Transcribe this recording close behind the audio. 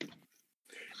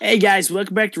Hey guys,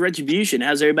 welcome back to Retribution.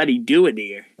 How's everybody doing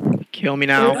here? Kill me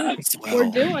now.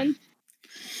 We're doing.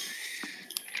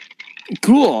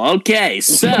 Cool. Okay,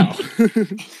 so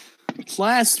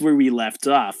last where we left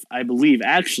off, I believe.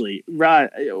 Actually, Rod,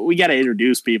 we got to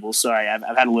introduce people. Sorry, I've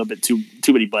had a little bit too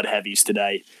many Bud Heavies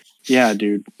today. Yeah,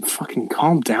 dude, fucking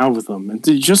calm down with them. It's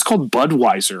just called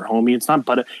Budweiser, homie. It's not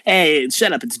Bud. Hey,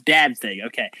 shut up. It's a dad thing.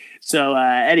 Okay. So,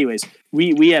 anyways,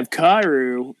 we have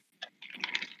Karu.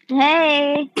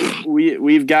 Hey.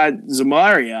 We've got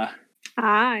Zamaria.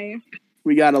 Hi.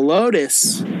 We got a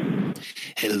Lotus.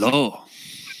 Hello.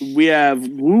 We have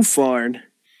Woofarn.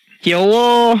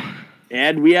 Hello.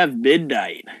 And we have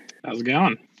Midnight. How's it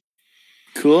going?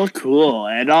 Cool.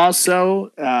 And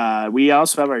also, we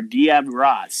also have our DM,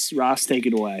 Ross. Ross, take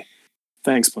it away.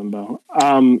 Thanks, Blimbo.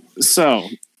 So,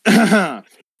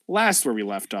 last where we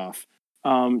left off,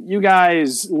 you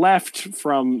guys left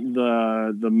from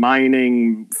the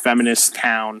mining feminist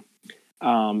town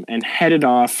and headed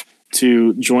off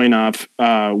to join up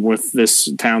with this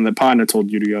town that Podna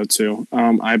told you to go to.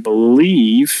 I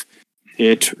believe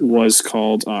it was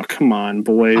called, oh, come on,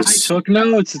 boys. I took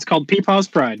notes. It's called Peepaw's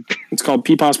Pride. It's called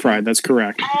Peepaw's Pride. That's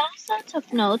correct. I also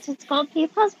took notes. It's called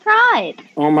Peepaw's Pride.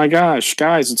 Oh my gosh,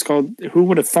 guys! It's called. Who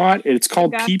would have thought? It's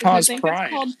called Peepaw's I think Pride.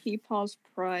 It's called Peepaw's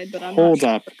Pride, but I'm Hold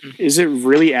not up. Is it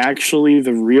really actually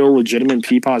the real legitimate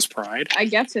Peepaw's Pride? I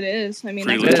guess it is. I mean,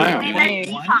 Really? that's Wow. what I'm And then saying.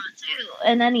 Peepaw too.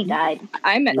 And then he died.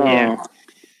 I met Oh,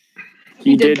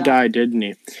 he did die, didn't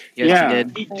he? Yes, Yeah. you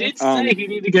did. He did say he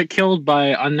needed to get killed by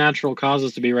unnatural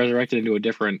causes to be resurrected into a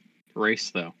different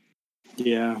race, though.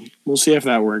 Yeah, we'll see if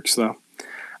that works though.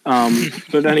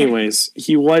 But anyways,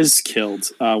 he was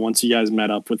killed once you guys met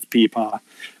up with Peepaw.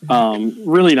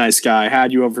 Really nice guy.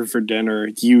 Had you over for dinner.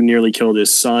 You nearly killed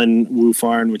his son,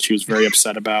 Woofarn, which he was very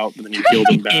upset about, but then you killed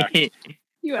him back.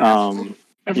 you. Asked.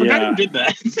 I forgot Yeah. who did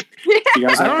that. You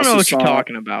guys I don't also know what you're saw-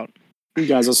 talking about. You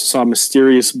guys also saw a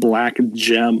mysterious black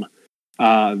gem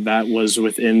that was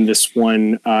within this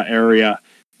one area.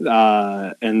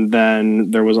 And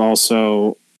then there was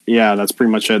also, yeah, that's pretty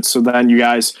much it. So then you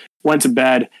guys went to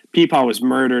bed. Peepaw was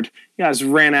murdered. You guys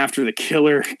ran after the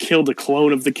killer, killed a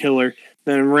clone of the killer,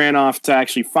 then ran off to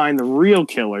actually find the real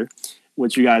killer,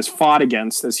 which you guys fought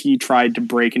against as he tried to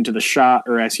break into the shop,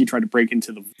 or as he tried to break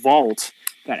into the vault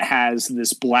that has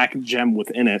this black gem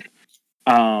within it.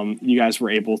 You guys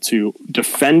were able to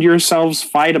defend yourselves,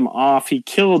 fight him off. He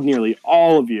killed nearly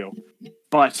all of you.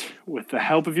 But with the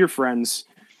help of your friends,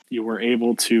 you were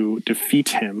able to defeat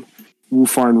him.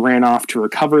 Woofarn ran off to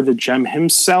recover the gem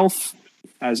himself,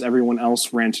 as everyone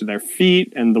else ran to their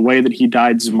feet. And the way that he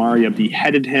died, Zamaria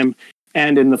beheaded him.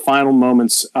 And in the final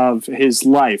moments of his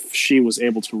life, she was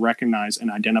able to recognize and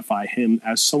identify him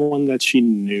as someone that she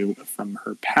knew from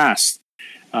her past.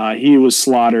 He was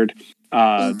slaughtered.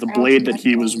 The blade that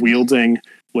he was wielding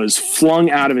was flung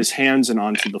out of his hands and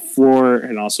onto the floor,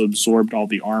 and also absorbed all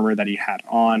the armor that he had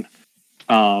on.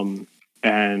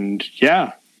 And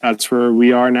yeah, that's where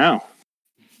we are now.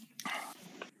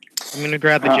 I'm gonna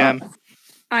grab the gem.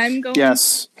 I'm going.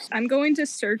 Yes. I'm going to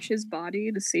search his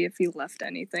body to see if he left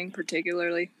anything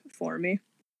particularly for me.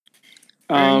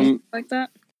 Or anything like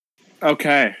that.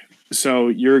 Okay. So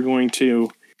you're going to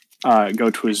go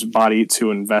to his body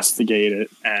to investigate it,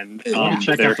 and I'll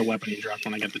check there- out the weapon he dropped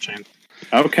when I get the chance.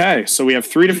 Okay, so we have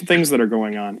three different things that are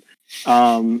going on.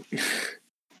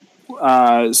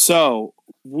 So,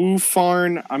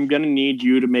 Woofarn, I'm going to need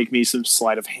you to make me some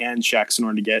sleight of hand checks in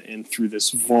order to get in through this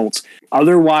vault.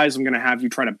 Otherwise, I'm going to have you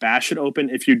try to bash it open.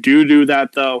 If you do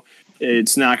that, though,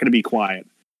 it's not going to be quiet.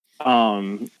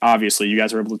 Obviously, you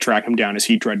guys were able to track him down as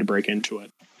he tried to break into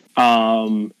it.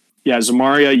 Yeah,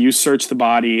 Zamaria, you search the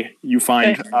body. You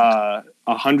find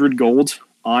 100 gold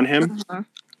on him. Uh-huh.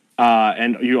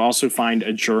 And you also find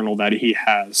a journal that he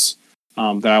has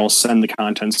that I will send the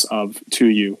contents of to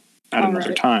you at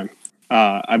another time.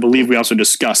 I believe we also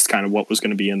discussed kind of what was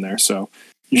going to be in there, so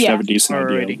you should have a decent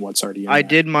idea Alrighty. of what's already in I there.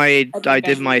 did my I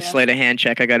I see, sleight of hand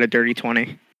check. I got a dirty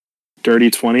 20. Dirty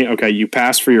 20? Okay, you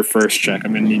passed for your first check.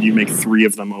 I'm going to need you to make 3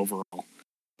 of them overall.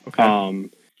 Okay.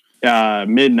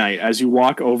 Midnight, as you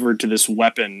walk over to this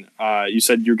weapon, you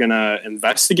said you're going to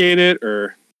investigate it,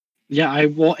 or... Yeah,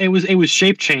 it was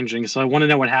shape changing, so I want to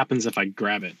know what happens if I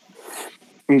grab it.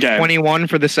 Okay. 21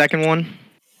 for the second one.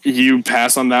 You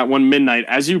pass on that one. Midnight,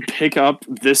 as you pick up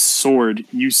this sword,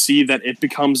 you see that it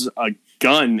becomes a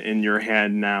gun in your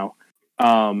hand now.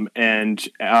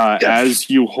 As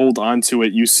you hold onto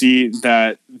it, you see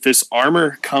that this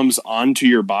armor comes onto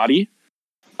your body.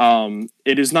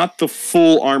 It is not the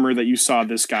full armor that you saw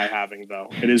this guy having, though.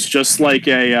 It is just like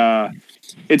a...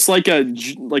 it's like a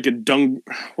dung...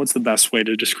 What's the best way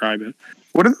to describe it?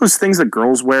 What are those things that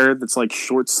girls wear that's like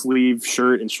short sleeve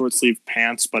shirt and short sleeve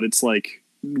pants, but it's like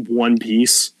one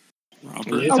piece?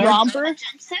 Romper. Is A there? romper.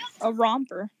 A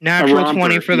romper. Natural romper,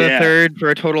 20 for the yeah. third for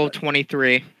a total of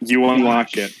 23. You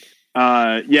unlock it.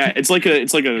 Yeah, it's like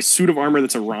a suit of armor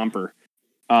that's a romper.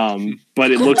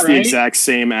 But it looks the Right. exact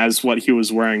same as what he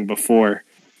was wearing before.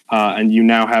 And you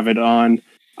now have it on.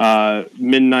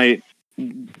 Midnight,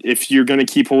 if you're going to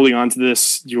keep holding on to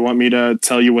this, do you want me to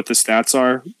tell you what the stats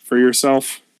are for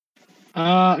yourself?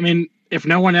 I mean, if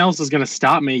no one else is gonna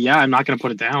stop me, yeah, I'm not gonna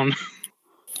put it down.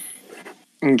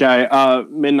 Okay,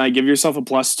 Midnight, give yourself a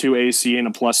 +2 AC and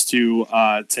a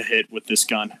 +2 to hit with this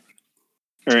gun.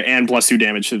 And +2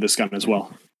 damage to this gun as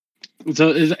well.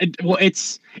 So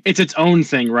it's its own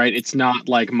thing, right? It's not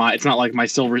like my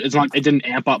silver. It's not. It didn't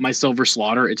amp up my silver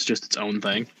slaughter. It's just its own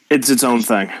thing. It's its own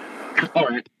thing. All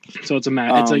right. So it's a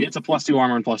it's a +2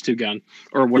 armor and +2 gun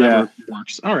or whatever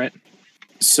works. All right.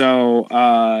 So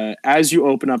as you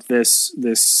open up this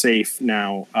safe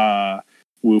now,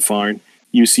 Wufarn,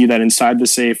 you see that inside the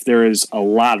safe there is a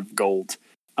lot of gold,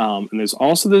 and there's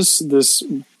also this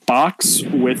box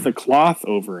with a cloth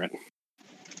over it.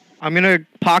 I'm going to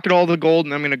pocket all the gold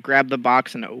and I'm going to grab the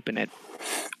box and open it.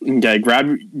 Okay,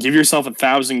 give yourself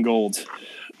 1,000 gold.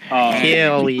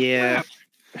 Hell yeah.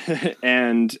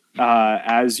 And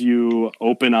as you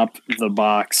open up the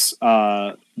box,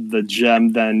 the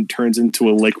gem then turns into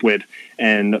a liquid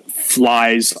and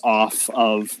flies out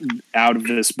of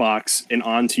this box and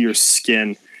onto your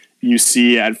skin. You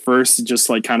see at first it just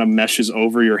like kind of meshes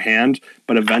over your hand,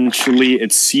 but eventually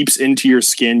it seeps into your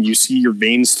skin. You see your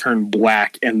veins turn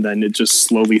black, and then it just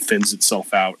slowly thins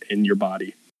itself out in your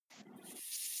body.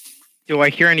 Do I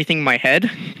hear anything in my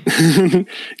head?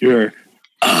 You're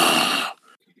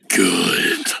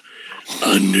Good.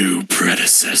 A new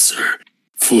predecessor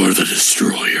for the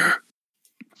Destroyer.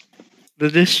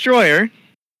 The Destroyer?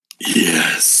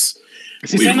 Yes.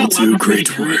 Is he We saying will that do loud?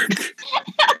 great work.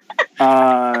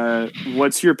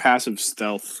 what's your passive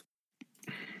stealth?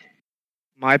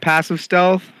 My passive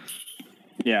stealth?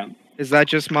 Yeah, Is that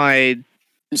just my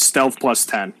stealth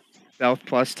 +10. stealth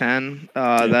plus 10?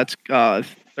 That's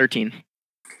 13.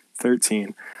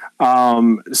 13.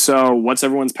 So what's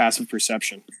everyone's passive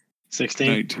perception? 16.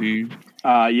 19.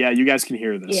 Yeah, you guys can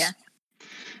hear this.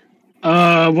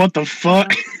 Yeah. What the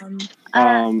fuck?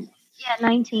 Yeah,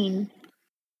 19.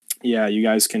 Yeah, you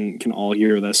guys can all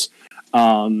hear this.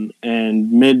 And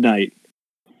Midnight,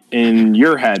 in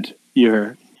your head, you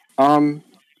hear,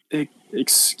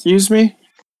 excuse me?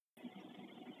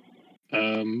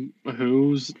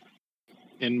 Who's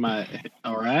in my?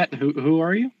 All right. Who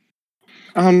are you?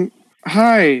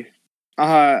 Hi.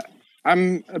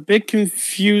 I'm a bit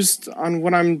confused on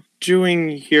what I'm doing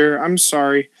here. I'm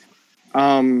sorry.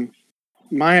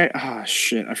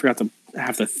 Shit, I forgot to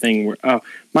have the thing where,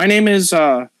 my name is,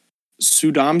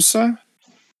 Sudamsa.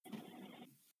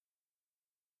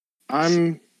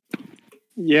 I'm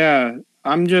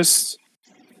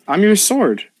your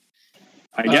sword.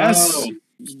 I guess. Oh.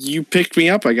 You picked me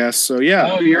up, I guess, so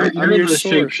yeah. Oh, you're I'm your the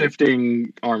sword.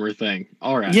 shape-shifting armor thing.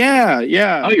 All right. Yeah.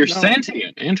 Oh, you're No.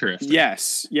 sentient. Interesting.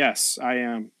 Yes, I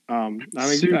am. I'm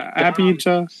Sudamsa. happy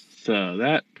to. So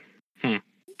that.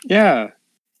 Yeah.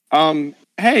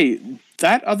 Hey,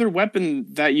 that other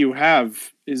weapon that you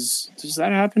have does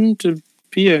that happen to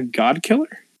be a god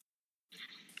killer?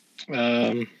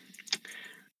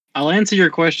 I'll answer your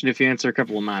question if you answer a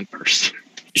couple of mine first.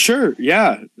 Sure.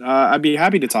 Yeah. I'd be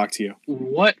happy to talk to you.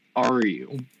 What are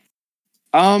you?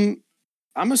 I'm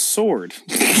a sword.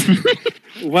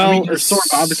 Well, I mean, you're sort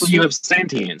of, obviously you have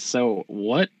sentience. So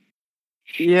what?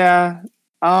 Yeah.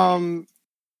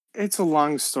 It's a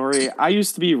long story. I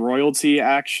used to be royalty,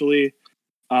 actually.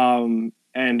 And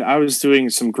I was doing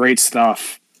some great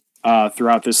stuff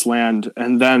throughout this land.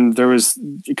 And then there was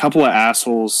a couple of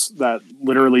assholes that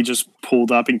literally just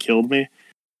pulled up and killed me.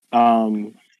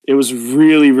 It was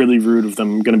really, really rude of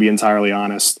them, I'm going to be entirely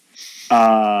honest.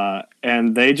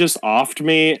 And they just offed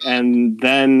me, and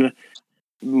then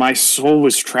my soul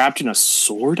was trapped in a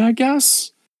sword, I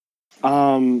guess?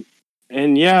 And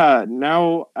yeah,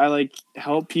 now I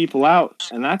help people out,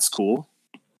 and that's cool.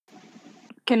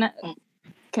 Can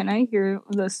I hear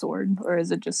the sword, or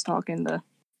is it just talking to?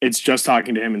 It's just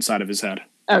talking to him inside of his head.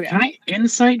 Okay. Can I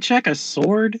insight check a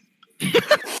sword?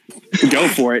 Go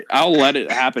for it. I'll let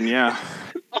it happen, yeah.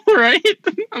 All right.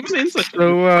 I'm gonna insight.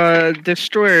 So,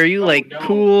 Destroyer, are you no.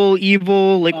 cool,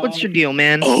 evil? What's your deal,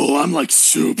 man? Oh, I'm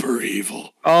super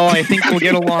evil. Oh, I think we'll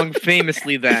get along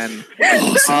famously then.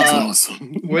 Oh, sounds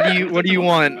awesome. What do you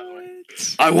want?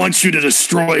 I want you to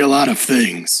destroy a lot of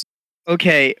things.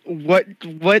 Okay,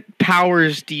 what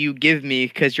powers do you give me?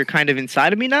 Because you're kind of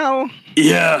inside of me now.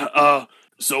 Yeah,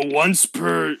 so once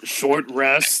per short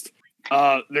rest,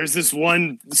 there's this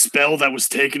one spell that was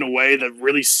taken away that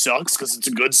really sucks because it's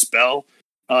a good spell.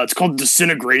 It's called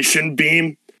Disintegration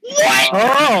Beam.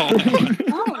 Oh,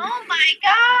 Oh my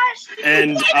gosh!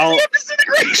 And I'll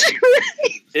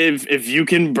if you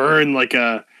can burn like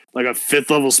a 5th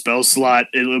level spell slot,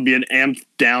 it'll be an amped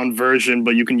down version,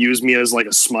 but you can use me as like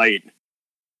a smite.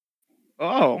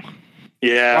 oh.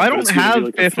 Yeah, Well, I but don't it's gonna be have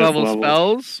like a fifth level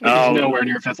spells. Oh. He's nowhere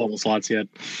near 5th level slots yet.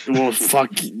 Well,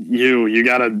 fuck you. You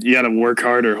gotta work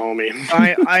harder, homie.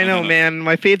 I know, man.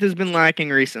 My faith has been lacking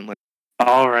recently.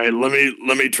 All right, let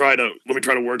me try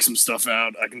to work some stuff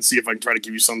out. I can see if I can try to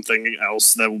give you something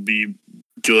else that will be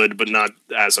good, but not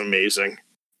as amazing.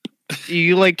 Do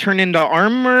you like turn into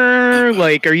armor?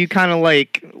 Like, are you kind of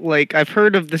like I've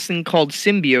heard of this thing called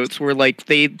symbiotes, where like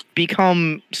they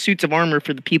become suits of armor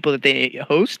for the people that they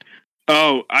host?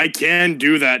 Oh, I can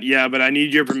do that, yeah, but I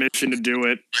need your permission to do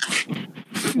it.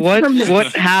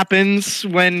 What happens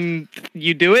when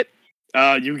you do it?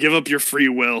 You give up your free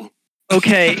will.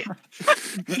 Okay.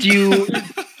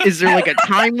 Is there like a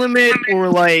time limit or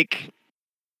like?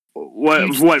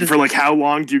 What for? Like, how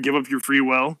long do you give up your free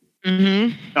will?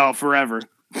 Mm-hmm. Oh, forever.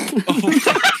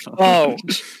 Oh,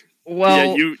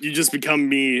 well. Yeah, you just become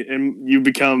me, and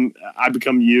I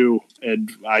become you,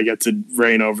 and I get to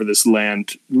reign over this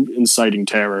land, inciting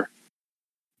terror.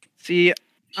 See,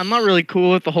 I'm not really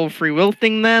cool with the whole free will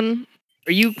thing. Then,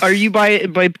 are you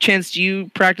by chance? Do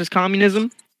you practice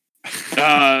communism?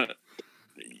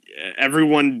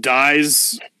 Everyone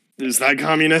dies. Is that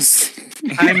communist?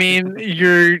 I mean,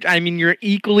 you're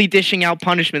equally dishing out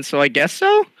punishment, so I guess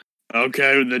so.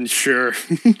 Okay, then sure.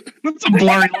 That's a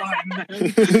blurry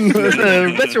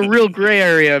line. That's a real gray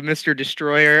area, Mr.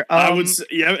 Destroyer. I would say,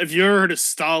 yeah. If you ever heard of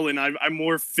Stalin, I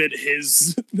more fit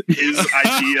his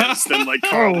ideas than like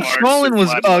Karl Marx. Stalin or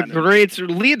was a Vladimir. great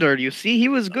leader. You see, he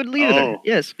was a good leader. Oh.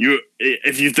 Yes.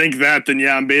 If you think that, then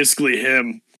yeah, I'm basically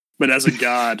him, but as a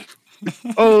god.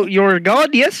 Oh, you're a god?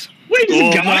 Yes. Wait, he's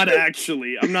Well, a I'm god?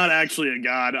 not actually a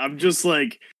god. I'm just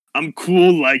like, I'm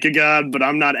cool like a god, but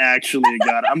I'm not actually a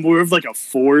god. I'm more of like a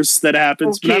force that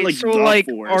happens, but not like so the like,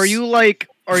 force. are you like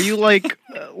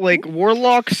like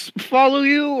warlocks follow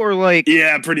you or like?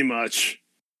 Yeah, pretty much.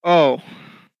 Oh,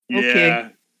 Yeah. Okay.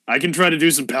 I can try to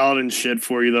do some paladin shit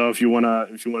for you though if you wanna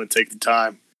take the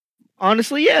time.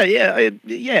 honestly,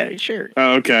 yeah, sure.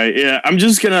 Oh, okay. Yeah, I'm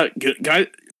just gonna guys.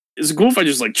 Is it cool if I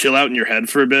just like chill out in your head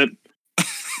for a bit?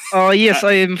 Oh yes,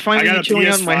 I am I finally got a chilling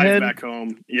out in my PS5 head. back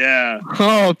home. Yeah.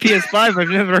 Oh, PS5. I've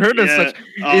never heard of Yeah. such.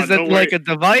 Oh, Is that don't like worry. a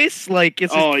device? Like, is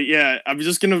Oh yeah, I'm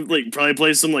just gonna like probably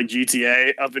play some like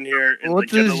GTA up in here. And, what like,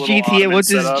 get is the little GTA? ottoman What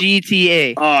set is up.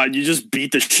 GTA? You just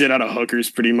beat the shit out of hookers,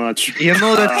 pretty much. You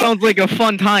know, that sounds like a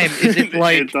fun time. Is it it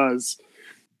like does.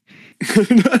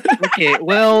 okay?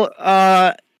 Well,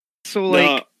 so like,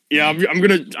 No, yeah, I'm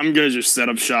gonna just set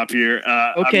up shop here.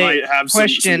 Okay, I might have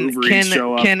question: some Wolverines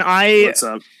show up. can I What's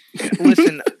up?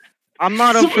 listen? I'm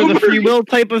not up for the free will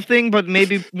type of thing, but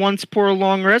maybe once per a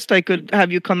long rest, I could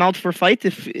have you come out for fight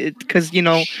because you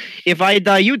know, if I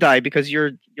die, you die because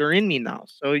you're in me now.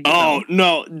 So you Oh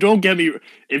know. no! Don't get me.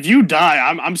 If you die,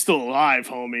 I'm still alive,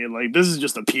 homie. Like this is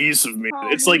just a piece of me. Oh,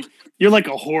 It's man. like you're like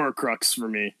a horror crux for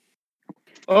me.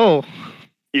 Oh,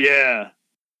 Yeah.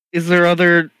 is there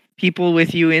other people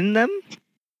with you in them?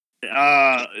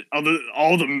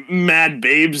 All the mad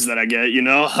babes that I get, you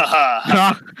know.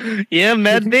 Yeah,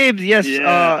 mad babes. Yes.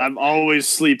 Yeah, I'm always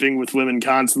sleeping with women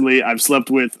constantly. I've slept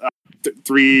with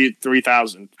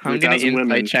 3,000 I'm gonna women.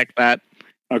 insight check that.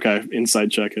 Okay,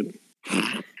 inside check it.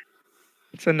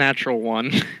 It's a natural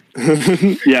one.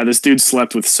 Yeah, this dude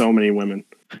slept with so many women.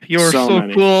 You're So so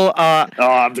many. cool. Oh,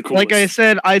 I'm the coolest. Like I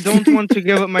said, I don't want to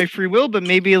give up my free will, but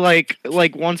maybe like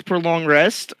once per long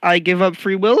rest, I give up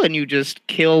free will and you just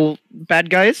kill bad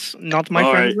guys. Not my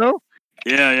All friends though.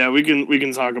 Yeah, we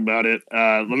can talk about it.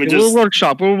 Let me We'll just. We'll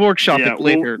workshop Yeah, it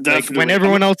later. we'll Like when definitely-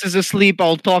 everyone else is asleep,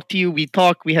 I'll talk to you. We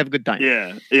talk. We have a good time.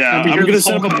 Yeah. Let me I'm hear gonna this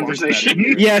set whole up a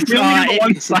conversation. Yes. We only hear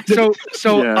one side.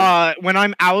 So Yeah. when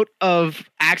I'm out of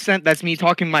accent, that's me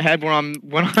talking in my head.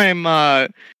 When I'm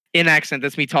in accent,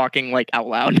 that's me talking like out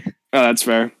loud. Oh, that's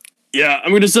fair. Yeah,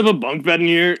 I'm gonna set up a bunk bed in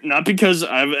here, not because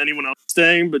I have anyone else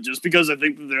staying, but just because I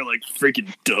think that they're like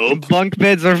freaking dope. Bunk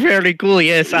beds are very cool.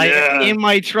 Yes, Yeah. in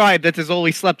my tribe, that is all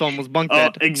we slept on was bunk Oh,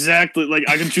 bed. exactly. Like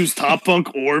I can choose top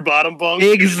bunk or bottom bunk.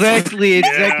 Exactly.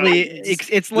 Yeah.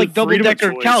 It's like The freedom of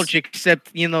double-decker choice. couch, except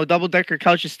you know, double-decker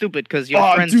couch is stupid because your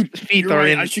Oh, friend's dude, feet You're are right.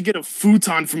 in. I should get a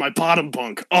futon for my bottom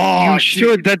bunk. Oh, You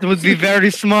should. That would be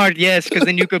very smart. Yes, because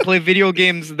then you could play video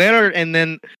games there, and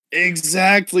then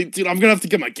Exactly, dude. I'm gonna have to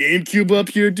get my GameCube up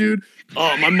here, dude.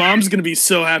 Oh, my mom's gonna be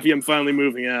so happy I'm finally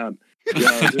moving out.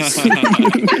 Yeah, just-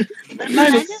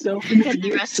 I just look at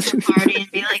the rest of the party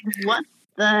and be like, what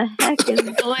the heck is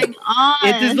going on?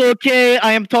 It is okay.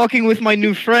 I am talking with my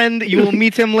new friend. You will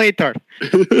meet him later.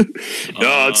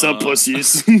 No, it's not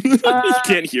pussies. You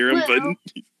can't hear him,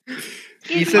 but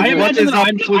He says, I "What imagine is that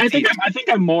up, I think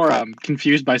I'm more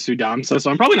confused by Sudam, so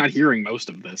I'm probably not hearing most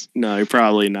of this. No, you're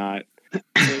probably not.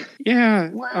 Yeah.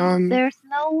 Well, there's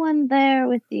no one there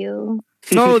with you.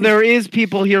 No, there is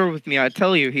people here with me. I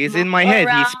tell you, he's in my head.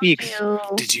 He Around speaks. you.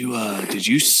 Did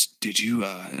you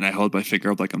and I hold my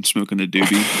finger up like I'm smoking a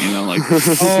doobie, you know, like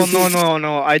Oh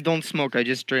no! I don't smoke. I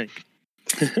just drink.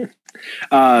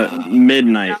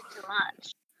 Midnight. Not too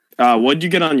much. What'd you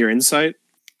get on your insight?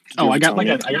 Oh, I got Tell me.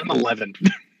 an 11.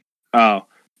 Oh,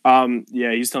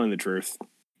 yeah, he's telling the truth.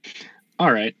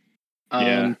 All right.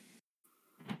 Yeah.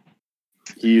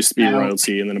 He used to be Now-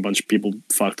 royalty, and then a bunch of people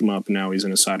fucked him up, and now he's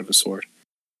in a side of a sword.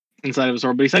 Inside of a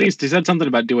sword, but he said something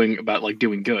about doing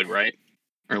good, right?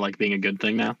 Or like being a good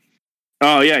thing now.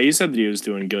 Oh yeah, he said that he was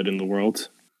doing good in the world.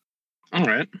 All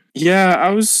right. Yeah, I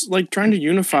was like trying to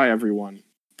unify everyone,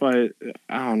 but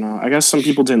I don't know. I guess some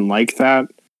people didn't like that.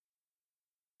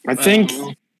 I think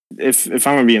if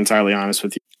I'm gonna be entirely honest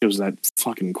with you, it was that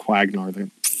fucking Quagnar that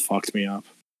fucked me up.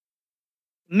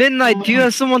 Midnight, do you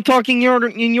have someone talking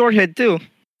in your head too?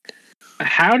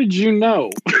 How did you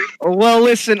know? Oh, well,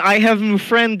 listen, I have a new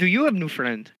friend. Do you have a new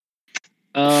friend?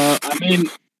 I mean,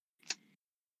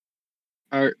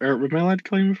 am I allowed to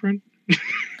call you a friend?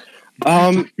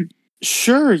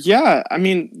 Sure, yeah. I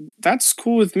mean, that's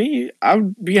cool with me. I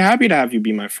would be happy to have you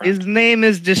be my friend. His name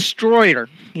is Destroyer.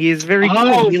 He is very Oh,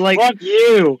 cool. He likes. fuck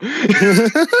you!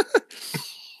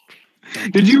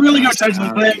 Did you really go touch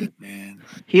the thing? Man.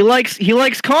 He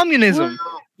likes communism.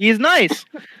 He's nice.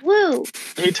 Woo!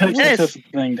 He touched Yes. the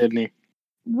thing, didn't he?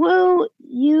 Woo!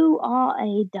 You are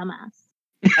a dumbass.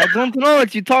 I don't know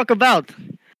what you talk about.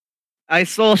 I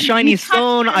saw a shiny You touched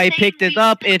stone. the I thing picked it we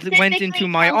up. It went into specifically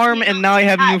my told arm, you and now I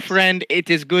have a new touch. friend. It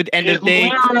is good. End of It day.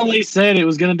 literally said it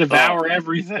was gonna devour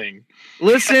everything.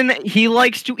 Listen, he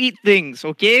likes to eat things.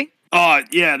 Okay. oh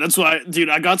yeah, that's why, dude.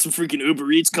 I got some freaking Uber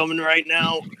Eats coming right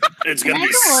now. It's Can gonna I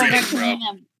be go over sick, to bro. him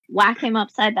and whack him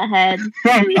upside the head?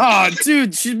 Oh,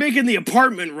 dude, she's making the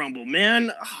apartment rumble,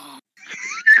 man. Oh,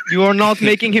 You are not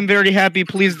making him very happy.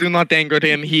 Please do not anger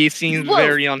him. He seems Whoa.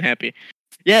 very unhappy.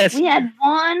 Yes. We had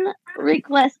one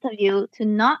request of you to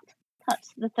not touch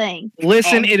the thing.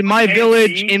 Listen, Oh, in my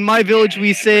KFC? village,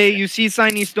 we say, you see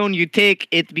shiny stone, you take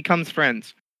it, becomes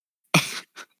friends. dude,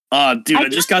 I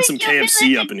don't just got some think your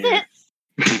KFC up in here.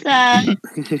 village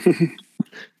exists.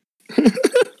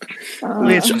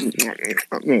 Listen.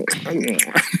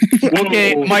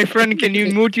 Okay, my friend, can you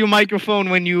mute your microphone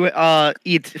when you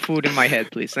eat food in my head,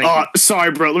 please? Thank you.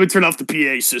 Sorry, bro. Let me turn off the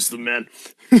PA system, man.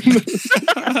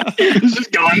 It's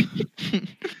just gone.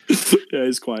 Yeah,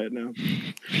 he's quiet now.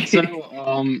 So,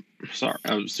 sorry,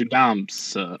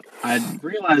 Sudams. I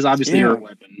realize obviously you're a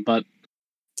weapon, but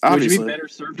would you Obviously. be better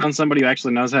served on somebody who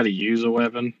actually knows how to use a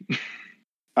weapon?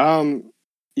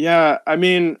 Yeah, I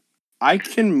mean, I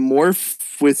can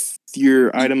morph with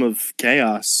your item of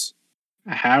chaos.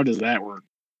 How does that work?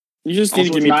 You just need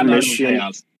Also, to give it's me not an item of permission.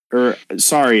 chaos. Or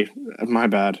sorry, my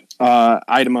bad.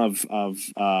 Item of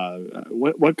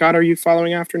what god are you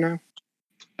following after now?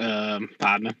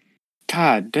 Partner.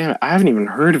 God damn it! I haven't even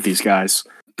heard of these guys.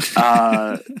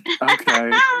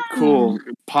 Okay, cool.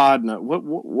 Podna.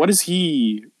 What is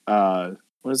he? What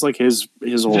is like his whole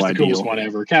Just the ideal? coolest one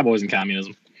ever. Cowboys and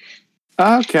communism.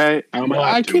 Okay, I'm I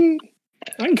allowed to. can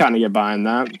kind of get behind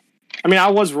that. I mean, I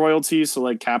was royalty, so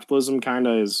like capitalism kind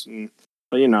of is.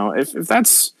 But you know, if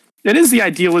that's it is the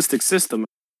idealistic system,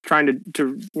 trying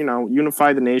to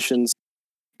unify the nations.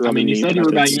 I mean, you said you were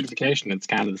about It's- unification. It's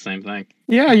kind of the same thing.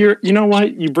 Yeah, you know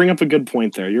what? You bring up a good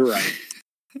point there. You're right.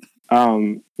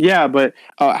 Yeah, but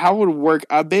how it would work?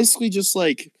 I basically just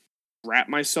like wrap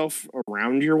myself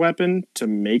around your weapon to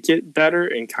make it better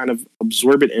and kind of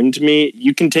absorb it into me.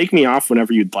 You can take me off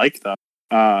whenever you'd like, though.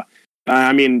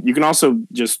 I mean, you can also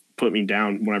just put me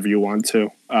down whenever you want to,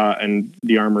 and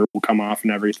the armor will come off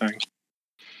and everything.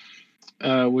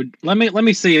 Let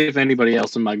me see if anybody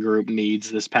else in my group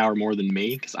needs this power more than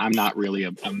me, because I'm not really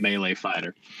a melee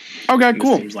fighter. Okay, And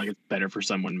cool. It seems like it's better for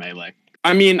someone melee.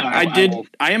 I mean, I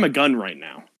I am a gun right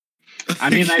now. I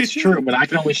mean, that's true, but I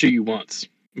can only shoot you once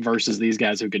versus these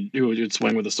guys who would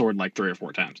swing with a sword like 3 or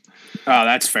 4 times. Oh,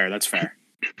 that's fair. That's fair.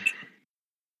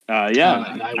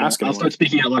 Yeah, And ask him I'll one. start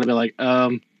speaking out loud and be like,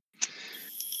 I'm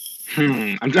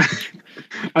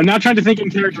not trying to think in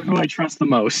character who I trust the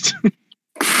most.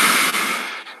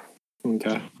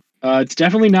 Okay. It's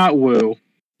definitely not Woo.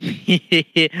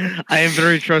 I am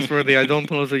very trustworthy. I don't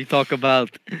know what you talk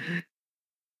about.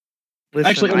 Listen,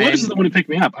 Actually, Lotus is the one who picked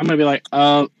me up. I'm gonna be like,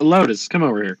 Lotus, come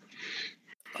over here.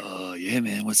 Yeah,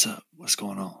 man. What's up? What's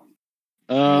going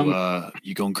on?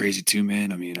 You going crazy too,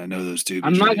 man? I mean, I know those dudes.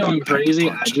 I'm not going crazy.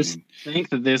 I just think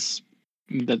that this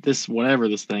whatever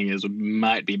this thing is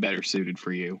might be better suited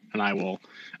for you, and I will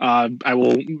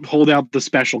hold out the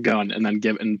special gun and then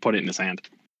put it in his hand,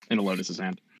 in a Lotus's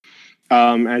hand.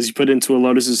 As you put it into a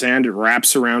Lotus's hand, it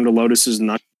wraps around a Lotus's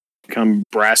knuckle, become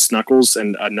brass knuckles,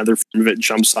 and another form of it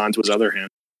jumps onto his other hand.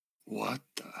 What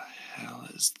the hell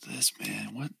is this,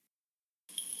 man?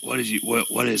 What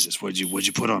is this? What'd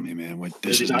you put on me, man?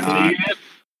 This is not.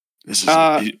 This is.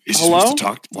 Is hello? supposed to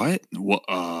talk? What?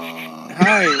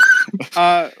 Hi.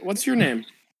 What's your name?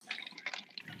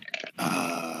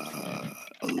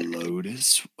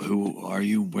 Lotus. Who are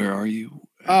you? Where are you?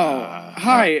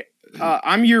 Hi.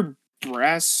 I'm your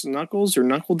brass knuckles or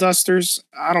knuckle dusters.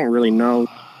 I don't really know.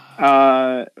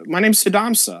 My name's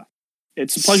Sadamsa.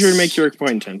 It's a pleasure to make your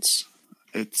acquaintance.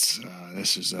 This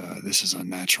is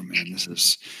unnatural, man.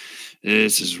 This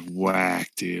is whack,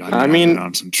 dude. I've been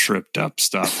on some tripped up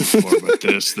stuff before, but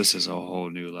this is a whole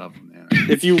new level, man.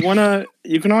 If you wanna,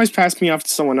 you can always pass me off to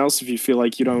someone else if you feel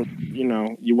like you don't,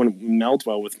 you wouldn't meld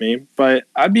well with me. But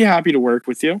I'd be happy to work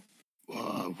with you.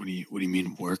 What do you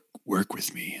mean work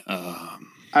with me?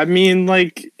 I mean,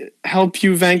 like, help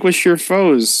you vanquish your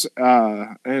foes,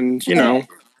 and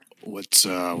What's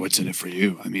in it for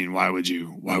you? I mean, why would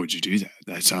you do that?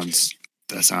 That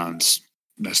sounds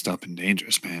messed up and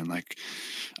dangerous, man. Like,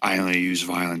 I only use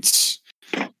violence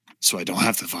so I don't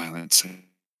have the violence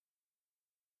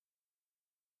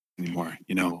anymore.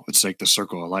 It's like the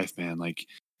circle of life, man. Like,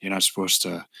 you're not supposed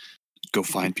to go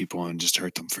find people and just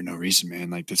hurt them for no reason, man.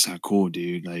 Like, that's not cool,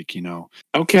 dude. Like,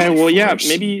 Okay, well, yeah,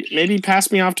 maybe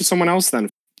pass me off to someone else then.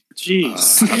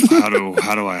 Jeez. How do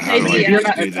I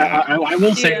do that? I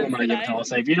will say when I give it to. I'll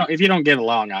say if you don't get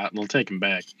along, we'll take him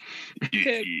back.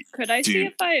 Could I see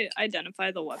if I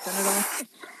identify the weapon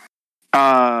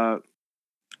at all?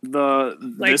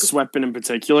 This weapon in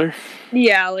particular.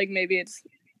 Yeah, like maybe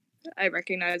I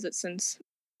recognize it since.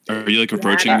 Are you like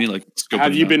approaching me? Like,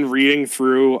 have you been reading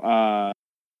through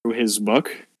his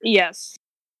book? Yes.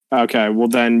 Okay, well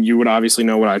then you would obviously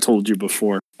know what I told you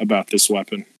before about this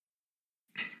weapon.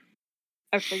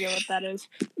 I forget what that is.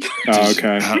 Oh,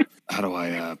 okay. How do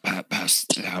I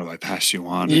pass you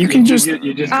on? You can just give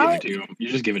it to him. You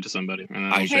just give it to somebody.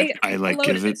 I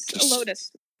give it to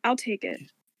Lotus. I'll take it.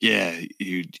 Yeah,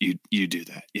 you do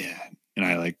that. Yeah, and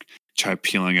I try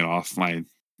peeling it off my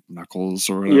knuckles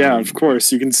or whatever. Yeah, of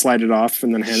course. You can slide it off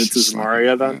and then hand it to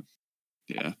Zamaria then.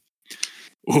 Yeah.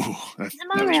 Oh,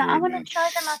 Zamaria, I want to try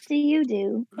them after you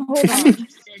do.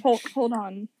 Hold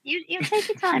on. You take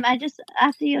your time.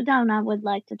 After you're done, I would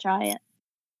like to try it.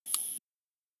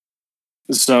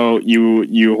 So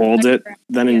you hold it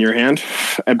then in your hand.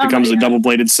 It becomes a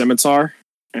double-bladed scimitar,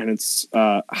 and it's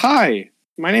hi.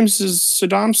 My name's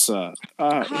Sadamsa.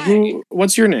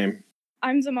 What's your name?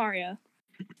 I'm Zamaria.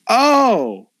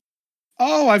 Oh,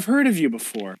 I've heard of you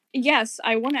before. Yes,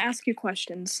 I want to ask you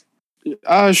questions.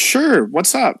 Sure.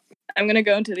 What's up? I'm gonna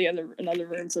go into another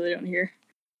room so they don't hear.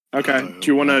 Okay. Do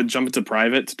you want to jump into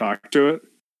private to talk to it?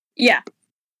 Yeah.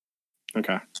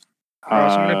 Okay.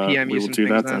 PM we will do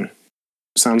that then.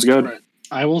 Sounds good. Right.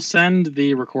 I will send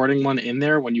the recording one in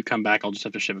there. When you come back, I'll just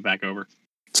have to ship it back over.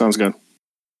 Sounds good.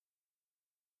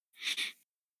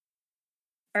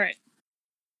 All right.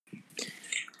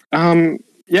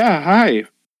 Yeah. Hi.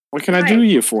 What can I do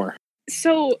you for?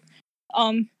 So,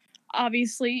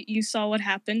 obviously, you saw what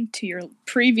happened to your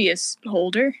previous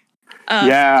holder.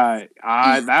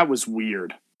 That was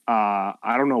weird.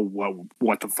 I don't know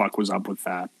what the fuck was up with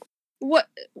that. What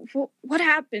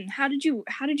happened? How did you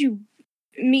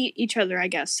meet each other? I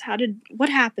guess. What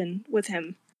happened with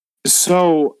him?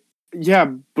 So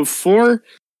yeah, before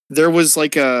there was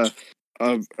like a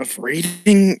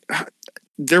raiding.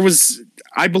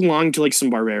 I belonged to like some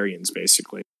barbarians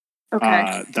basically.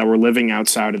 Okay. That were living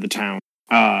outside of the town.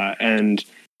 And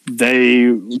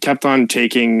they kept on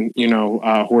taking,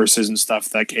 horses and stuff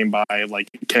that came by, like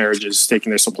carriages,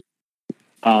 taking their supply.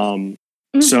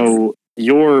 So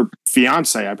your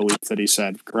fiance, I believe that he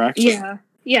said, correct? Yeah.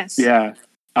 Yes. Yeah.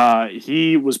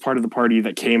 He was part of the party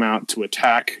that came out to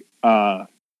attack the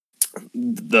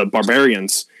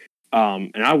barbarians.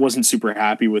 And I wasn't super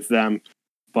happy with them,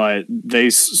 but they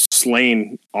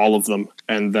slain all of them.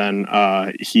 And then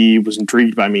he was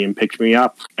intrigued by me and picked me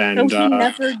up. And so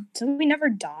he never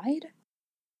died?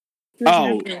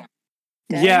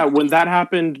 dead? Yeah, when that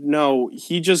happened, no,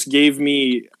 he just gave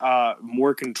me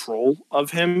more control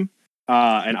of him,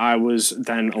 and I was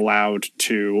then allowed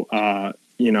to,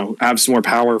 have some more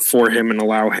power for him and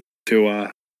allow him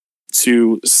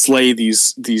to slay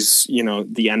these,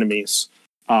 the enemies.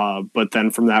 But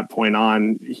then from that point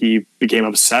on, he became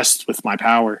obsessed with my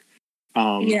power.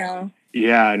 Yeah.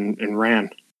 Yeah, and ran.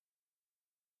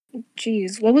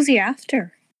 Jeez, what was he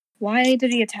after? Why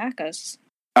did he attack us?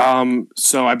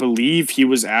 So I believe he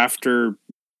was after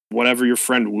whatever your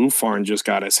friend Wufarn just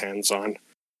got his hands on.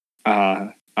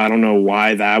 I don't know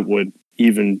why that would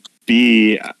even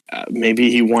be.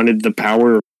 Maybe he wanted the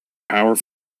power of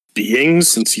beings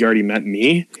since he already met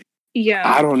me. Yeah.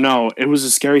 I don't know. It was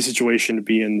a scary situation to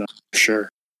be in, though. Sure.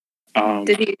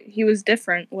 He was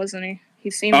different, wasn't he? He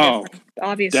seemed different,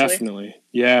 obviously. Definitely.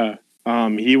 Yeah.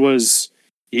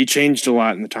 He changed a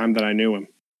lot in the time that I knew him.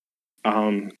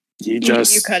 You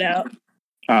cut out.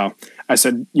 Oh, I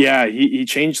said, yeah, he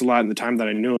changed a lot in the time that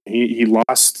I knew him. He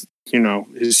lost,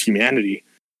 his humanity,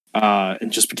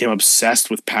 and just became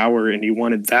obsessed with power, and he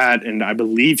wanted that. And I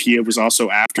believe he was also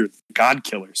after God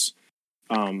Killers,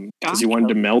 because he wanted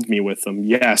to meld me with them.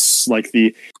 Yes, like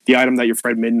the item that your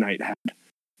friend Midnight had.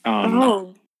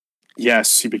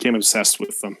 Yes, he became obsessed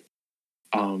with them.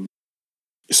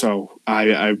 So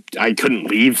I couldn't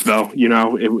leave, though.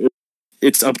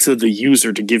 It's up to the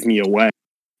user to give me away.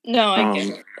 No, I get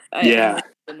it. I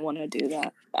didn't want to do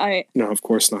that. No, of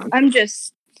course not. I'm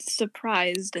just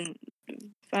surprised, and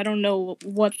I don't know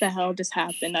what the hell just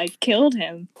happened. I killed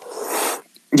him.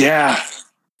 Yeah,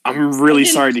 I'm really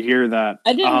sorry to hear that.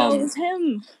 I didn't know it was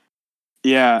him.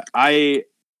 Yeah,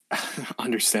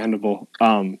 understandable.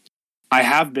 I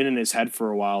have been in his head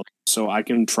for a while, so I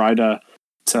can try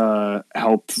to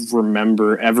help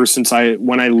remember. Ever since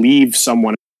when I leave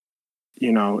someone,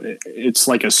 it's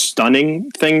like a stunning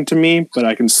thing to me, but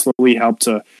I can slowly help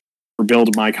to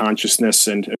rebuild my consciousness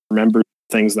and remember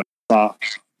things that I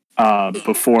saw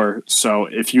before. So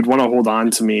if you'd want to hold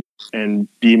on to me and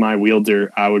be my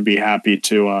wielder, I would be happy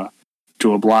to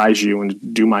oblige you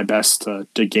and do my best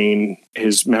to gain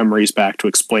his memories back to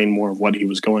explain more of what he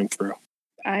was going through.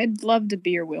 I'd love to be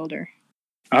your wielder.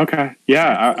 Okay.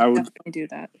 Yeah, I would definitely do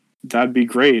that. That'd be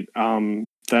great.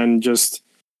 Then just,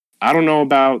 I don't know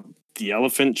about the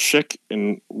elephant chick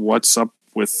and what's up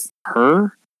with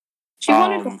her. She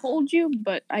wanted to hold you,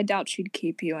 but I doubt she'd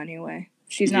keep you anyway.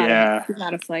 She's not. She's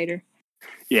not a fighter.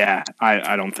 Yeah,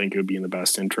 I don't think it would be in the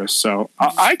best interest. So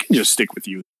I can just stick with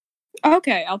you.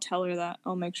 Okay, I'll tell her that.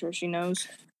 I'll make sure she knows.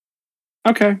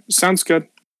 Okay, sounds good.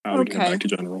 We can Okay. go back to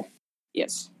general.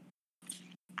 Yes.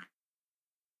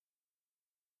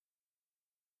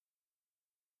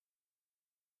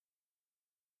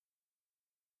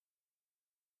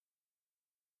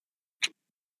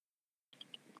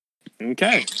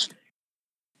 Okay.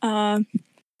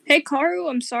 Hey, Karu,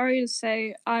 I'm sorry to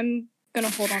say I'm gonna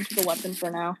hold on to the weapon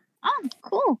for now. Oh,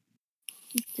 cool.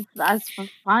 That's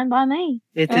fine by me.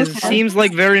 It seems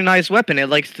like very nice weapon. It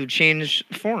likes to change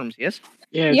forms, yes?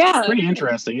 Yeah, it's pretty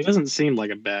interesting. It doesn't seem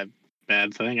like a bad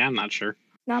thing. I'm not sure.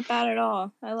 Not bad at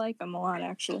all. I like them a lot,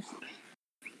 actually.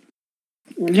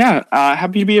 Yeah,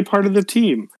 happy to be a part of the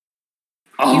team.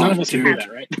 None of us can do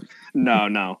that, right?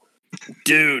 No.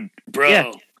 Dude, bro.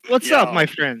 Yeah. What's up, my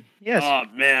friend? Yes. Oh,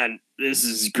 man. This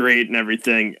is great and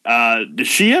everything. Does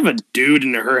she have a dude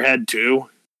in her head, too?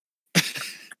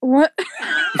 What?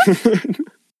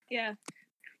 Yeah.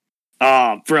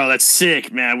 Oh, bro, that's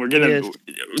sick, man. We're gonna... Yes.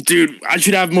 Dude, I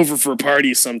should have him over for a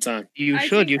party sometime. You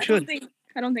should.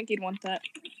 I don't think he'd want that.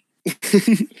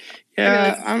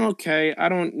 Yeah, I'm okay. I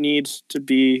don't need to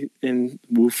be in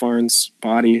Wufarn's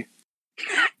body.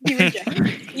 He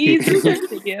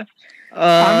rejected you.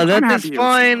 I'm That happy is you're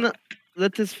fine.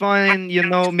 That is fine.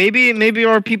 Maybe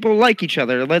our people like each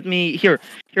other. Let me here.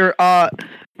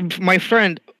 My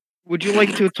friend, would you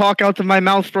like to talk out of my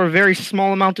mouth for a very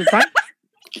small amount of time?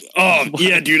 Oh,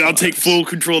 yeah, dude, I'll take full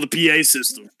control of the PA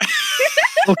system.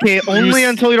 Okay, only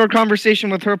until your conversation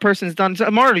with her person is done.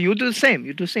 So, Marta, you do the same.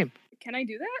 Can I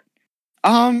do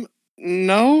that?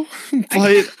 No,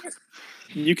 but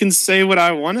you can say what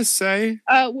I want to say.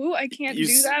 Woo, I can't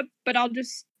do that, but I'll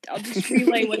just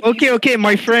relay what. Okay,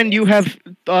 my friend, you have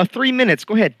 3 minutes.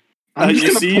 Go ahead. I'm just You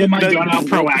gonna see pull my that- gun out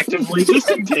proactively, just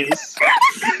in case.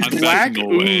 I'm Black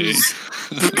backing away. ooze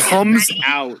comes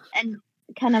out. And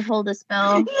kind of hold a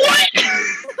spell.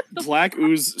 Black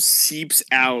ooze seeps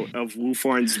out of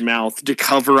Wufarn's mouth to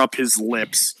cover up his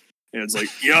lips. And it's like,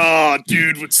 yo,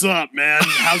 dude, what's up, man?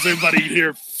 How's everybody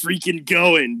here freaking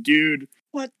going, dude?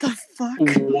 What the fuck?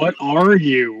 What are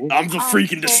you? I'm the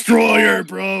freaking destroyer,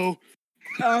 bro.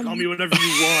 Call me whatever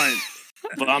you want.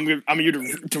 But I'm here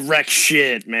to wreck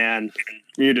shit, man.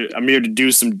 I'm here to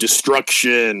do some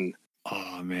destruction.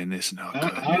 Oh man, this is not I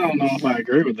good. don't know if I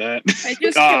agree with that. I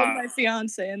just killed my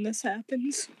fiance and this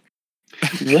happens.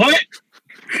 What?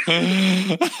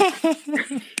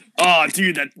 Oh,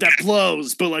 dude, that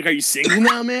blows. But like, are you single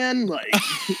now, man? Like,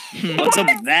 what's up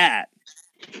with that?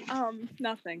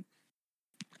 Nothing.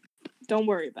 Don't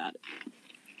worry about it.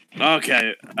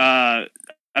 Okay. I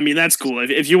mean, that's cool.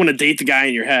 If you want to date the guy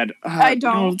in your head, I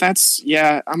don't.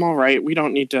 No, I'm all right. We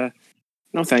don't need to.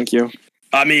 No, thank you.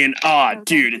 I mean,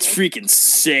 dude, it's freaking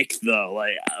sick though.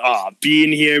 Like,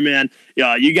 being here, man.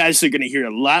 Yeah, you guys are gonna hear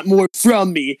a lot more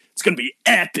from me. It's gonna be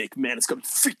epic, man. It's gonna be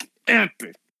freaking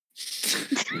epic.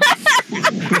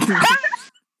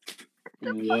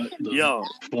 What the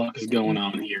fuck is going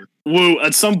on here? Woo,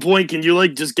 at some point, can you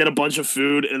like just get a bunch of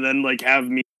food and then like have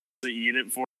me to eat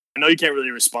it for? I know you can't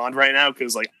really respond right now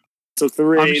because like took the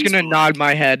reins. I'm just gonna nod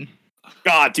my head.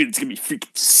 God, dude, it's gonna be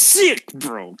freaking sick,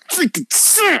 bro. Freaking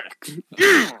sick.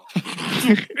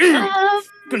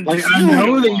 Like, I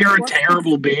know that you're a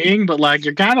terrible being, but like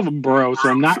you're kind of a bro, so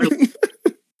I'm not really.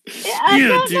 I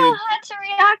don't know how to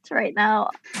react right now.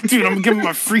 Dude, I'm giving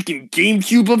my freaking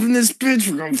GameCube up in this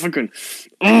bitch. We're gonna fucking.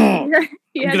 I'm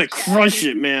gonna crush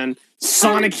it, man.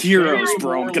 Sonic Heroes,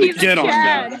 bro. I'm gonna get on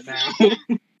that.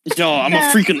 Yo, I'm a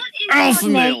freaking alpha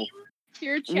male.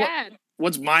 You're Chad.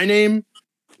 What's my name?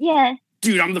 Yeah.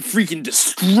 Dude, I'm the freaking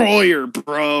destroyer,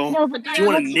 bro. No, but do you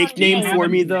want a nickname for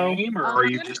me, though? Or are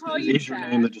you just is your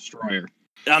name the Destroyer?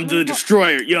 I'm the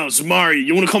destroyer. Yo, Zamari,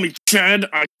 you want to call me Chad?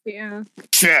 Yeah.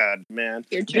 Chad, man.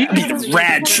 You're Be Chad. the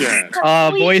rad Chad.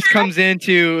 Voice comes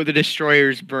into the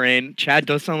Destroyer's brain. Chad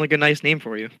does sound like a nice name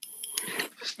for you.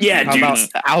 Yeah, How dude. about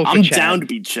Alpha I'm Chad? down to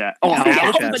be Chad. Oh, Alpha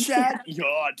Alpha Chad. Chad? Yo,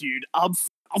 dude. I'll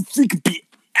freaking be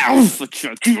Alpha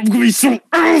Chad. Dude, I'm gonna be so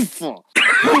alpha.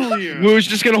 Hell yeah. Woo's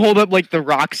just gonna hold up like the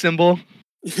rock symbol.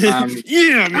 Yeah,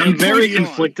 man. I'm very bring it on.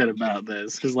 conflicted about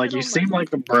this because, like, you seem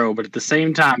like a bro, but at the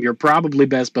same time, you're probably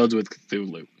best buds with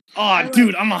Cthulhu. Oh,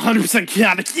 dude, I'm 100%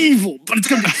 chaotic evil, but it's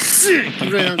gonna be sick,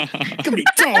 man. It's gonna be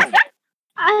dope.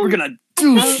 We're gonna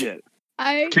do shit.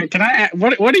 Can I?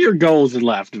 What are your goals in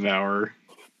Laugh Devourer?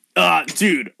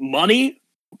 Dude, money,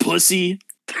 pussy,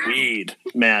 weed,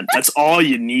 man. That's all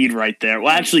you need right there.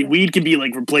 Well, actually, weed can be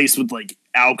like replaced with like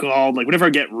alcohol. Like whenever I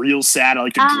get real sad, I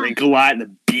like to drink a lot and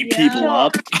then beat people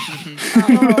up.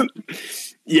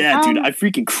 Yeah, dude, I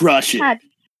freaking crush it. Chad,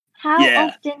 how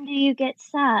Yeah. often do you get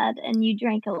sad and you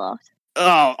drink a lot?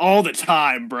 Oh, all the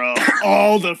time, bro.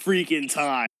 All the freaking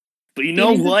time. But you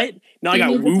know what? Now I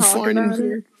got Woo farting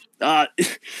here.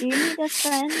 Do you need a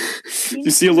friend? You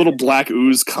see a little black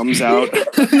ooze comes out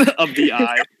of the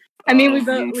eye. I mean, we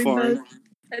Woo both. fart.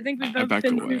 I think we've both back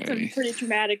been through away. some pretty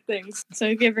traumatic things. So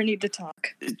if you ever need to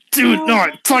talk, Dude, no,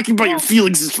 talking about your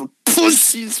feelings is for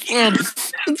pussies, man.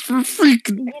 It's for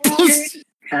freaking pussies.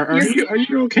 Are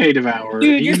you okay, Devourer?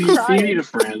 Dude, do you you're need crying. a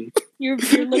friend? you're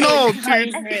literally No,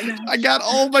 crying dude. right now. I got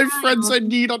all my friends I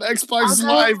need on Xbox I'll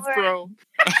go Live, over. bro.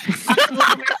 I'll go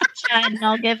over to Chad and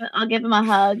I'll give him a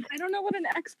hug. I don't know what an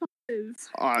Xbox is.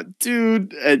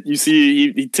 Dude, you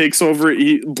see, he takes over.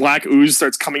 Black ooze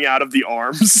starts coming out of the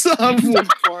arms of Woo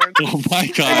Farn, Oh my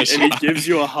gosh. and he gives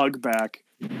you a hug back.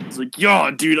 It's like, yo,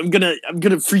 dude, I'm gonna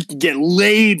freaking get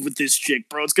laid with this chick,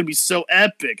 bro. It's gonna be so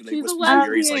epic. And they She's a whisper in your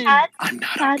ear, he's like, lesbian. I'm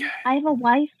not Chad, okay. I have a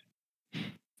wife.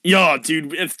 Yo,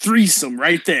 dude, a threesome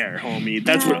right there, homie.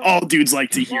 That's what all dudes like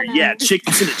to hear. Yeah,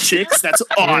 chicks into chicks. That's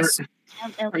awesome.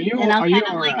 Are you and I'll are you kind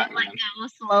of alright, let man? go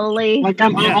slowly. Like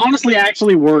I'm Yeah. honestly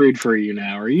actually worried for you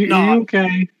now. Are you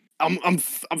okay?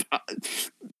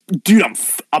 Dude,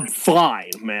 I'm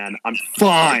fine, man. I'm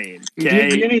fine. Do you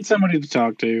Okay. need somebody to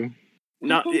talk to?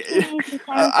 No, I think you need to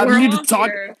I We're need to all talk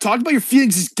here. about your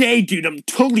feelings is gay, dude. I'm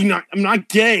totally not. I'm not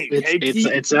gay. Okay?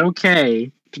 It's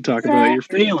okay to talk about your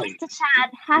feelings. Mr. Chad,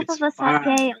 half It's of us are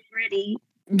fine. gay already.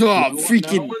 Oh, No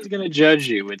freaking. one's gonna judge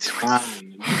you. It's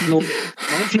fine. Emotional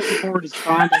support is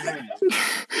fine to have.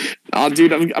 Oh,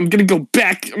 dude, I'm gonna go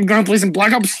back. I'm gonna play some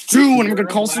Black Ops 2, and I'm You're gonna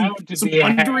call some allowed to be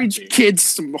underage happy. kids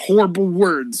some horrible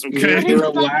words. Okay. You're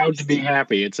allowed to be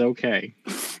happy. It's okay.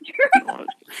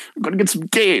 I'm gonna get some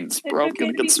gains, bro. I'm It's okay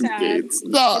gonna to be get some sad. gains.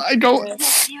 No, I don't.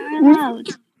 You're allowed.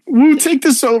 Woo, take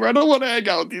this over. I don't want to hang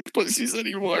out with these pussies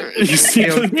anymore. And you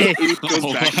see Okay, okay. it goes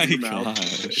Oh back my to your mouth.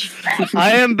 gosh.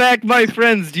 I am back, my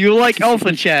friends. Do you like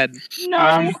Alpha Chad? No,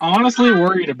 I'm honestly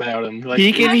worried about him. Like,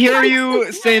 He can hear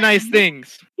you say nice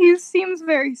things. he seems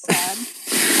very sad.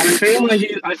 I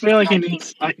feel like he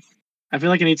needs. I feel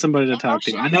like I need somebody to talk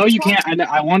to. I know you can't.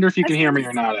 I wonder if you can hear me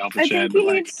or not, Alpha I Chad. think he But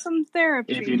like, needs some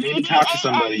therapy. if you need to talk to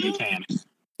somebody, you can.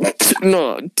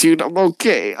 No, dude, I'm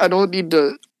okay. I don't need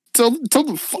to tell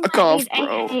them fuck off,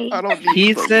 bro. I don't need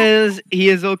He them. says he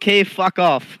is okay. Fuck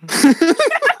off.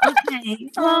 Okay.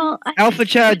 Well, Alpha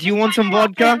Chad, do you want some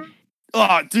vodka?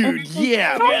 Oh, dude,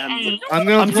 yeah, man. I'm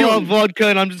gonna I'm throw out feeling- vodka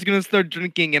and I'm just gonna start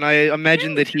drinking. And I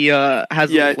imagine that he has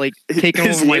Yeah, like taken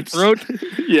his over my lips. throat.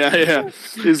 Yeah.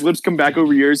 His lips come back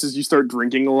over yours as you start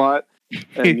drinking a lot,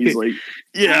 and he's like,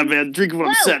 Yeah, man. Drink what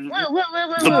I'm saying.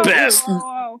 The best.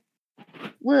 Whoa.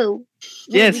 Woo.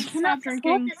 Yes. We cannot Stop support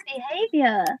drinking. this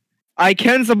behavior. I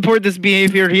can support this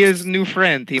behavior. He is a new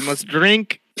friend. He must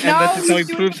drink, and that is how he he's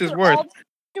doing proves it his for worth.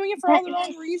 Doing it for all the But wrong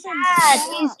he's reasons. sad.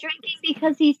 Stop. He's drinking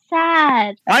because he's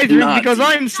sad. I drink Not because dude.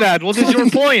 I'm sad. What is your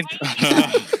point?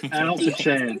 Alpha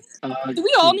Chad, Do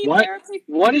we all need what? therapy?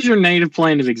 What is your native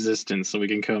plane of existence so we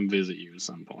can come visit you at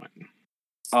some point?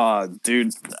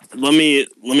 Dude, let me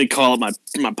call up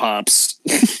my pops.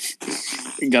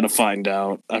 Gotta find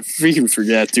out. I freaking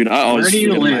forget, dude. I always Where do you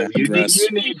forget my live? You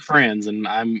address. need friends, and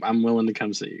I'm willing to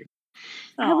come see you.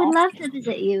 I would love to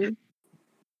visit you.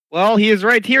 Well, he is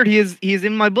right here. He is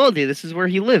in my body. This is where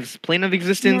he lives. Plane of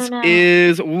existence No.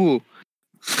 is woo.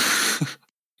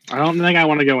 I don't think I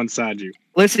want to go inside you.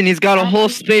 Listen, he's got a whole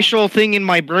spatial thing in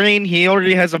my brain. He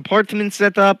already has apartment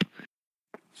set up.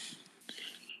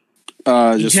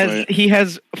 Just wait. He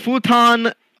has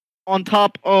futon on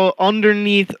top,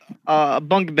 underneath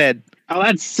bunk bed, Oh,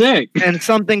 that's sick. and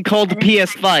something called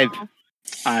PS5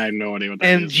 I have no idea what that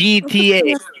and is.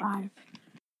 GTA.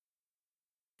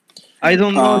 I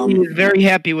don't know. He Um, is very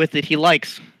happy with it. He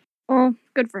likes. Oh,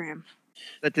 good for him.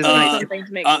 That is Uh, nice. Something's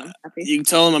making him happy. You can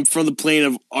tell him I'm from the plane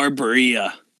of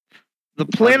Arborea. The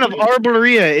plan of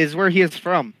Arborea is where he is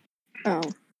from. Oh.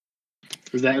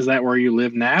 Is that where you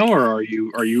live now, or are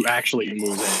you actually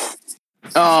moved in?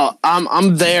 Oh,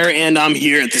 I'm there and I'm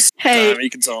here at this Hey. time. You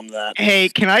can tell him that. Hey,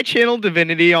 can I channel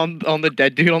divinity on the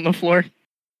dead dude on the floor?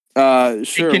 Sure. And what is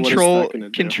control that gonna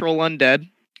do? undead.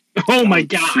 Oh my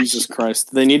gosh! Jesus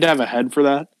Christ! They need to have a head for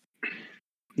that.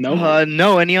 No.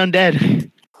 No, any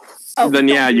undead. Oh, Then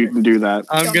don't yeah, do you it. can do that.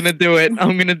 I'm gonna do it. I'm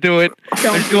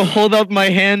Don't just gonna hold out my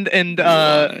hand and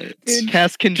Dude.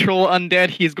 cast control undead.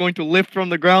 He's going to lift from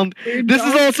the ground. Dude, This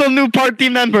is don't. also a new party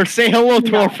member. Say hello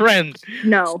to our friend.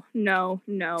 No.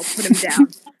 Put him down.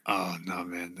 Oh no,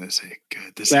 man, this ain't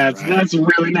good. This ain't That's right. that's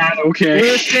really not okay.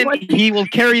 Listen, he will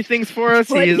carry things for us.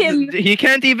 Put him- He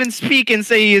can't even speak and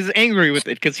say he is angry with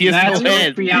it because he has That's no your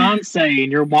head. fiance,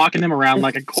 and you're walking him around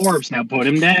like a corpse. Now put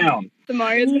him down.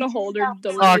 Samaria's gonna hold her.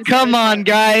 Oh, come on,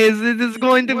 guys. It is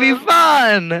going to be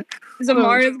fun.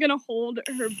 Samaria's gonna hold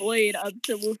her blade up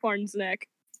to Wufarn's neck.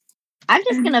 I'm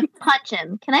just gonna punch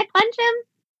him. Can I punch him?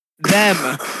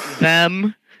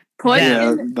 Them. Put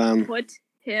Yeah. him. Them. Put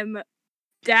him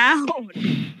down.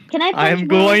 Can I punch I am him?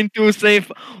 going to say,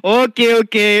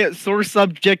 okay, sore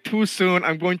subject too soon.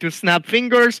 I'm going to snap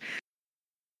fingers.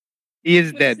 He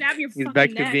is Wait, dead. snap your He's fucking back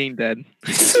to neck. being dead.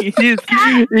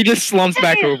 he just slumps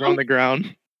back over on the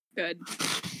ground. Good.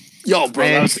 Yo, bro,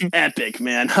 Man. that was epic,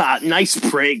 man. Ha, nice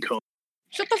prank. Cole.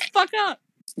 Shut the fuck up.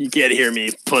 You can't hear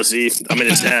me, pussy. I'm in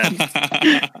his head.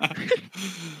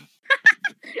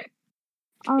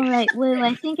 All right, Will.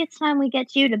 I think it's time we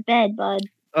get you to bed, bud.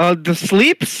 The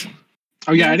sleeps?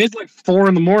 Oh yeah, it is like 4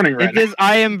 in the morning right It is.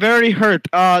 I am very hurt.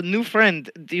 New friend,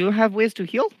 do you have ways to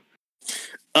heal?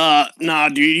 Nah,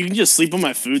 dude, you can just sleep on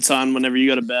my futon whenever you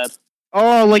go to bed.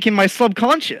 Oh, like in my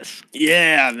subconscious.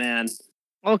 Yeah, man.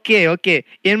 Okay.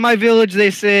 In my village,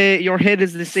 they say your head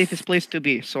is the safest place to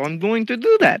be, so I'm going to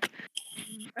do that.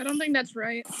 I don't think that's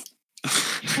right.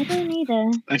 I don't either.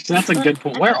 now. Actually, that's a good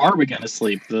point. Where are we gonna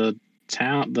sleep? The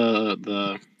town.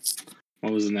 The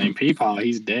what was his name? Peepaw.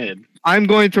 He's dead. I'm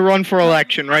going to run for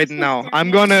election right now.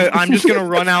 I'm just gonna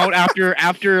run out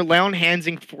after Leon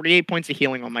handing 48 points of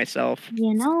healing on myself.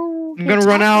 You know. I'm gonna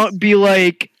run out, be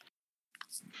like,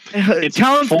 It's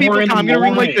townspeople. 4 in the I'm gonna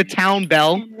ring like the morning. town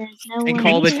bell And there's no and one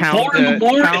call the here. town 4 in the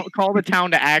morning. call the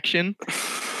town to action.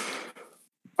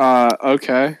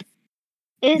 Okay.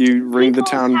 Is You ring the people's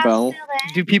town house bell. still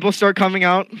there? Do people start coming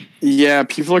out? Yeah,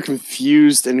 people are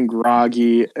confused and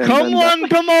groggy. And Come then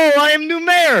on, I am new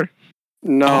mayor.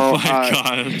 No. Oh my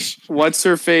gosh. What's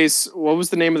her face? What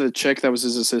was the name of the chick that was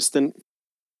his assistant?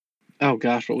 Oh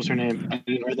gosh, what was her name? I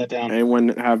didn't write that down. Anyone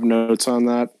have notes on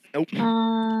that? Nope.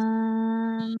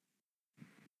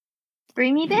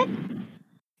 Dreamy Bit?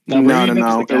 No.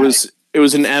 the guy. It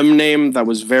was an M name that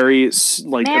was very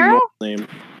like a Meryl? normal name.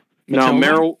 No,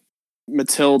 Matilda?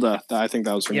 Matilda. I think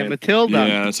that was her Yeah, name. Matilda.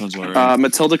 Yeah, that sounds about right.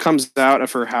 Matilda comes out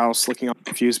of her house looking all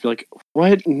confused, be like,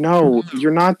 "What? No,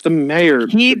 you're not the mayor.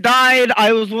 He died.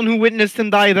 I was one who witnessed him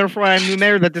die. Therefore, I am new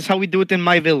mayor. That is how we do it in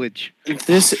my village.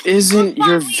 This isn't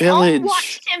your We all village.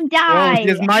 watched him Well, die. it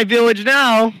is my village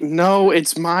now. No,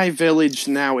 it's my village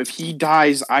now. If he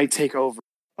dies, I take over."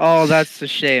 Oh, that's a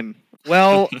shame.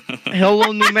 Well,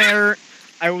 hello, new mayor.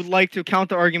 I would like to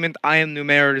counter argument. I am new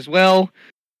mayor as well.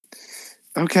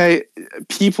 Okay,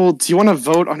 people, do you want to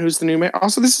vote on who's the new mayor?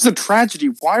 Also, this is a tragedy.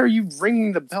 Why are you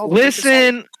ringing the bell? to put this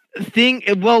on?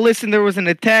 Listen, there was an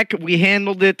attack. We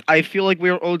handled it. I feel like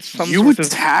we were owed some You sort of...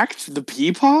 attacked the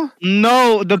Peepaw?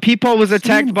 No, the people was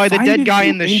attacked He by the dead invited guy you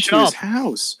in the into shop. His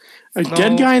house. A No.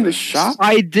 dead guy in the shop?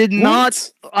 I did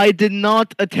not. What? I did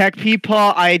not attack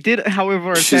Peepaw. I did,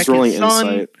 however, attack She's rolling his son.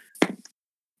 insight.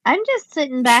 I'm just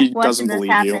sitting back She doesn't watching this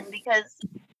believe happen you. because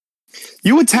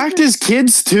You attacked his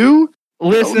kids too?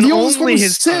 Listen, the oldest one only was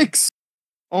his son. 6.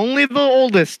 Only the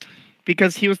oldest,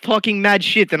 because he was talking mad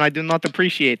shit, and I do not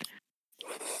appreciate.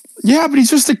 Yeah, but he's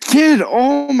just a kid.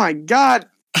 Oh my god.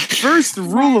 First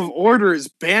rule of order is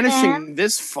banishing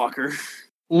this fucker.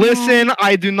 Listen,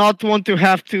 I do not want to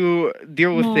have to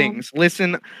deal with No. things.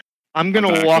 Listen, I'm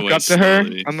gonna Back walk away up to her.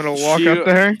 slowly. I'm gonna walk She- up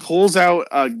to her. Pulls out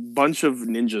a bunch of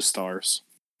ninja stars.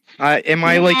 Am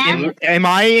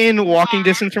I in walking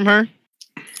distance from her?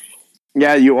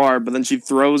 Yeah, you are, but then she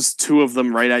throws 2 of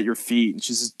them right at your feet. And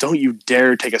she says, "Don't you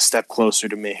dare take a step closer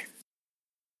to me."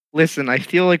 Listen, I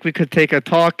feel like we could take a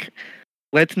talk.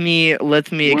 Let me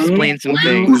explain some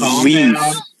things. Leave.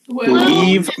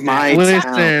 Leave my town.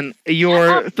 Listen,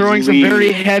 you're throwing some Leave.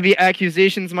 very heavy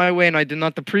accusations my way, and I do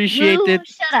not appreciate Woo, it.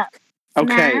 shut up.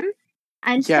 Okay, Man,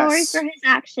 I'm sorry Yes. for his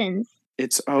actions.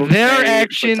 it's okay. Their but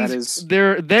actions, that is...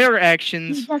 their He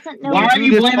actions. doesn't know Why what are do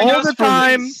you this blaming all us the for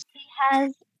time. this? he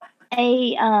has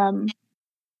a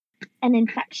an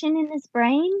infection in his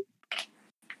brain.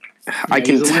 I Yeah,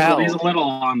 can he's tell. He's a little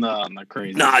on the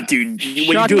crazy. Nah, side. dude. What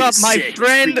you Shut do up, is my sick. It's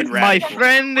friend. freaking My radical.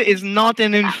 friend is not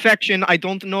an infection. I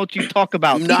don't know what you talk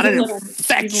about. I'm not He's an a little-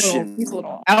 infection. He's a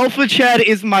little. Alpha Chad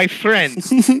is my friend.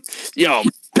 Yo,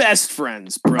 best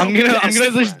friends, bro. I'm gonna Best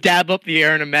just friends. dab up the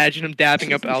air and imagine him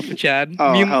dabbing up Alpha Chad.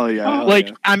 Oh, Me- hell yeah. hell like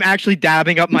yeah. I'm actually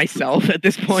dabbing up myself at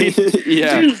this point.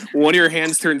 Yeah, one of your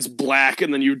hands turns black,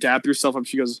 and then you dap yourself up.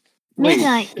 She goes, "Wait,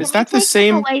 Midnight. is can that you the take him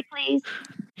same? Away, please.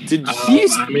 Did he?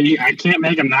 I mean, I can't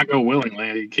make him not go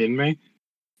willingly. Are you kidding me?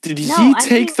 Did No, he I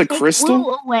take mean, the crystal?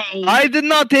 Wu away. I did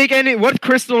not take any. What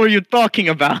crystal are you talking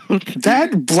about?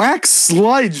 That black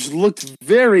sludge looked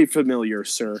very familiar,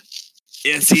 sir.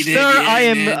 Yes, he did. Sir, yeah, I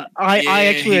am. man. I Yeah,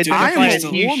 actually he took the identify as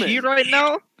crystal. he, Woman. she right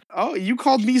now. Oh, you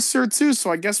called me sir too, so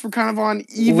I guess we're kind of on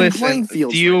even playing Listen,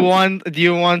 fields. do you right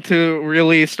now. want to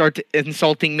really start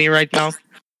insulting me right now?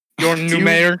 Your new you-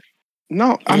 mayor.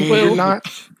 No, you're not.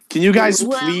 Can you guys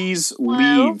Well, please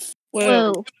well, leave?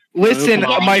 Woo. Listen,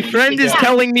 Whoa. my friend is Yeah.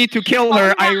 telling me to kill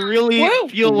her. I really Whoa.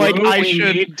 feel like Whoa, I we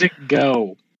should. need to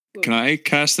go. Can I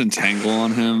cast Entangle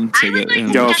on him I to would get like him?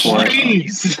 to Go cast for it.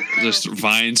 Jeez. Just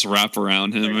vines wrap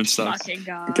around him and stuff. Fucking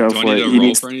God. Go Do I for need it. to He roll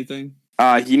needs, for anything?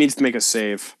 he needs to make a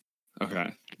save.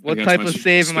 Okay. What Against type my of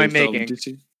save am I strength level making?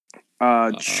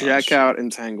 DC? Check sure. out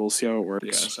Entangle, see how it Yeah,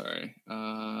 works. sorry.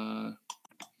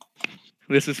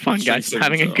 This is fun, Strength guys. I'm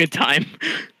having a saving good time.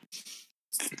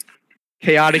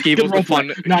 Chaotic evil's a roleplay. fun.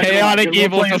 Not gonna lie, Chaotic good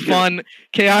evil's roleplay a is good. fun.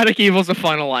 Chaotic evil's a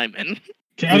fun alignment.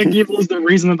 Chaotic Evil is the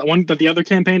reason that the other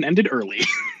campaign ended early.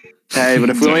 Hey, but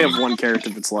if we only have one character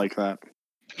that's like that.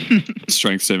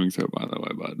 Strength saving throw, by the way,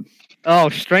 bud. Oh,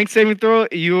 strength saving throw!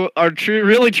 You are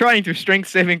really trying to strength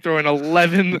saving throw an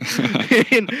 11, an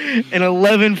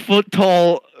 11-foot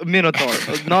tall minotaur.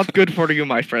 Not good for you,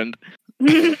 my friend.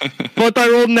 But I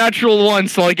rolled natural 1,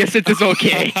 so I guess it is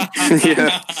okay.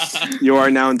 Yeah. You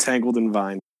are now entangled in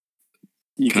vine.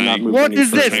 You Can cannot I- move What any is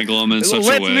further. this? Entangle him in such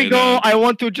Let a way me go.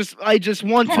 that I just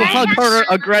want to Can I hug have her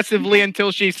some- aggressively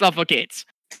until she suffocates.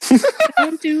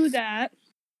 Don't do that.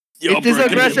 Yo, It is bro,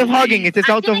 aggressive hugging. It is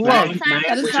I'm out of gonna love. cast That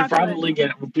silence. is We not should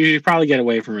probably get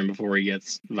away from him before he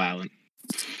gets violent.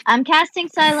 I'm casting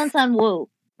silence on Wu.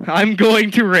 I'm going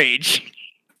to rage.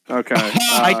 Okay.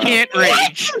 I can't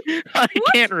rage. I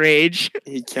can't rage.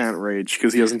 He can't rage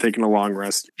because he hasn't taken a long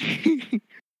rest.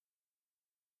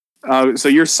 So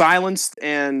you're silenced,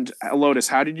 and Lotus,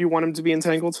 how did you want him to be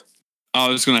entangled? I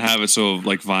was gonna have it so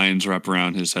like vines wrap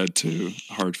around his head to make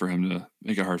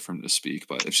it hard for him to speak.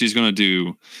 But if she's gonna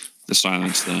do the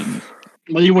silence, then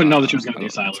Well, you wouldn't know that she was going to do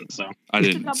silent, so. I It's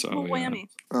a didn't. So double yeah. whammy.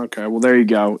 Okay, well there you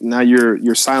go. Now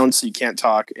you're silenced, so you can't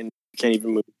talk and you can't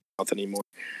even move your mouth anymore.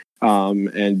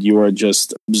 And you are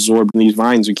just absorbed in these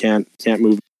vines. You can't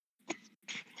move.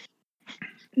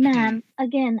 Ma'am,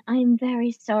 again, I'm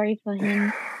very sorry for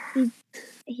him.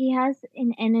 He has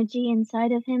an energy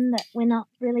inside of him that we're not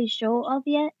really sure of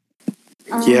yet.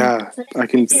 Yeah, but I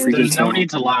can there freaking There's no tell. need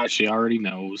to lie. She already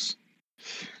knows.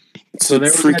 It's So a there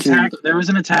was an freaking attack. There was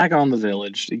an attack on the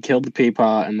village. He killed the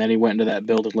Peapod, and then he went into that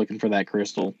building looking for that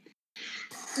crystal.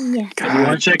 Yes. If you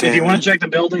want to check, if you damn want it. to check the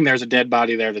building, there's a dead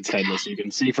body there that's headless. You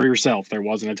can see for yourself. There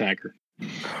was an attacker.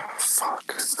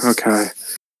 Fuck. Okay.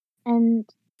 And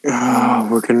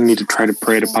We're gonna need to try to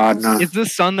pray to Pod now. Is the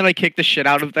son that I kicked the shit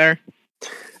out of there?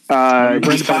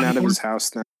 He's been out of his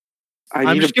house now.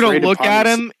 I'm just gonna look at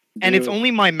him, and it's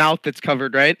only my mouth that's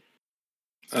covered, right?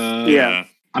 Yeah.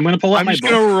 I'm gonna pull up I'm my just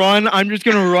book. gonna run. I'm just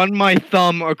gonna run my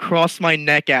thumb across my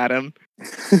neck at him,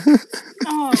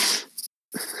 Oh,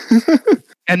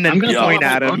 and then I'm gonna pull point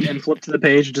up at my him. book and flip to the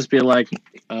page and just be like,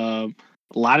 a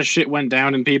lot of shit went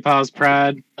down in Peepaw's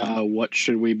Pride. What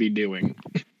should we be doing?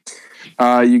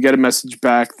 You get a message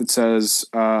back that says,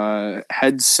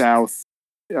 head south,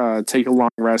 take a long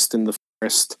rest in the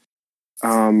forest.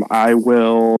 I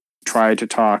will try to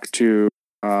talk to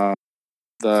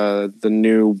the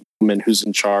new woman who's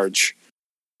in charge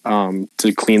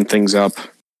to clean things up.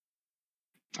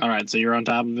 All right, so you're on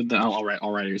top of it then. Oh, all right.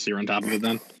 So you're on top of it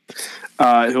then.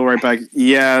 He'll write back,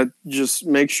 yeah, just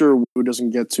make sure Wu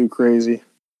doesn't get too crazy.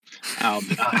 I'll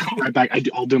right back.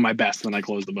 I'll do my best when I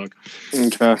close the book.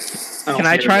 Okay. Can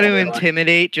I try to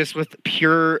intimidate just with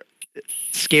pure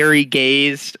scary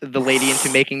gaze the lady into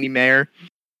making me mayor?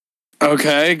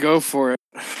 Okay, go for it.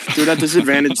 Do it at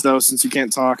disadvantage, though, since you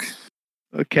can't talk.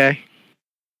 Okay.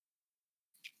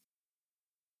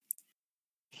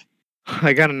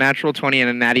 I got a natural 20 and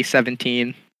a natty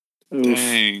 17. Oof.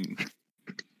 Dang.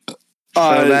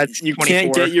 So that's you 24.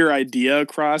 can't get your idea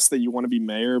across that you want to be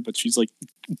mayor, but she's like,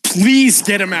 please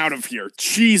get him out of here.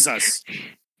 Jesus.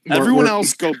 Everyone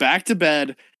else go back to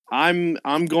bed. I'm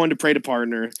going to pray to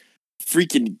partner.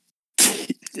 Freaking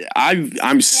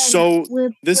I'm so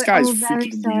this guy's all very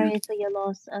freaking sorry weird. for your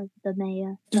loss of the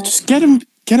mayor. but Just get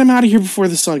him out of here before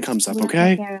the sun comes up, we'll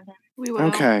okay? take care of him. we will.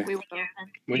 Okay. We will.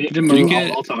 We need to move.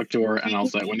 get- I'll talk to her and I'll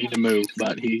say we need to move.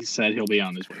 But he said he'll be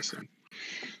on his way soon.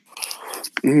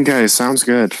 Okay, sounds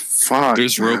good. Fuck.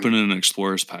 There's man. rope in an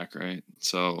explorer's pack, right?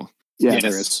 So Yeah, Yes.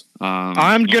 there is.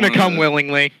 I'm gonna come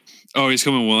willingly. Oh, he's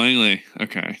coming willingly.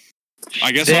 Okay.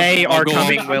 I guess They I'll are go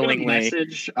coming up- I'm gonna willingly.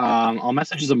 Message. I'll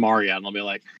message Zamaria and I'll be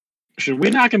like, should we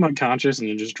knock him unconscious and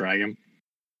then just drag him?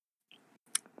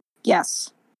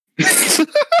 Yes.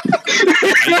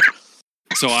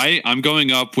 So I'm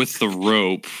going up with the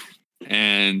rope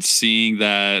and seeing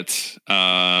that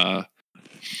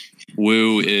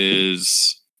Wu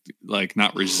is like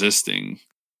not resisting.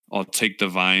 I'll take the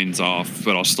vines off,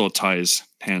 but I'll still tie his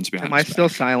hands behind. Am I his still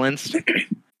back. silenced?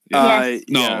 Yes.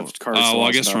 No. Yeah, Carter's Well, I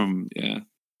lost guess out. from yeah.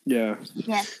 Yeah.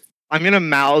 Yes. I'm gonna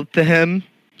mouth to him.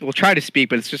 We'll try to speak,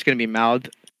 but it's just gonna be mouthed.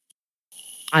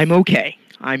 I'm okay.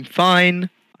 I'm fine.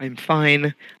 I'm fine.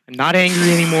 I'm not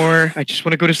angry anymore. I just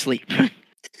want to go to sleep.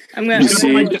 I'm gonna. You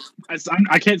see-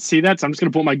 I can't see that, so I'm just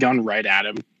gonna put my gun right at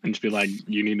him and just be like,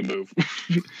 "You need to move."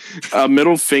 A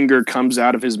middle finger comes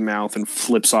out of his mouth and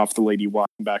flips off the lady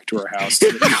walking back to her house.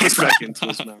 And it goes back into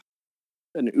his mouth.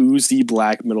 An oozy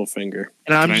black middle finger.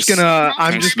 And I'm Can I just s- gonna can I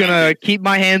I'm just smack gonna it? keep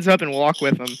my hands up and walk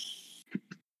with him.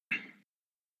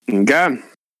 Okay.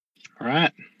 All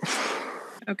right,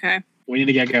 Okay. we need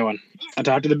to get going. I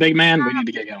talked to the big man. We need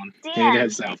to get going. We need to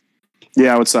head south.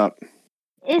 Yeah, what's up?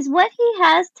 Is what he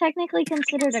has technically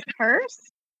considered a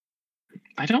curse?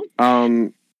 I don't.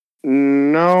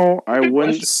 No, I Good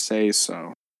wouldn't question. say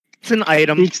so. It's an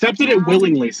item. He accepted it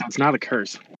willingly, so it's not a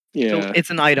curse. Yeah. It's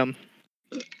an item.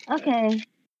 Okay.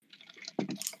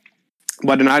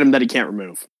 But an item that he can't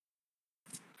remove.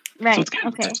 Right. it's kind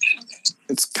of Okay.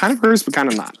 It's kind of hers, but kind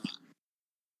of not.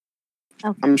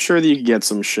 Okay. I'm sure that you could get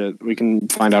some shit. We can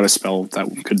find out a spell that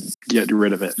could get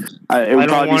rid of it. It would I don't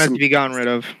probably want be it some- to be gotten rid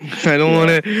of. I don't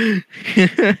want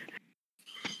to.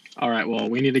 All right. Well,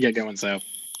 we need to get going south.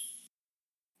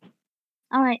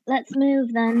 All right. Let's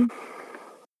move then.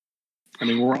 I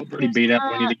mean, we're all pretty beat up.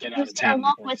 We need to get out of Just town.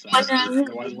 walk before with the sun Buzzard.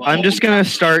 goes well. I'm just gonna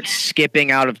start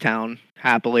skipping out of town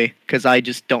happily because I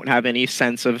just don't have any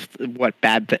sense of what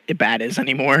bad is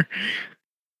anymore.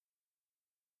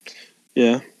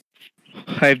 Yeah.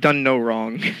 I've done no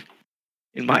wrong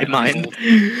in my Yeah, mind.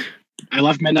 I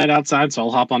left midnight outside, so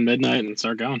I'll hop on midnight and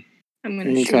start going. I'm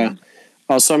gonna shoot Okay. him.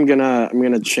 Also, I'm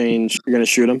gonna change. You're gonna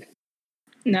shoot him.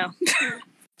 No.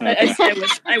 Okay.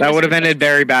 That would have ended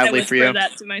very badly for you.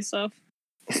 that to myself.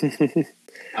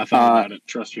 I thought about it.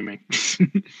 Trust you me.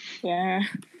 Yeah.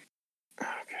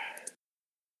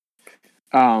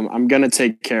 I'm gonna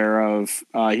take care of.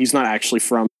 He's not actually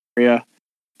from the area,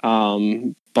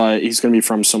 but he's gonna be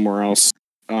from somewhere else.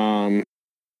 I'm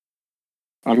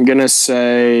gonna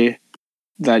say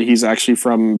that he's actually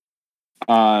from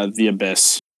the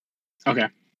Abyss. Okay.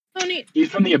 Oh, neat. He's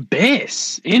from the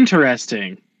Abyss.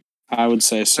 Interesting. I would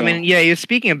say so. I mean, yeah, you're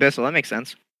speaking Abyssal. That makes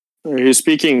sense. He's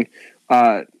speaking.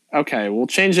 Okay, we'll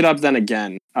change it up then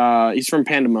again. He's from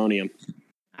Pandemonium.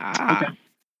 Ah.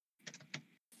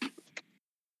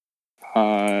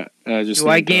 Just Do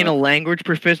I need gain to- a language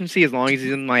proficiency as long as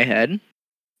he's in my head?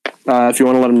 if you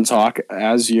want to let him talk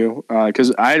as you,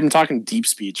 because I'm talking deep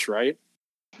speech, right?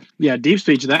 Yeah, deep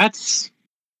speech.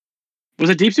 Was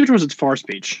it deep speech or was it far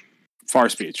speech? Far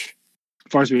speech.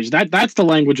 Far speech. That's the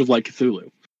language of like Cthulhu.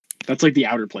 That's like the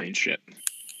outer plane shit.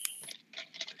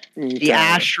 The Okay.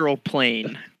 astral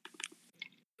plane.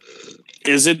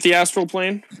 Is it the astral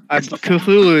plane? I believe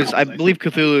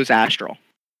Cthulhu is astral.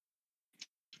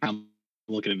 I'm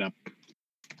looking it up.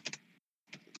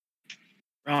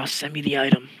 Ross, send me the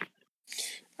item.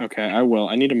 Okay, I will.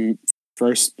 I need to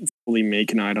first fully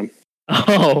make an item.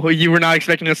 Oh, you were not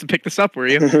expecting us to pick this up, were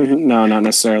you? No, not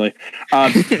necessarily.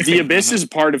 The Abyss is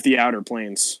part of the outer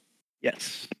planes,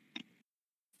 Yes.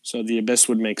 so the Abyss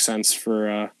would make sense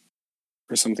for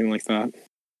something like that.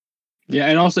 Yeah,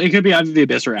 and also it could be either the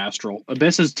Abyss or Astral.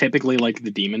 Abyss is typically like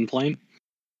the demon plane.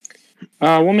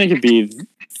 We'll make it be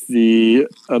the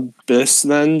Abyss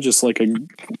then, just like a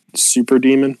super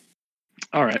demon.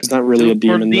 All right. It's not really a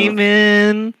demon, though.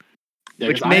 demon, Yeah,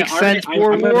 which 'cause makes I sense already-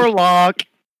 for I'm gonna- warlock.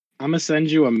 I'm gonna send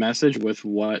you a message with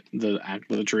what the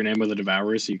true name of the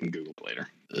devourer is, so you can Google it later.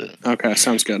 Okay,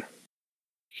 sounds good.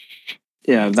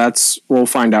 Yeah, we'll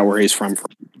find out where he's from.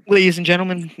 Ladies and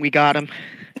gentlemen, we got him.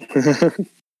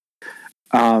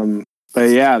 But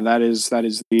yeah, that's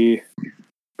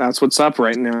what's up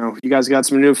right now. You guys got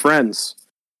some new friends.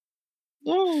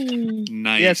 Yay!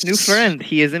 Nice. Yes, new friend.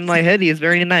 He is in my head. He is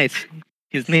very nice.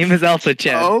 His name is Alpha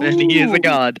Chan, and he is Oh. a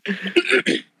god.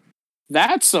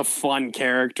 That's a fun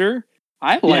character.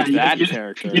 I like you- that you-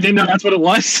 character. You didn't know that's what it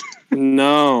was?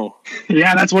 No.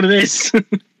 Yeah, that's what it is.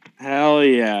 Hell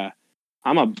yeah.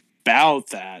 I'm about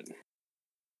that.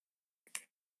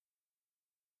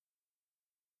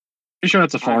 Pretty sure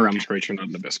that's a Far Realms creature, not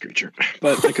an Abyss creature.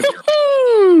 But I could be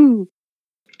wrong.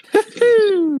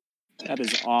 That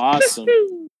is awesome.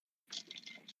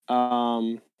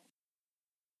 Oh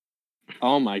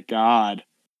my god.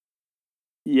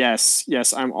 Yes,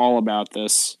 I'm all about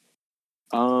this.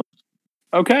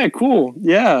 Okay, cool.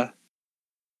 Yeah.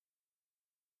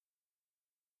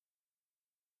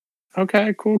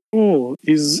 Okay, cool.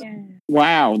 He's Yeah.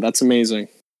 wow, that's amazing.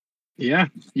 Yeah,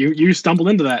 you stumbled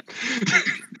into that.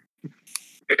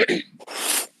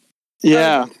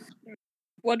 Yeah.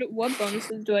 What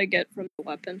bonuses do I get from the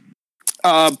weapon?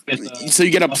 So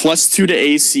you get a +2 to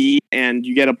AC, and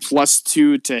you get a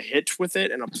 +2 to hit with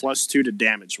it, and a +2 to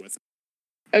damage with it.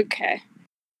 Okay.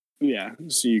 Yeah,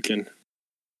 so you can.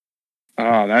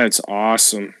 Oh, that's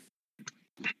awesome.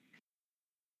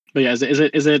 But yeah, is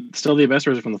it still the Abyss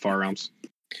or is it from the Far Realms?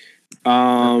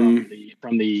 Um,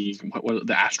 From the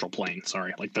the astral plane.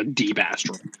 Sorry, like the deep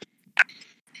astral.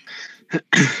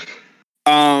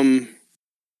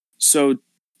 So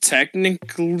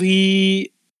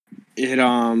technically, it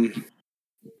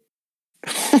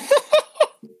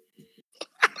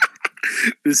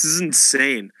this is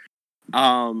insane.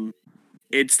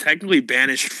 It's technically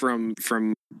banished from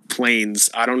planes.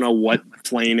 I don't know what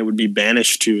plane it would be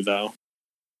banished to though.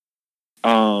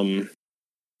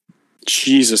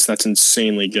 Jesus, that's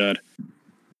insanely good.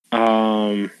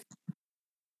 I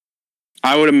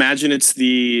would imagine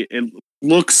it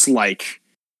looks like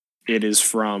it is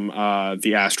from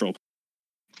the astral.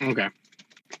 Okay,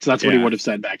 so that's what he Yeah. would have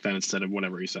said back then instead of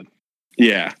whatever he said.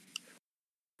 Yeah.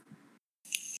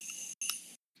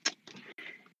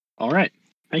 All right,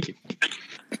 thank you.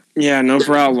 Yeah, no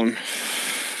problem.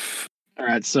 All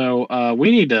right, so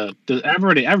we need to.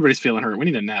 Everybody's feeling hurt. We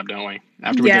need a nap, don't we?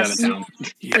 After we get out of Yes. town.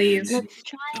 Please. Let's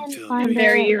try I'm and feeling find I'm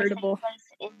very a irritable.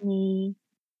 place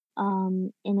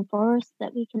in a forest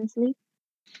that we can sleep.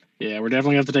 Yeah, we're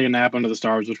definitely gonna have to take a nap under the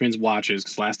stars, which means watches.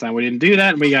 Because last time we didn't do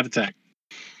that, and we got attacked.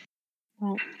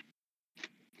 Right.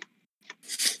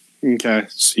 Okay,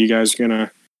 so you guys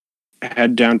gonna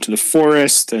head down to the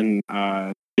forest and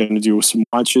gonna do some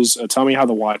watches. Tell me how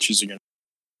the watches are gonna.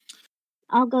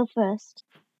 I'll go first.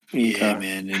 Yeah, Okay.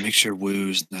 man, and make sure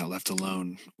Woo's not left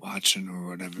alone watching or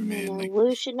whatever, man. No, Like,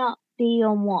 Wu should not be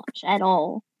on watch at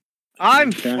all. I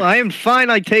Okay. am fine.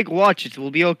 I take watch. It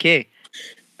will be okay.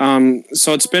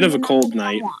 So it's a bit of a You're not cold gonna be on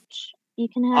night. watch. You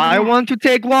can have. I a nap. want to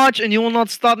take watch, and you will not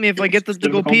stop me if I get to go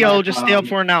Difficult pee. I'll night, just stay up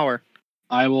for an hour.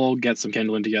 I will get some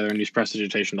kindling together and use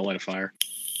prestidigitation to light a fire.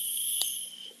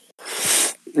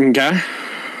 Okay.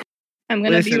 I'm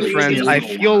gonna be Listen, leaving. friends, I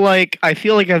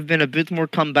feel like I've been a bit more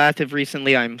combative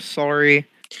recently. I'm sorry.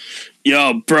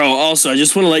 Yo, bro. Also, I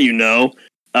just want to let you know.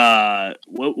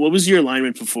 What was your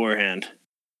alignment beforehand?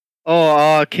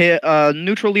 Oh,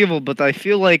 neutral evil, but I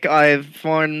feel like I've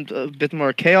formed a bit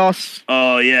more chaos.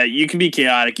 Oh yeah, you can be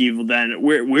chaotic evil. Then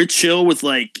we're chill with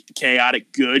like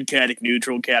chaotic good, chaotic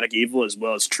neutral, chaotic evil, as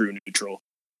well as true neutral.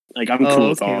 Like I'm cool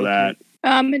with all that.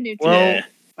 I'm a neutral. Well, Yeah.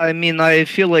 I mean, I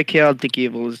feel like chaotic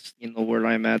evil is, where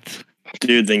I'm at.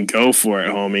 Dude, then go for it,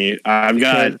 homie. I've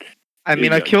got. I mean,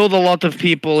 you I go. killed a lot of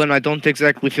people, and I don't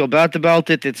exactly feel bad about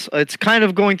it. It's kind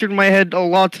of going through my head a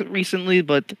lot recently,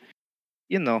 but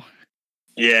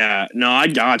Yeah, no, I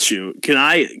got you. Can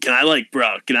I like,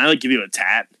 bro? Can I like give you a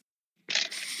tat?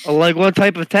 like what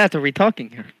type of tat are we talking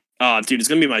here? Oh, dude, it's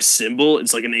gonna be my symbol.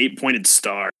 It's like an 8-pointed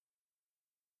star.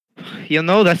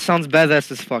 That sounds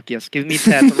badass as fuck. Yes, give me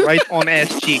tat right on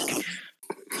ass cheek.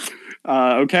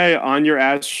 Okay, on your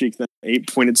ass cheek, the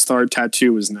 8-pointed star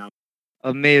tattoo is now.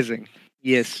 Amazing.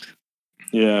 Yes.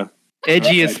 Yeah.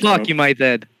 Edgy as Okay, fuck, dope. you might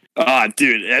add. Ah,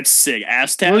 dude, that's sick.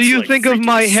 Ass tats. What do you like, think of freaking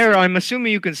my hair? sick. I'm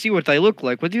assuming you can see what I look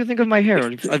like. What do you think of my hair?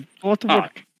 I've thought of Ah,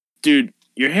 it. dude,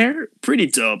 your hair pretty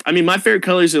dope. I mean, my favorite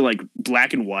colors are like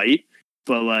black and white,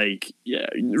 but like, yeah,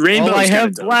 rainbow. Well, I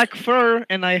have dope. black fur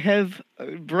and I have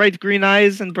bright green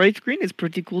eyes, and bright green is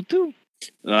pretty cool too.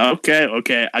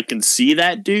 Okay, I can see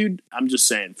that, dude. I'm just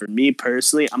saying, for me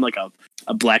personally, I'm like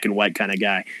a black and white kind of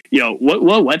guy. Yo,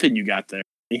 what weapon you got there?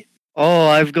 Oh,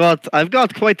 I've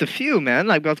got quite a few,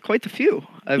 man. I've got quite a few.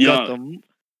 I've got them.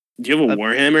 Do you have a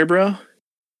Warhammer, bro?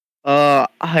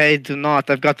 I do not.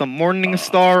 I've got a Morning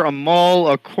Star, a Maul,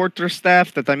 a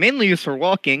Quarterstaff that I mainly use for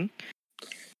walking.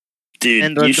 Dude,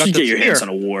 And you I've got should the get your hands spear.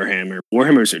 on a Warhammer.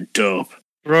 Warhammers are dope.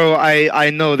 Bro, I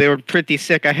know they were pretty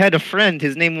sick. I had a friend.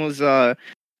 His name was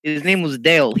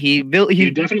Dale. He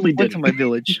You definitely went to didn't. my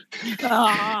village.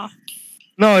 Ah.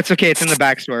 No, it's okay. It's in the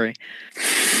backstory.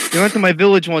 He went to my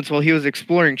village once while he was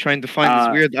exploring, trying to find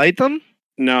this weird item.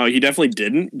 No, he definitely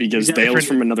didn't because He's Dale's different.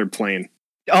 from another plane.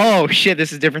 Oh shit!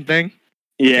 This is a different thing.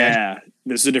 Yeah,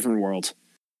 this is a different world.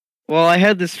 Well, I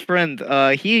had this friend.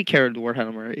 He carried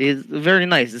Warhammer. He's very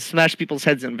nice. He smashed people's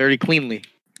heads in very cleanly.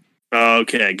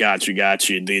 Okay, got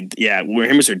you. Dude, yeah,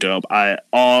 Warhammers are dope. I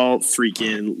all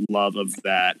freaking love of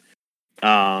that.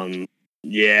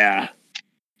 Yeah,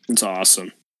 it's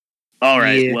awesome. All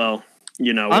right, Yeah. well,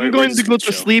 I'm we're going just to go gonna to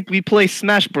chill. sleep. We play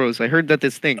Smash Bros. I heard that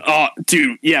this thing. Oh,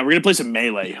 dude, yeah, we're gonna play some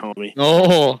Melee, homie.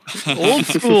 Oh,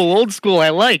 old school. I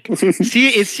like. See,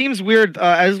 it seems weird.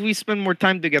 As we spend more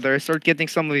time together, I start getting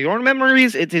some of your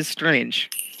memories. It is strange.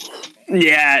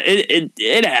 Yeah,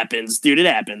 it happens, dude. It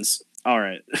happens. All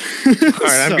right. All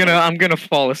right, I'm gonna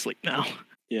fall asleep now.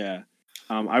 Yeah.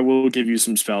 I will give you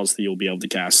some spells that you'll be able to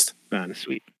cast then.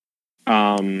 Sweet.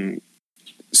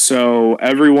 So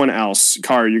everyone else,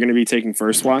 Car, you're going to be taking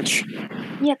first watch.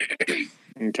 Yep.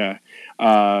 Okay.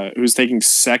 Who's taking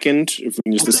second? If we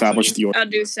can just I'll take establish second. the order. I'll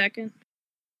do second.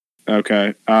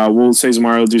 Okay. We'll say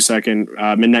Zamara will do second.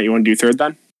 Midnight, you want to do third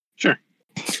then? Sure.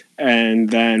 And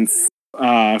then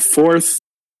fourth,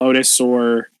 Lotus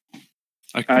or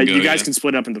I can go, you guys yeah. can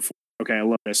split up into four. Okay,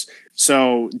 Lotus.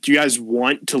 So do you guys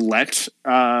want to let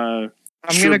I'm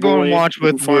gonna go and watch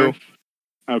with Wu.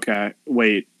 Okay.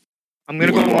 Wait. I'm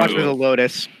gonna go and watch with Whoa. a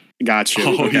Lotus. Gotcha.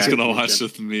 Oh, he's Okay. gonna watch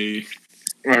with me.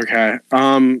 Okay.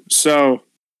 So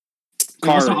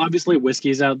Also, Car, obviously,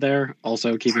 Whiskey's out there,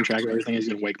 also keeping track of everything. He's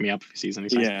gonna wake me up if he sees any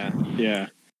signs. yeah.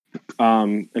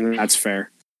 And that's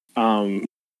fair.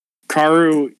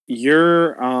 Karu,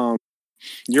 your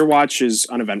watch is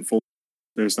uneventful.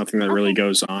 There's nothing that really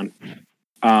goes on.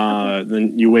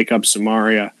 Then you wake up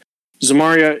Zamaria.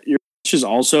 Zamaria, your watch is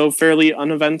also fairly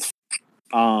uneventful.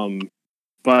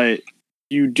 But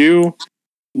you do,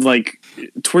 like,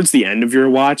 towards the end of your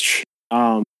watch,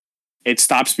 it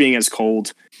stops being as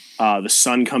cold. The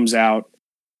sun comes out.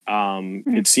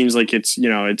 It seems like it's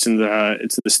in the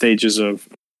stages of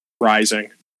rising,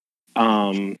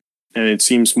 and it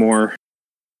seems more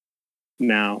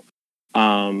now.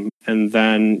 And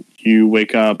then you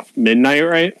wake up midnight,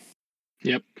 right?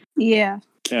 Yeah.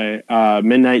 Okay.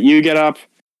 Midnight, you get up.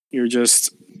 You're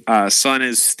just sun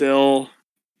is still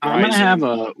I'm gonna rising. have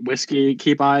a Whiskey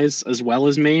keep eyes as well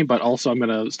as me, but also I'm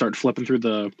gonna start flipping through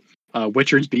the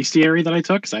Witcher's Bestiary that I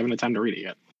took because I haven't had time to read it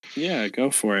yet. Yeah,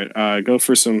 go for it. Go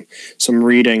for some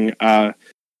reading.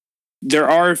 There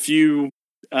are a few.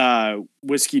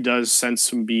 Whiskey does sense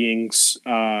some beings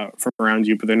from around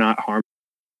you, but they're not harmful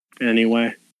in any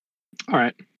way. All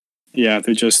right. Yeah,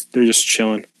 they're just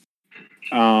chilling.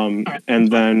 right.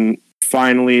 And then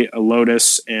finally, a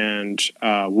Lotus and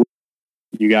Wu,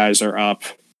 you guys are up.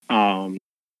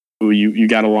 you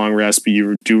got a long rest, but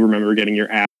you do remember getting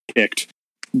your ass kicked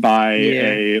by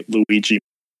a Luigi.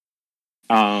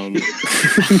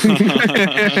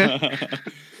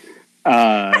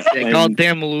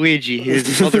 Goddamn Luigi,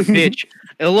 his mother bitch.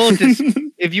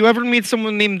 Elotus, if you ever meet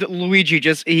someone named Luigi,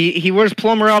 just he wears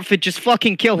plumber outfit, just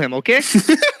fucking kill him, okay?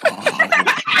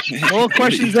 No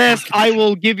questions asked. I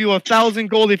will give you 1,000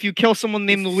 gold if you kill someone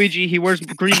named Luigi. He wears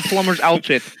green plumber's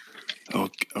outfit.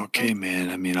 Okay, man.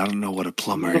 I mean, I don't know what a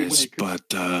plumber is, but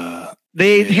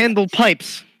They handle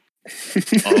pipes.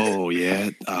 oh yeah.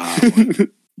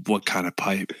 What kind of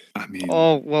pipe? I mean,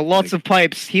 Oh well, lots of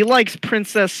pipes. He likes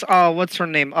Princess. What's her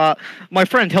name? My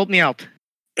friend, help me out.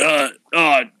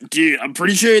 Dude, I'm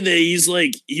pretty sure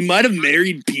that he might have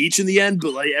married Peach in the end,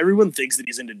 but like everyone thinks that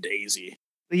he's into Daisy.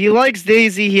 He likes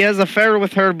Daisy. He has an affair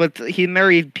with her, but he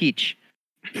married Peach.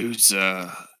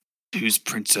 who's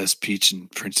Princess Peach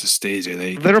and Princess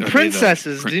Daisy? They're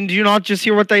princesses. Did you not just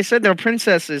hear what I said? They're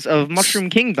princesses of Mushroom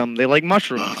Kingdom. They like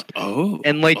mushrooms.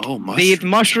 And they eat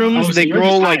mushrooms. Oh, they so you're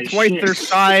grow just like high as twice shit. their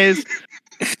size.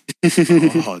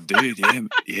 Oh, dude,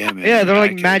 yeah, man. Yeah, they're I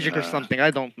like could, magic or something.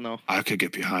 I don't know. I could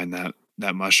get behind that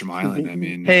Mushroom Island. I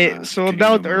mean, Hey, so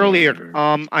about earlier,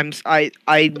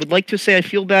 I would like to say I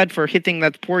feel bad for hitting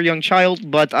that poor young child,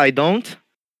 but I don't.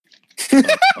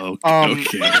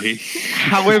 Okay.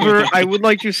 However, I would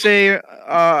like to say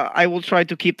I will try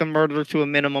to keep the murder to a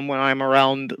minimum when I'm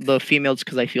around the females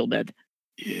because I feel bad.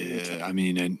 Yeah, I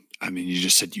mean, you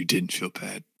just said you didn't feel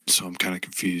bad, so I'm kind of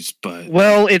confused. But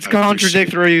Well, it's I appreciate-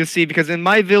 contradictory, you see, because in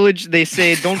my village they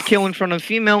say don't kill in front of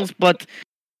females, but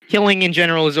killing in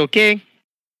general is okay.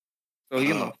 So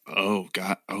you know,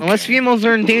 Okay. unless females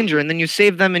are in danger, and then you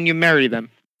save them and you marry them.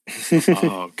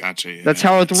 Oh, gotcha. Yeah, That's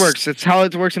how it works. It's how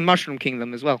it works in Mushroom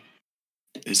Kingdom as well.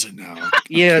 Is it now?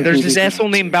 Yeah, Okay. there's this Yeah, asshole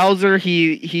named too. Bowser.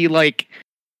 He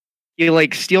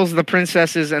steals the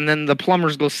princesses, and then the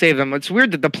plumbers go save them. It's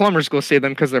weird that the plumbers go save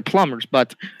them because they're plumbers,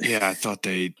 but Yeah, I thought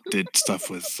they did stuff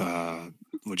with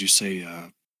what'd you say?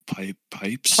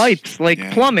 Pipes? pipes like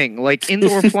Yeah. plumbing, like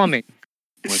indoor plumbing.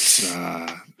 What's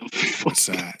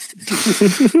that?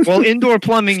 Well, indoor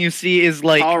plumbing, you see, is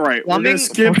like All right, we're plumbing gonna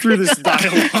skip through this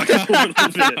dialogue a little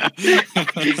bit.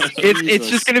 it's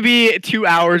just gonna be 2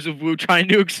 hours of Wu trying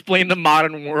to explain the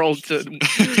modern world to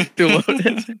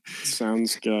Lotus.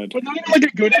 Sounds good. But not even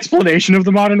like a good explanation of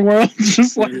the modern world. It's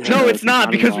just like Yeah. No, it's not Not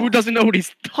at because all. Wu doesn't know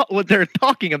what they're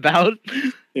talking about.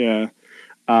 Yeah.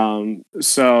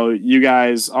 So you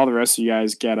guys, all the rest of you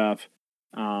guys, get up.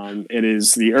 It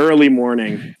is the early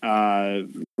morning.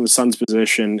 The sun's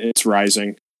position, it's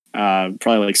rising.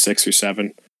 Probably like 6 or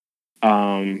 7.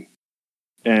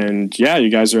 And yeah, you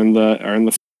guys are in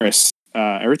the forest.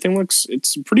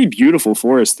 It's a pretty beautiful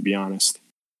forest, to be honest.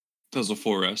 That was a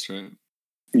forest, right?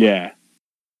 Yeah.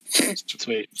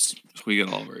 sweet. So we get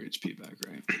all of our HP back,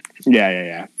 right?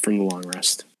 Yeah. From the long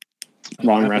rest.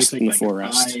 Long I rest think, in the like,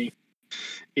 forest. I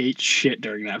ate shit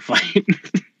during that fight.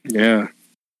 Yeah.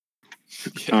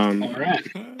 All right.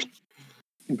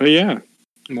 But yeah,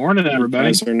 Morning, you everybody.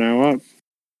 guys are now up.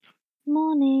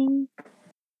 Morning.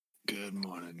 Good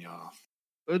morning, y'all.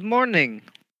 Good morning.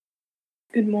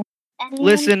 Good morning. Anyone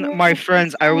Listen, here my with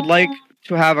friends, I would us? like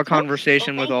to have a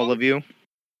conversation with all of you.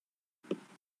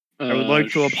 I would like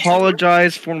to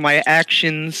apologize for my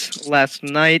actions last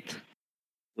night.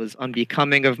 It was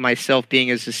unbecoming of myself being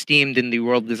as esteemed in the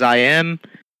world as I am.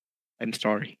 I'm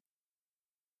sorry.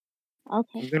 I'm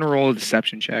Okay. gonna roll a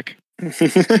deception check. I'm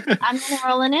gonna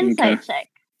roll an insight check.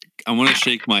 I want to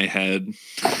shake my head.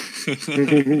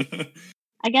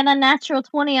 I got a natural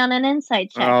 20 on an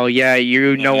insight check. Oh yeah,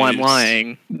 you know I'm Nice.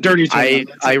 lying. Dirty 20.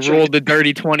 I rolled the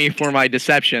dirty 20 for my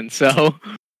deception, so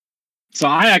So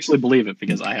I actually believe it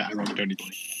because I rolled a dirty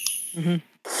 20.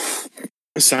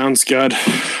 Sounds good.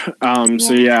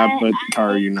 So yeah, but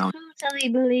Karu, you know. Totally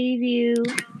believe you.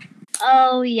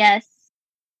 Oh yes,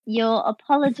 your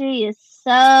apology is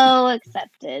so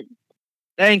accepted.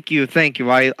 thank you.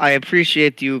 I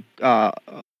appreciate you No,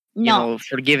 know,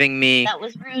 forgiving me. that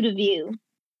was rude of you.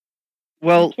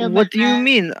 Well, killed what that do you man.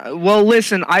 mean? Well,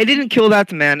 listen, I didn't kill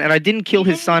that man, and I didn't kill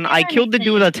You his didn't son. do I killed the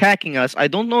dude anything. attacking us. I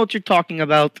don't know what you're talking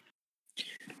about.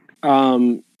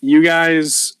 You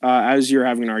guys, as you're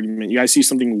having an argument, you guys see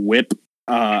something whip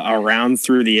around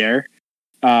through the air,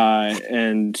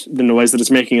 and the noise that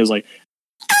it's making is like.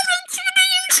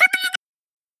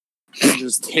 It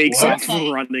just takes What?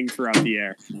 off running throughout the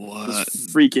air, What? just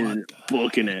freaking What the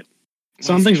booking it.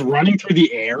 Something's running through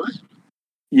the air.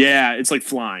 Yeah, it's like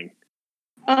flying.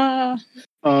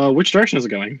 Which direction is it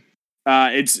going?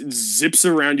 It zips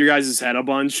around your guys' head a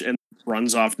bunch and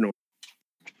runs off north.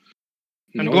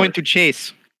 I'm going to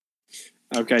chase.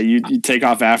 Okay, you take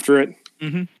off after it.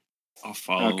 Mhm. I'll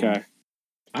follow. Okay.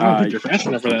 I don't think you're fast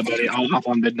enough for that, buddy. I'll hop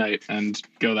on midnight and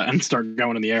go that and start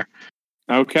going in the air.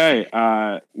 Okay.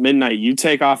 Midnight, you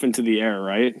take off into the air,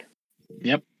 right?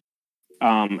 Yep.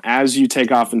 As you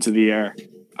take off into the air,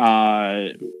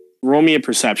 roll me a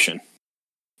perception.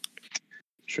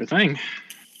 Sure thing.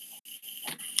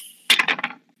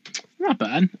 Not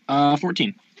bad.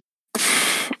 14.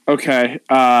 Okay.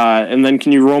 And then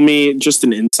can you roll me just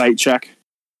an insight check?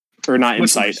 Or not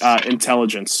What's insight,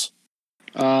 intelligence.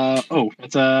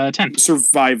 That's a 10.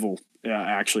 Survival. Yeah,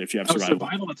 actually, if you have survival.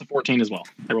 Survival, that's a 14 as well.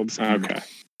 I rolled the same. Okay.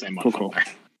 Same Cool.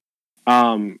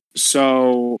 modifier.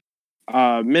 So,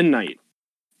 midnight.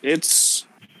 It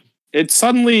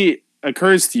suddenly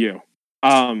occurs to you.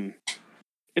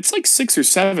 It's like 6 or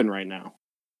 7 right now.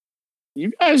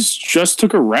 You guys just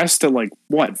took a rest at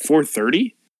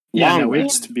 4:30? Yeah, Long no, we-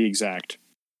 rest to be exact.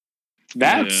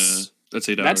 That's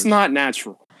 8 hours. that's not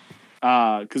natural.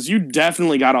 Because you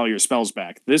definitely got all your spells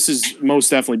back. This has most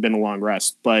definitely been a long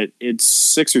rest, but it's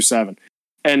 6 or 7.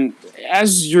 And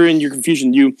as you're in your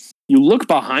confusion, you look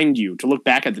behind you to look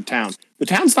back at the town. The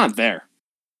town's not there.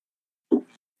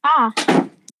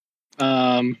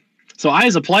 So I,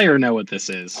 as a player, know what this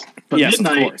is. But Yes,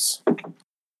 Midnight, of course.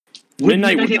 would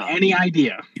Midnight would have not. any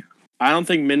idea. I don't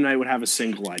think Midnight would have a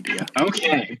single idea.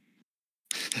 Okay.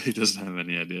 He doesn't have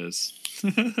any ideas.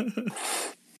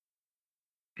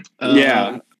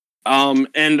 Yeah.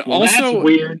 And Well, that's also,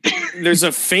 weird. there's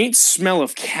a faint smell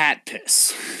of cat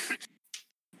piss.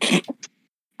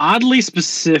 Oddly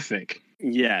specific.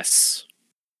 Yes.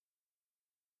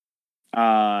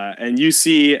 And you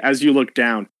see, as you look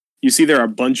down, you see there are a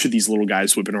bunch of these little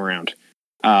guys whipping around,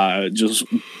 just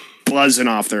buzzing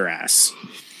off their ass,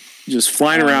 just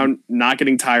flying around, not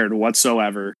getting tired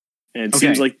whatsoever. And it Okay.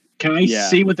 seems like, Can I Yeah.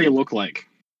 see what they look like?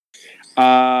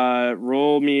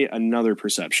 roll me another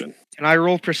perception. Can I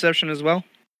roll perception as well?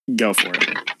 Go for it.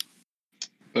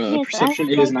 Yes, Perception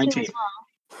I'd is like to 19. as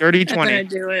well. 30, I'm gonna 20.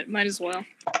 do it. Might as well.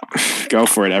 Go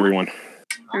for it, everyone.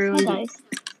 Lost my dice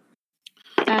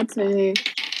That's a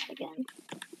again.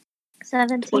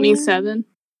 17. 27.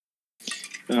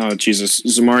 Oh, Jesus.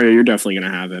 Zamaria, you're definitely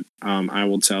going to have it. I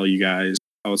will tell you guys.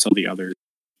 I will tell the others.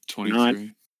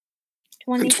 23.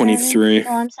 27. 23.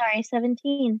 Oh, I'm sorry,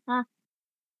 17. Huh.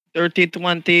 30,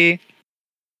 20.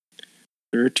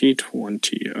 30,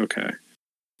 20. Okay.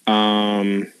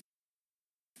 Come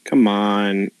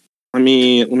on. Let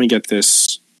me get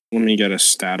this. Let me get a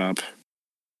stat up.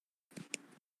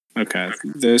 Okay.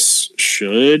 This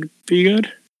should be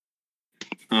good.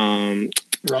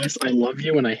 Ross, I love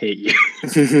you and I hate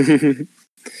you.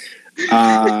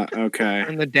 Okay. We're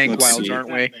in the dank Let's wilds, see.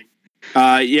 aren't we?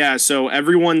 Yeah, so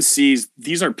everyone sees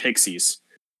these are pixies.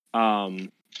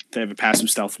 They have a passive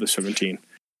stealth of 17.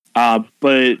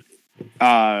 But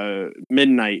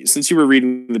Midnight, since you were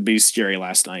reading the bestiary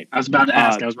last night. I was about to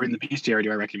ask. I was reading the bestiary.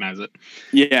 Do I recognize it?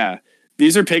 Yeah.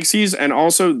 These are pixies, and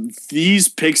also these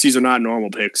pixies are not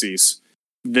normal pixies.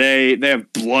 They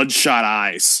have bloodshot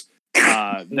eyes. They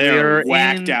are We're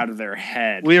whacked in- out of their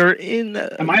head. We are in.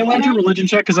 Am I allowed to religion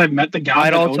check because I've met the guy? I'd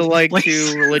that also owns like this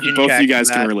place? to religion Both check. of you guys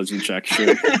that. can religion check,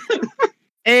 sure.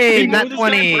 Hey, You know not this guy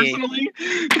 20. personally?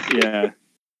 Yeah.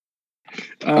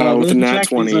 With a Religion nat check is,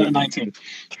 20. 19.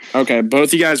 Okay,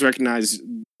 both you guys recognize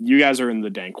you guys are in the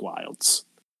dank wilds.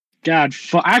 God,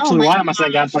 actually, why am I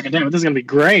saying God fucking damn it? This is gonna be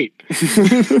great.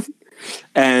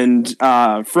 And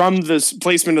from this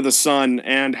placement of the sun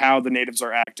and how the natives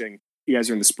are acting, you guys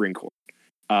are in the spring court.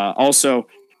 Also,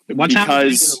 What time of day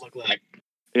because does it look like?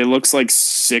 it looks like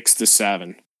 6 to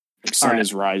 7. The sun Alright.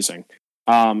 is rising.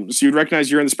 So you'd recognize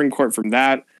you're in the spring court from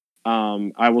that.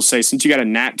 I will say, since you got a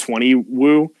nat 20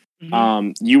 woo,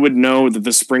 you would know that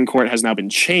the spring court has now been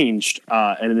changed,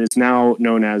 and it is now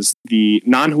known as the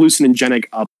non-hallucinogenic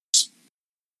up.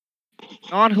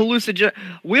 Non-hallucinogen.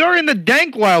 We are in the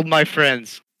dank wild, my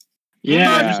friends. Yeah,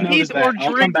 not I just noticed eat that. or I'll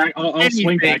come drink back. I'll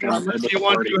swing back Anything, on that unless you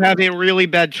want to have a really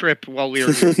bad trip while we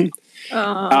are here.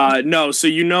 No, so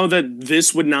you know that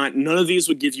this would not. None of these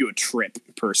would give you a trip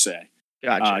per se,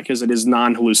 Gotcha. because it is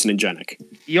non-hallucinogenic.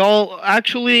 Y'all,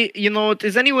 actually,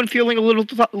 is anyone feeling a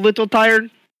little tired?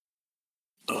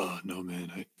 No,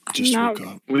 man. I just No. woke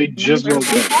up. We just woke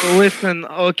up. Listen,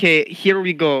 okay, here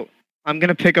we go. I'm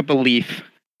gonna pick up a leaf,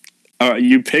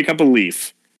 You pick up a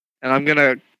leaf. and I'm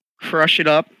gonna crush it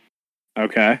up.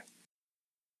 Okay.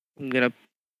 I'm gonna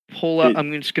pull up.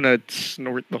 I'm just gonna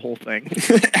snort the whole thing.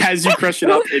 As you crush it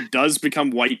up, it does become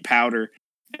white powder,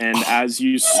 and as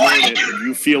you snort it,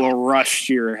 you feel a rush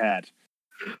to your head.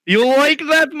 You like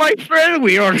that, my friend?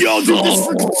 We are Yo, so dude, this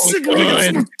freaking sick.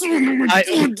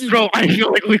 good. I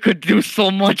feel like we could do so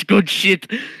much good shit.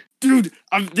 Dude,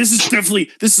 this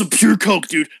is a pure coke,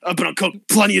 dude. I've been on coke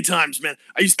plenty of times, man.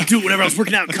 I used to do it whenever I was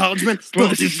working out in college, man. Bro, Bro,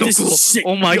 this dude, is so this cool. is sick.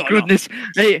 Oh my Yo, no. goodness.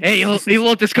 Hey,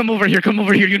 Lotus, come over here.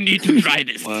 You need to try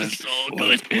this. What? This is so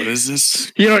good. What is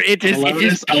this? Here, it is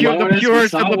pure, the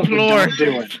purest of the pure.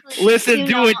 Do it. Listen,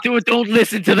 do it. Don't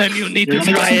listen to them. You need You're to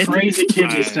gonna try make it. some crazy kidney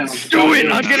Alright. stones. Do it.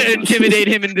 I'm gonna intimidate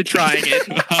him into trying it.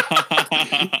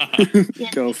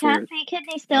 Yes, Go you for can't it. be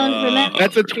kidney stones. Uh, Remember,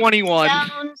 That's a 21.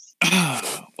 stones.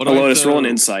 What do I Lotus, have to- roll an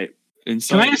insight.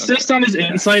 Insight? Can I assist on his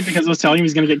insight because I was telling him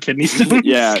he's gonna get kidney stones?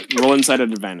 Yeah, roll insight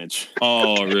at advantage.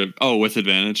 Oh, with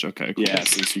advantage. Okay. Cool. Yeah,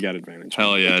 since you got advantage.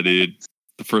 Hell yeah, dude.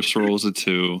 The first roll is a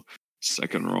 2.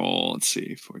 Second roll, let's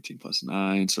see, 14 plus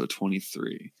 9, so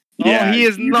 23. Yeah, He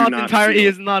is you do not not entirely. He feel-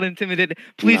 is not intimidated.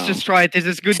 Please No. just try it. This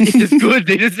is good. It is good.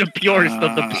 It is the purest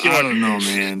of the I pure. don't know,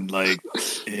 man. Like,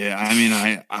 yeah, I mean,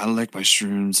 I like my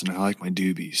shrooms and I like my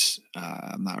doobies.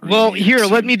 I'm not really. Well, here, let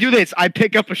into- me do this. I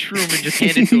pick up a shroom and just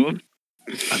hand it to him.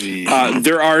 I mean,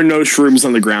 There are no shrooms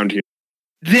on the ground here.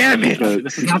 Damn it!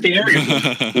 This is not the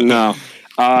area. No.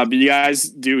 But you guys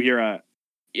do hear a,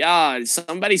 yeah, did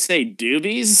somebody say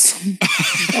doobies?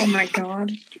 Oh my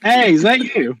god. Hey, is that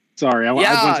you? Sorry, I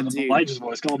Yeah, went to the dude. Elijah's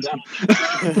voice. Calm down.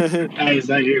 Hey, is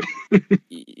that you?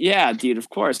 Yeah, dude, of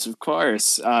course.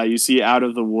 You see out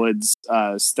of the woods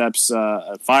steps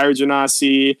a fire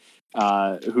genasi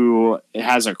who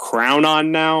has a crown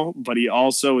on now, but he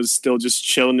also is still just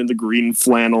chilling in the green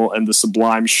flannel and the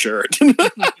sublime shirt. I'm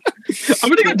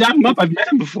gonna go dap him up. I've met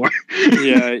him before.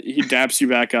 Yeah, he daps you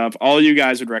back up. All you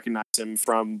guys would recognize him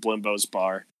from Blimbo's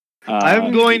bar.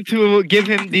 I'm going to give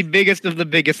him the biggest of the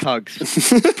biggest hugs,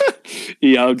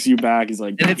 He hugs you back. He's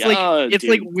like, and it's "Yeah, it's dude."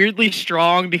 like weirdly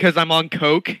strong because I'm on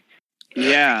coke.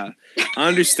 Yeah,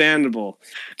 understandable.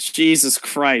 Jesus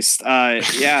Christ.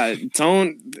 Yeah,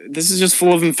 don't. This is just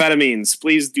full of amphetamines.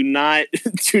 Please do not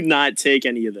take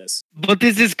any of this. But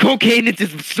this is cocaine. It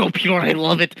is so pure. I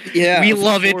love it. Yeah, We of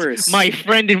love course. it. My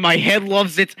friend in my head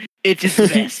loves it. It is the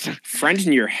best. Friend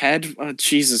in your head. Oh,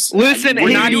 Jesus. Listen, We're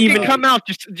hey, not you even. can come out.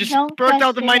 Just Don't burst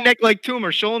out of my question it. neck like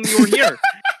tumor. Show him you're here.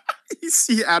 You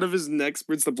see out of his neck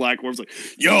spurts the black orbs like,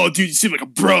 yo, dude, you seem like a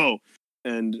bro.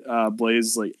 And Blaze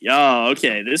is like, yo,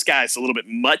 okay, this guy's a little bit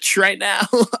much right now.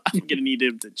 I'm gonna need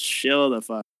him to chill the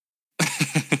fuck.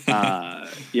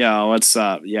 Yeah, what's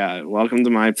up? Yeah, welcome to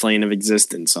my plane of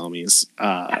existence, homies.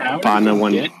 Pana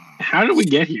one. How did we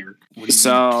get here? what do you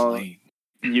So- mean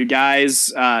You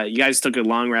guys took a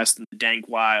long rest in the dank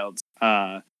wilds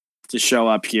to show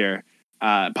up here.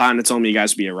 Pana told me you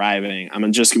guys would be arriving.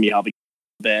 I'm just gonna be helping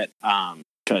a bit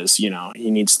because he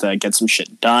needs to get some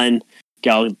shit done.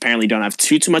 Y'all apparently don't have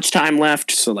too much time left,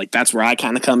 so like that's where I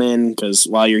kind of come in because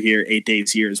while you're here, 8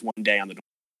 days here is 1 day on the door,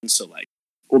 so like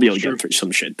we'll be able to Sure. get some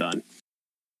shit done.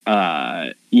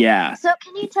 Yeah. So,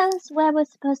 can you tell us where we're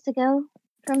supposed to go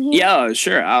from here? Yeah,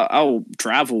 sure. I'll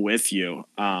travel with you,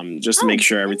 just to Oh, make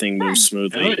sure that's everything fun. moves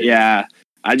smoothly. Oh, yeah. Yeah,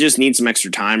 I just need some extra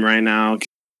time right now,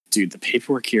 dude. The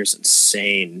paperwork here is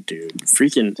insane, dude.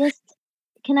 Freaking Just,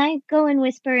 can I go and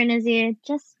whisper in his ear?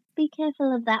 Just be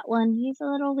careful of that one. He's a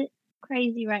little bit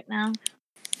crazy right now.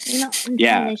 You're not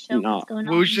entirely sure no. what's going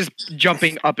on. Who's just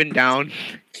jumping up and down.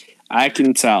 I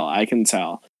can tell.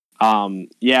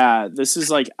 Yeah, this is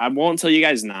like I won't tell you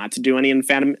guys not to do any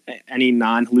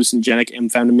non-hallucinogenic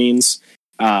amphetamines.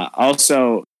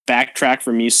 Also, backtrack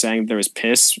from me saying there was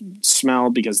piss smell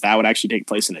because that would actually take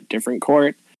place in a different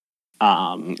court.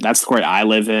 That's the court I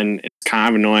live in. It's kind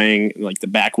of annoying. Like the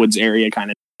backwoods area kind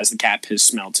of has the cat piss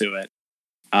smell to it.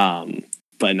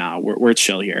 But no, we're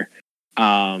chill here.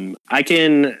 I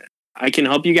can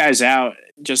help you guys out.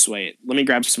 Just wait. Let me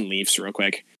grab some leaves real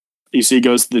quick. You see, he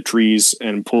goes to the trees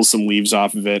and pulls some leaves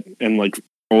off of it and like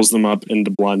rolls them up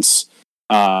into blunts.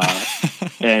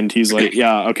 And he's like,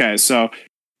 "Yeah, okay." So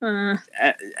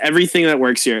everything that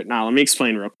works here. Now, let me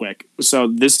explain real quick. So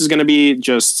this is going to be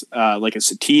just like a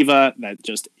sativa that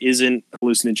just isn't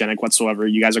hallucinogenic whatsoever.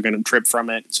 You guys are going to trip from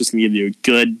it. It's just going to give you a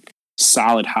good,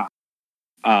 solid high.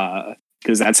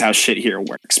 Because that's how shit here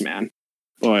works, man.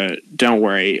 But don't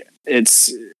worry.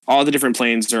 It's all the different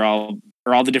planes are all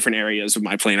the different areas of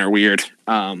my plane are weird.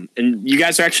 And you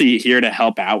guys are actually here to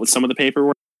help out with some of the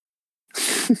paperwork.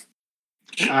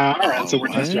 All right, so we're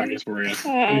just What? I guess we're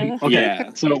okay.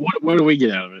 Yeah. So what do we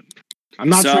get out of it? I'm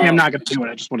not So- saying I'm not going to do it.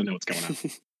 I just want to know what's going on.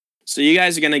 So you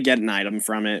guys are going to get an item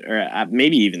from it, or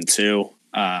maybe even two.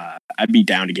 I'd be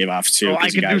down to give off two. Oh, I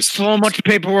 'cause you can do guys... so much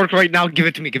paperwork right now. Give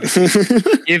it to me. Give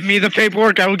Give me the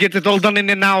paperwork. I will get it all done in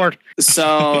an hour.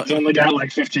 So It's only got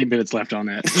like 15 minutes left on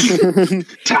that.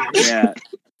 Time. yeah,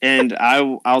 and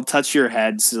I'll touch your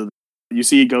head. So you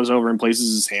see, he goes over and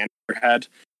places his hand on your head.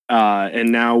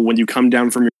 And now, when you come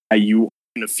down from your eye, you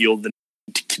going to feel the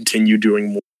need to continue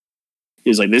doing more.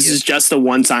 He's like, this is just a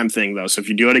one-time thing, though. So if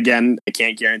you do it again, I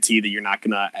can't guarantee that you're not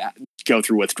going to go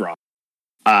through withdrawal.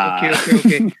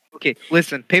 Okay.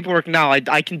 Listen, paperwork now.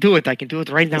 I can do it. I can do it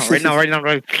right now.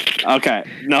 Right. Okay,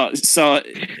 no, so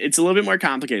it's a little bit more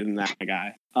complicated than that,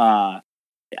 guy. How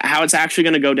it's actually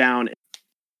going to go down,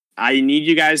 I need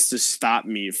you guys to stop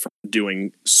me from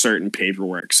doing certain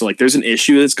paperwork. So, like, there's an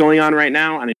issue that's going on right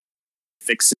now, and I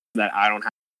fix it that I don't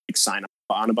have to like, sign up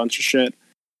on a bunch of shit.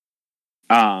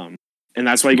 And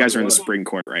that's why you guys are in the spring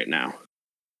court right now.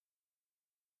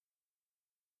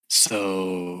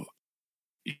 So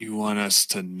you want us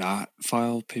to not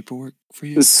file paperwork for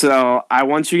you? So I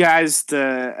want you guys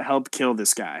to help kill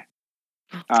this guy.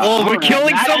 We're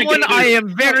killing someone. I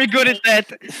am very good at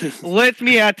that. Let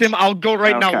me at him. I'll go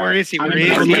right now. Where is he? I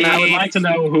would like to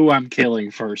know who I'm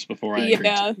killing first before I agree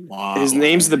to. Wow. His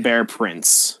name's the Bear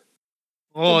Prince.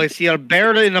 Oh, is he a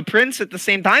bear and a prince at the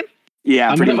same time?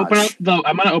 Yeah, I'm pretty gonna much. open up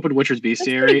I'm gonna open Witcher's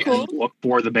Bestiary cool. and look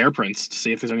for the Bear Prince to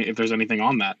see if there's anything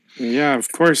on that. Yeah,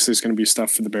 of course there's going to be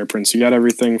stuff for the Bear Prince. You got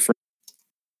everything for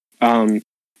it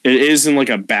is in like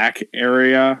a back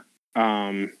area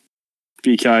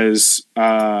because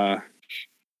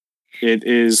it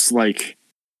is like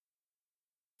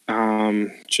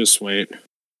just wait.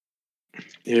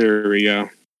 Here we go.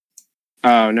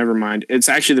 Oh, never mind. It's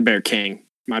actually the Bear King.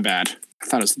 My bad. I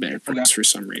thought it was the Bear Prince for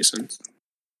some reason.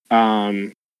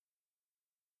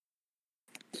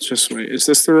 Just wait. Is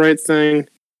this the right thing?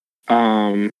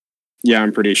 Yeah,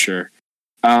 I'm pretty sure.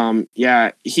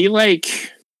 Yeah, he's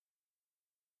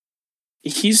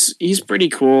pretty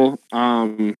cool.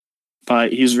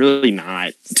 But he's really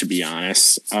not, to be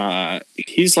honest.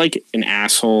 He's like an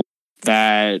asshole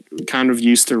that kind of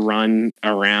used to run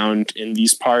around in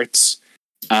these parts.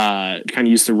 Kind of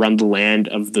used to run the land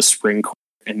of the spring court,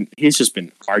 and he's just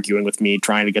been arguing with me,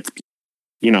 trying to get the,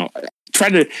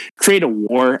 trying to create a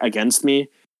war against me.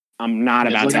 I'm not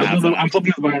about to have that. I'm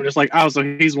flipping the I'm just like, oh, so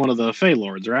he's one of the Fey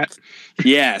Lords, right?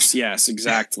 Yes,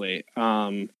 exactly.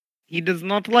 He does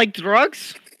not like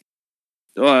drugs?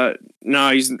 No,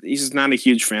 he's not a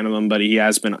huge fan of them, but he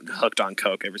has been hooked on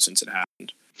coke ever since it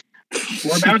happened.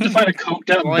 We're about to fight a coked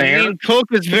up bear. I mean,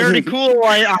 coke is very cool.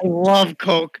 I love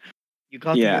coke. You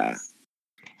got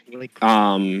really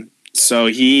cool. So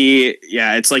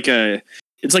it's like a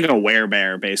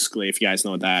werebear, basically, if you guys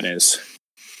know what that is.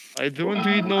 I do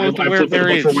indeed know what the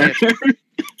werebear is.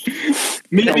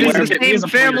 It's the same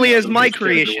family as my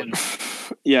creation.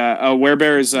 Yeah, a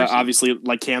werebear is obviously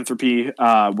lycanthropy,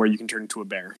 where you can turn into a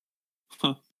bear.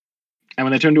 Huh. And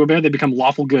when they turn into a bear, they become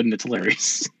lawful good, and it's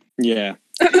hilarious. Yeah.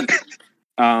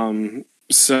 But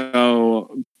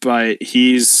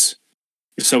he is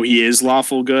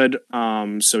lawful good.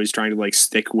 So he's trying to like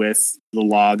stick with the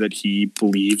law that he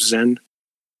believes in.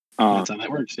 That's how that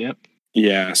works. Yep.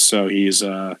 Yeah. So he's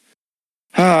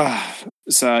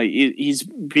he's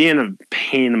being a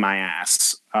pain in my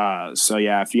ass. So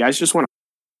yeah, if you guys just want to,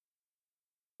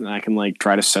 I can like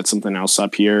try to set something else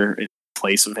up here in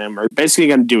place of him, or basically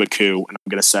gonna do a coup, and I'm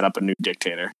gonna set up a new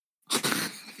dictator.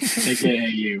 AKA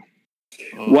you.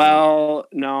 Well,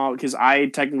 no, because I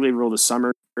technically rule the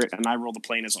summer and I rule the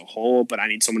plane as a whole, but I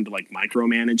need someone to like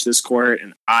micromanage this court,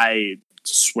 and I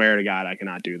swear to God I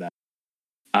cannot do that.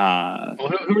 Well,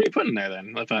 who are you putting there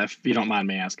then? If you don't mind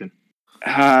me asking.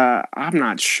 I'm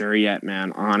not sure yet,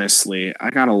 man. Honestly, I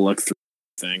gotta look through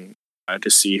the thing to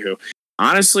see who.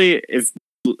 Honestly, if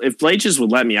Blages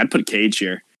would let me, I'd put Cage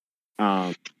here.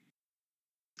 Do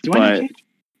I need Cage?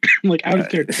 Like out of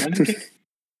character.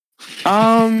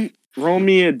 Roll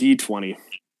me a d20.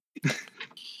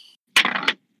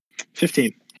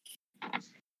 15.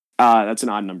 That's an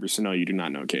odd number, so no, you do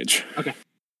not know Cage. Okay.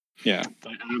 Yeah.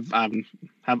 I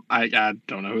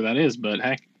don't know who that is, but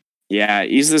hey. Yeah,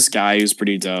 he's this guy who's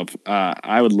pretty dope.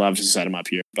 I would love to set him up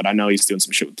here, but I know he's doing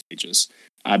some shit with Blages.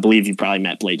 I believe you probably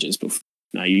met Blages before.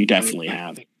 No, you definitely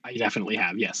have. I definitely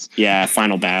have, yes. Yeah,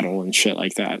 Final Battle and shit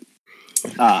like that.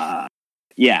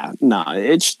 Yeah, no,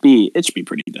 it should be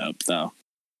pretty dope though.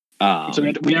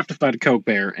 So we have to fight a coke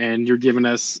bear, and you're giving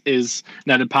us did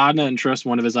Podna entrust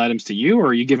one of his items to you, or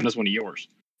are you giving us one of yours?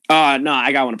 No,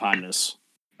 I got one of Podna's.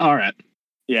 All right.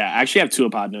 Yeah, I actually have two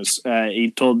of Podna's.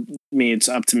 He told me it's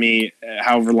up to me,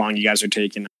 however long you guys are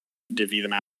taking, to divvy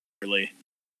them out early.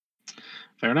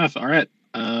 Fair enough. All right.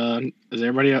 Is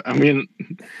everybody? I mean,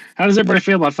 how does everybody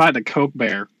feel about fighting a coke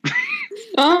bear?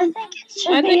 I think it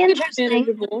should be interesting.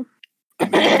 manageable.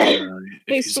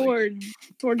 Hey, sword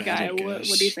guy, what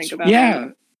do you think about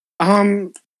that?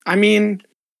 I mean,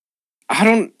 I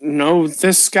don't know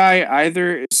this guy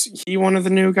either. Is he one of the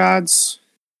new gods?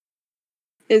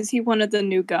 Is he one of the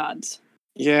new gods?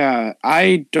 Yeah,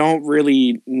 I don't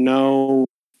really know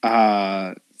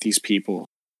these people.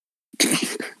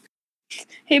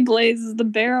 Hey Blaze, is the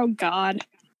bear a god?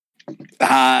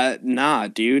 Nah,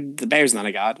 dude. The bear's not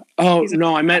a god. Oh He's a-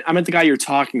 no, I meant the guy you're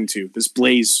talking to. This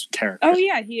Blaze character. Oh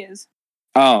yeah, he is.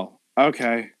 Oh,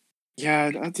 okay.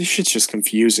 Yeah, this shit's just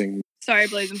confusing. Sorry,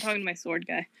 Blaze, I'm talking to my sword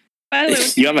guy. By the way,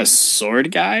 what's You your have a name?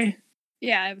 sword guy?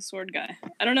 Yeah, I have a sword guy.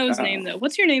 I don't know his Oh. name though.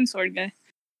 What's your name, sword guy?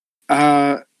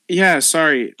 Yeah,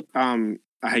 sorry.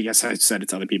 I guess I said it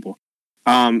to other people.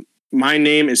 My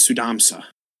name is Sudamsa.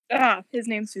 His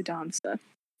name's Sudamsa.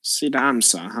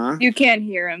 Sudamsa, huh? You can't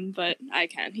hear him, but I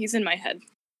can. He's in my head.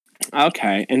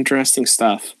 Okay, interesting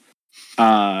stuff.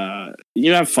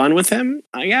 You have fun with him,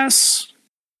 I guess?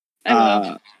 I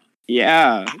will.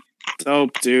 Yeah.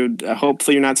 Dope, dude.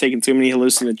 Hopefully you're not taking too many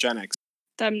hallucinogenics.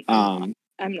 I'm Um,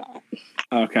 not.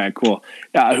 okay, cool.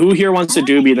 Who here wants a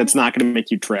doobie that's not going to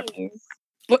make you trip?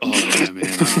 What? Oh yeah,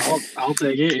 man. I'll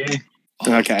take it.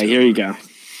 Yeah. Okay, here you go.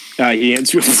 He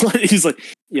answers. He's like,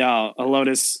 "Yo,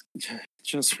 Lotus,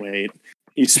 just wait."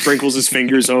 He sprinkles his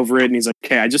fingers over it, and he's like,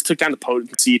 "Okay, I just took down the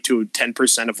potency to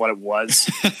 10% of what it was.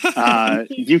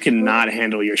 You cannot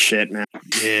handle your shit, man."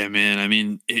 Yeah, man. I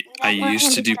mean, I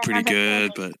used to do pretty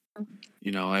good, but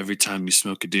you know, every time you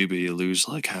smoke a doobie, you lose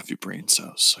like half your brain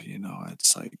cells. So you know,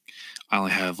 it's like I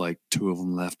only have like 2 of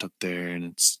them left up there,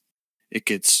 and it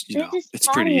gets They're just it's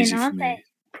pretty easy for aren't me.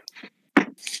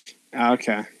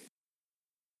 Okay.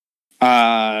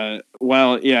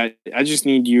 Well, yeah, I just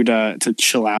need you to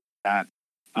chill out with that.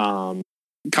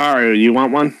 Karu, you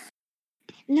want one?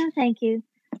 No, thank you.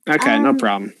 Okay, no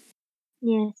problem.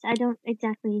 Yes, I don't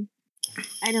exactly.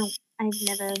 I've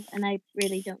never, and I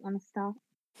really don't want to stop.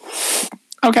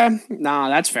 Okay, nah,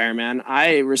 that's fair, man.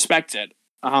 I respect it.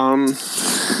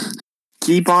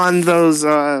 Keep on those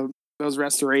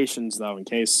restorations though, in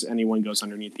case anyone goes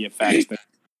underneath the effect. Of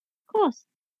course.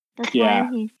 That's why Yeah.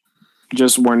 I'm here.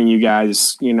 Just warning you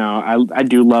guys, you know, I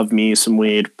do love me some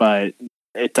weed, but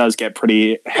it does get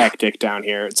pretty hectic down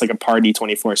here. It's like a party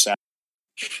 24/7.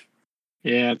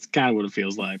 Yeah, it's kind of what it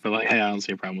feels like. But like, hey, I don't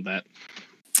see a problem with that.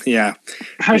 Yeah.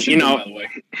 How's she You doing, know- by the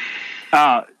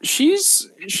way?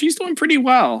 She's doing pretty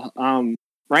well.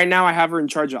 Right now I have her in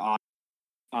charge of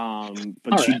but All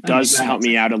she right, does that help makes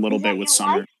me out a little Is that bit with your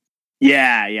Summer. wife?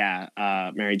 Yeah.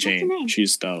 Mary her Jane. name?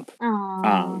 She's dope.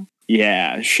 Aww.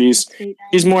 Yeah, she's Sweet.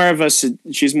 more of a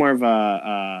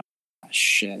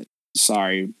shit.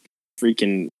 Sorry,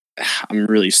 freaking. I'm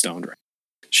really stoned right.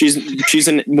 She's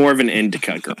more of an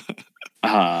indica girl,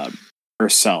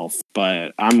 herself,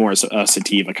 but I'm more a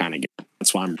sativa kind of guy.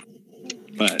 That's why I'm.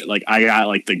 But like, I got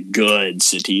like the good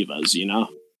sativas, you know.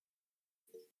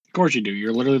 Of course you do.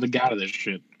 You're literally the god of this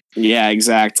shit. Yeah,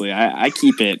 exactly. I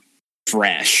keep it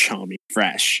fresh, homie,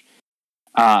 fresh.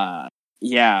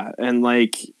 Yeah, and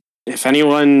like, if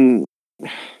anyone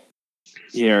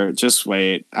here, just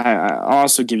wait. I'll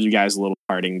also give you guys a little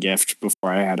parting gift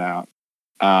before I head out.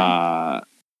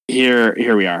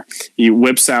 Here we are. He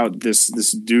whips out this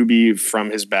doobie from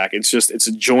his back. It's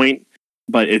a joint,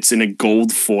 but it's in a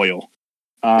gold foil.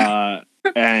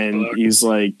 And he's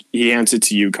like, he hands it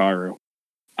to you, Karu.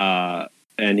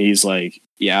 And he's like,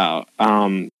 yeah,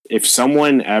 if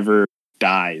someone ever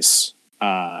dies,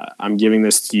 I'm giving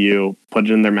this to you. Put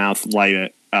it in their mouth, light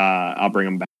it. I'll bring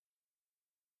them back.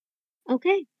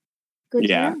 Okay. Good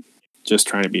Yeah. to know. Just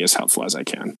trying to be as helpful as I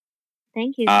can.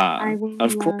 Thank you. I will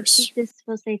of course. keep this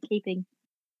for safekeeping.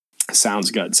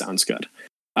 Sounds good.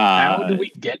 How do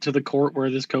we get to the court where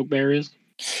this coke bear is?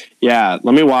 Yeah,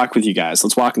 let me walk with you guys.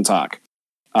 Let's walk and talk.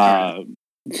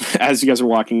 As you guys are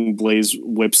walking, Blaze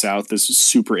whips out this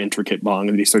super intricate bong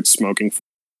and he starts smoking.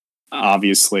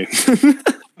 Obviously.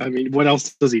 I mean, what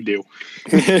else does he do?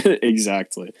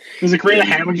 Exactly. Does it create a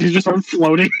hammock? You just start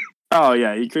floating? Oh,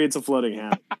 yeah, he creates a floating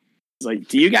hammock. He's like,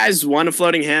 do you guys want a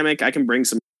floating hammock? I can bring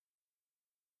some.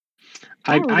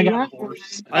 I would got a love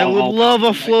horse. I would love a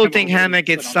I'll floating come over hammock.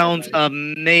 and It sit on sounds the bed.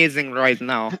 amazing right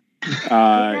now.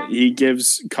 He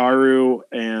gives Karu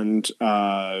and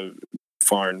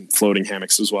Farn floating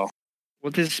hammocks as well.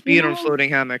 What is speed on know- floating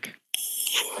hammock?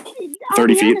 I'll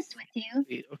 30 be feet. honest with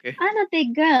you. Okay. I'm a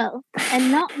big girl,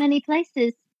 and not many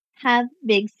places have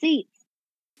big seats.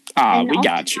 Ah, And we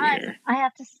got you oftentimes here. I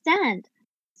have to stand.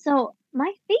 So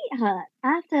my feet hurt.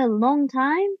 After a long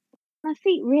time, my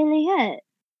feet really hurt.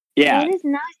 Yeah, So it is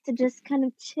nice to just kind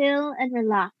of chill and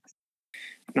relax.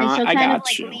 no, And she'll I kind of got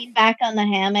like you. lean back on the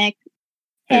hammock.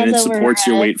 And it hands over her supports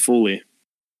your head. weight fully.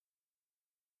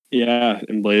 Yeah,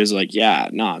 and Blaze is like, yeah,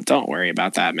 no, don't worry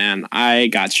about that, man. I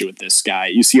got you with this guy.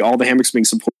 You see all the hammocks being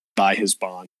supported by his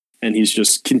bond. and he's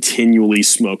just continually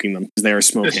smoking them because they are It's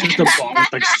smoking. just a ball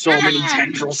with like so many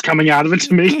tendrils coming out of it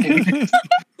to me.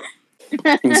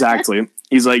 Exactly.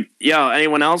 He's like, yo,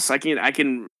 anyone else? I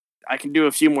can do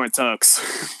a few more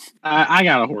tucks. I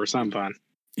got a horse. I'm fine.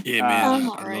 Yeah, man. I'm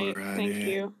I alright. love a ride, Thank yeah.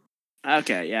 you.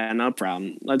 Okay, yeah, no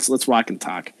problem. Let's walk and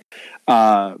talk.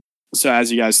 So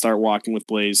as you guys start walking with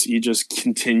Blaze, he just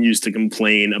continues to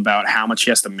complain about how much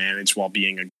he has to manage while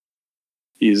being a.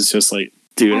 He's just like,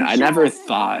 dude, I'm I sure never it's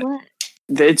thought what-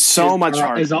 it's so much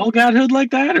harder. Is all godhood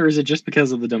like that, or is it just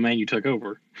because of the domain you took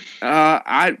over?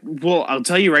 I'll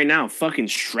tell you right now, fucking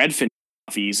Shredfin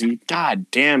off easy. God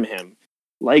damn him.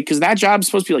 Like, because that job's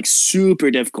supposed to be like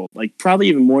super difficult, like probably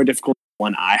even more difficult than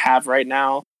one I have right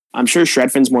now. I'm sure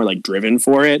Shredfin's more like driven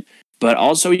for it, but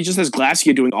also he just has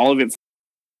Glacia doing all of it.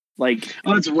 Like,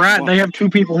 Oh, that's right. They have 2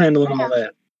 people handling all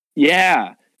that.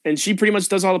 yeah, and she pretty much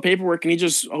does all the paperwork, and he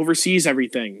just oversees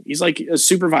everything. He's like a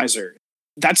supervisor.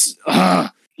 That's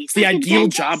it's the like a ideal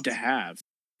dentist. job to have.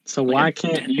 So Like why a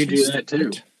can't you do dentist. that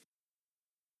too?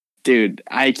 Dude,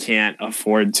 I can't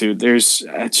afford to. It's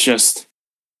just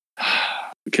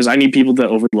because I need people to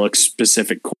overlook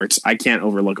specific courts. I can't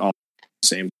overlook all the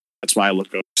same. That's why I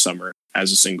look over Summer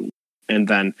as a single. And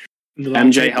then The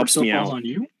MJ paper helps still me falls out. on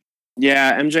you?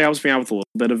 yeah, MJ helps me out with a little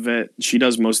bit of it. She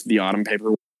does most of the autumn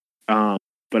paperwork.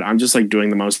 But I'm just like doing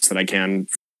the most that I can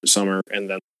for Summer, and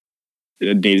then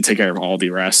I need to take care of all the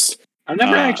rest. I've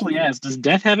never Uh, actually asked. Does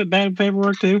Death have it bad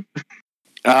paperwork too?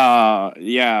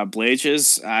 Yeah,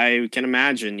 Blages, I can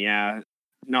imagine. Yeah,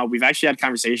 no, we've actually had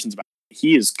conversations about it.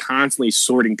 He is constantly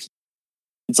sorting people.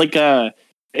 It's like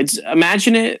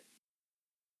imagine it.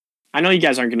 I know you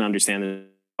guys aren't going to understand it.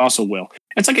 Also will.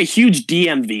 It's like a huge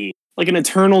DMV, like an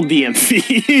eternal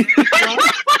DMV.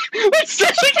 That's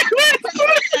such a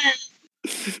good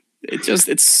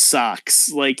it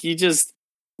sucks. Like you just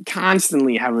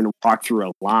constantly having to walk through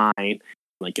a line,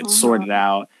 like get sorted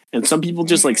out. And some people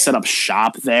just like set up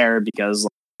shop there because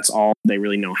like, that's all they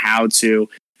really know how to.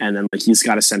 And then like he's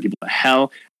got to send people to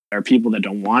hell. There are people that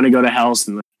don't want to go to hell,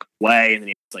 so they go away, and then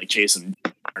he has to like chase them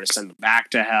or to send them back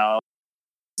to hell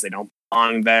because they don't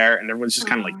belong there. And everyone's just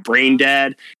kind of like brain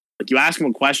dead. Like you ask them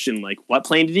a question like, "What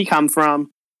plane did he come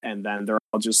from?" And then they're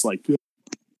all just like,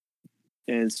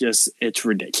 and it's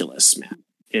ridiculous, man.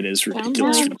 It is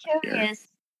ridiculous. I'm from here. curious.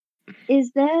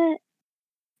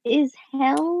 Is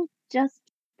hell just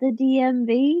the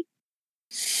DMV?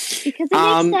 Because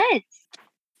it makes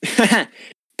sense.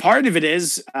 Part of it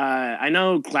is, I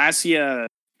know Glacia.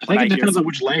 I think I it hear depends on from-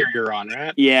 which layer you're on,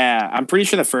 right? Yeah, I'm pretty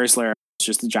sure the first layer is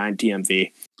just a giant DMV.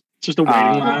 It's just a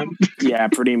waiting line. Yeah,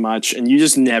 pretty much. And you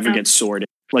just never get sorted.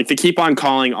 Like, they keep on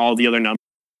calling all the other numbers.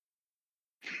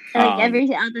 Like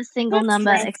every other single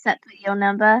number except for your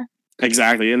number.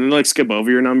 Exactly. And then, like, skip over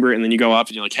your number, and then you go up,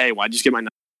 and you're like, hey, why'd you skip my number?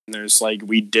 And there's like,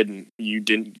 you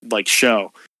didn't, like, show.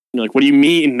 And you're like, what do you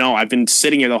mean? No, I've been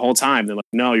sitting here the whole time. They're like,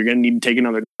 no, you're going to need to take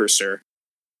another number, sir.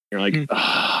 You're like,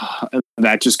 ugh. And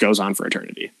that just goes on for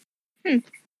eternity.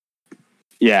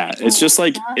 Yeah, it's just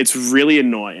like, it's really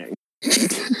annoying.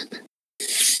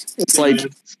 It's like,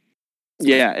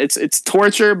 yeah, it's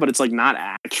torture, but it's like not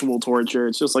actual torture.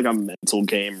 It's just like a mental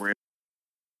game. Really.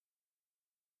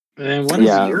 And what does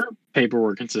Yeah. your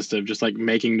paperwork consist of? Just like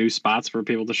making new spots for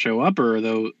people to show up, or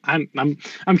though I'm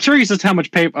curious as to how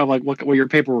much paper, like what your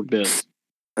paperwork does.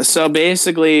 So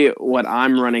basically, what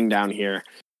I'm running down here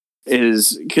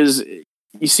is because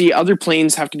you see, other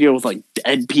planes have to deal with like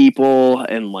dead people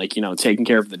and like taking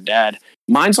care of the dead.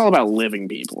 Mine's all about living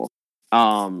people.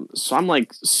 So I'm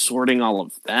like sorting all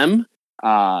of them. So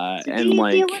And do you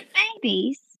like deal with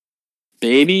babies?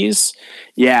 babies,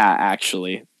 yeah,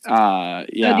 actually, yeah, So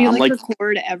do you I'm like like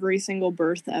record every single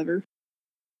birth ever?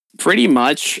 pretty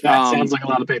much. That sounds like a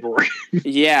lot of paperwork.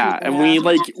 Yeah, and Yeah. we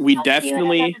I'll have to we talk to you at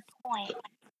definitely another point.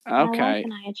 My wife okay.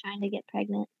 and I are trying to get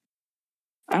pregnant.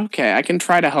 Okay, I can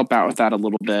try to help out with that a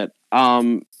little bit.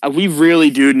 We really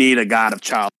do need a god of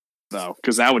child though,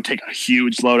 because that would take a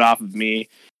huge load off of me,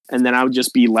 and then I would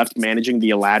just be left managing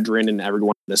the Eladrin and everyone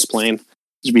on this plane.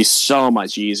 It'd be so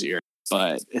much easier,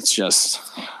 but it's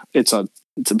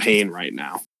a pain right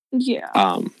now.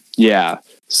 Yeah. Yeah.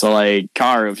 So like,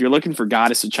 Kara, if you're looking for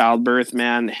goddess of childbirth,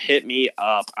 man, hit me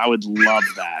up. I would love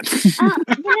that.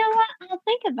 You know what? I'll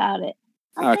think about it.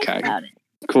 I'll Okay. think about it.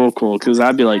 Cool. Because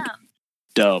I'd be like, Yeah.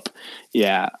 dope.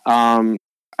 Yeah. I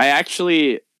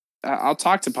actually, I'll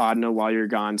talk to Podno while you're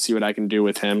gone, see what I can do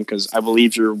with him, because I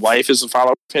believe your wife is a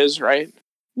follower of his, right?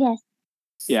 Yes.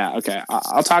 Yeah. Okay.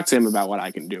 I'll talk to him about what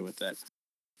I can do with it.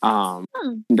 Hmm.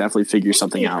 Definitely figure Thank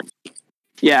something you. out.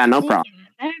 Yeah. No Thank problem. you.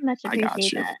 I very much I got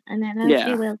appreciate you. that. And I know Yeah.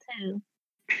 she will too.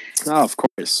 Oh, of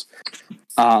course.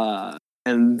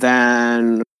 And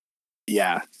then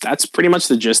yeah, that's pretty much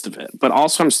the gist of it. But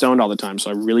also, I'm stoned all the time,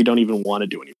 so I really don't even want to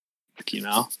do anything. You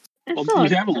know? Well, feel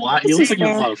you have a lot. This You look is like you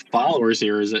have a fair. lot of followers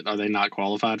here. Are they not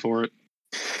qualified for it?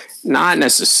 Not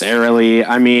necessarily.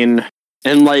 I mean,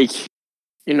 and like,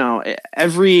 you know,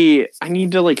 I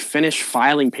need to like finish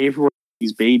filing paperwork for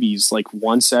these babies like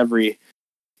once every.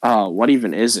 What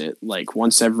even is it? Like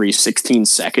once every 16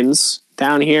 seconds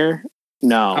down here?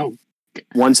 No.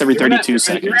 Once every 32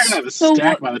 seconds. You're gonna have a So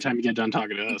stack what- by the time you get done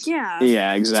talking to us. Yeah.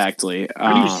 Yeah, exactly.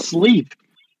 How do you sleep?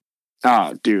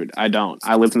 Oh, dude, I don't.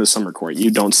 I live in the summer court.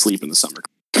 You don't sleep in the summer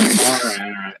court. All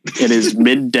right. It is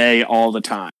midday all the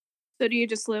time. So do you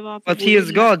just live off? But of he is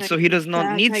weed? God, That's so he does not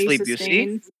that's need how you sleep, you see?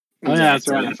 sustain? Oh yeah, that's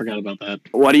Exactly. right. I forgot about that.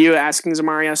 What are you asking,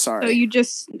 Zamaria? So Sorry. are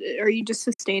you just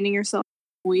sustaining yourself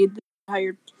with weed? That's how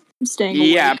you're staying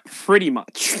Yeah, awake? pretty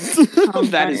much.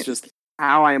 That is Okay. just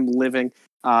how I am living.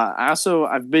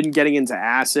 I've been getting into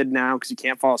acid now because you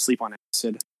can't fall asleep on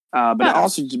acid. But it Oh.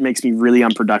 also just makes me really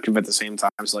unproductive at the same time.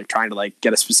 So like trying to like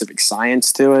get a specific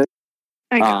science to it.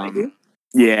 I got Um, you.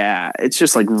 Yeah, it's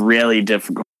just like really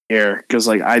difficult here because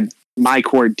like my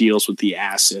court deals with the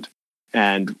acid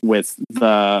and with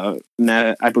the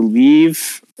I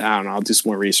believe I don't know. I'll do some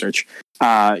more research.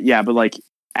 Yeah, but like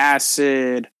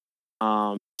acid.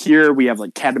 Here we have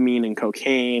like ketamine and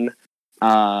cocaine,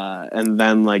 and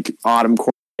then like autumn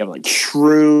court we have like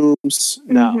shrooms.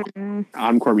 No, Mhm.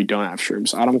 autumn court we don't have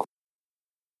shrooms. Autumn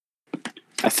court,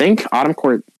 I think autumn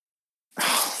court.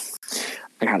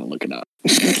 I gotta look it up.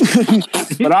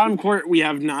 But autumn court we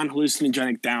have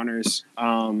non-hallucinogenic downers.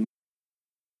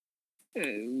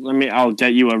 I'll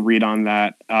get you a read on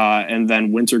that. And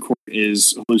then winter court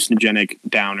is hallucinogenic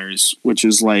downers, which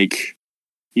is like,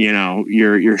 you know,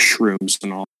 your shrooms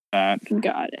and all that.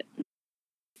 Got it.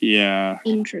 Yeah.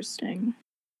 Interesting.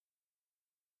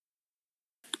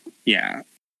 Yeah.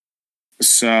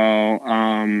 So,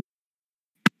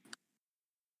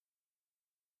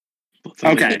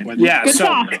 okay. Yeah. Good So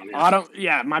talk. autumn.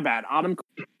 Yeah, my bad. Autumn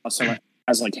also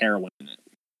has like heroin in it.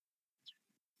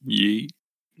 Yeet.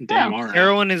 Damn, all right.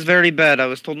 Heroin is very bad. I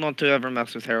was told not to ever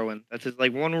mess with heroin. That is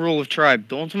like one rule of tribe.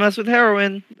 Don't mess with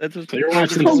heroin. That's what So you're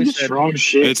that's watching what we some said. strong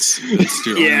shit. It's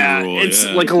the Yeah, only rule. it's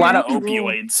yeah. like a lot of Rock and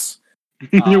roll. opioids.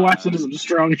 You're watching some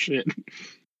strong shit.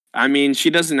 I mean,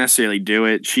 she doesn't necessarily do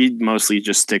it. She mostly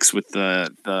just sticks with the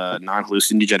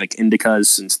non-hallucinogenic indicas,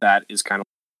 since that is kind of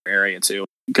her area too.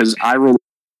 Because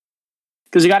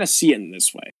you got to see it in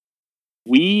this way.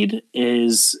 Weed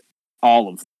is all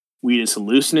of them. Weed is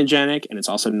hallucinogenic, and it's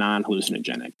also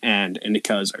non-hallucinogenic. And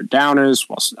indicas are downers,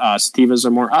 while sativas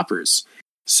are more uppers.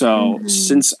 So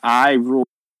since I rule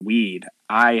weed,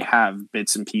 I have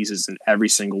bits and pieces in every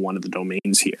single one of the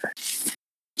domains here.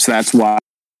 So that's why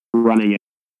I'm running it,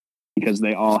 because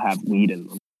they all have weed in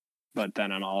them. But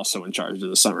then I'm also in charge of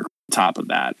the summer on top of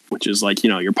that, which is like, you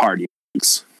know, your party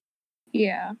weeks.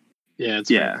 Yeah. Yeah, it's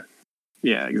Yeah.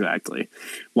 Yeah, exactly.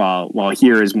 While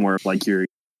here is more of like your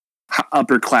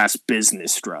upper class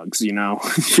business drugs, you know,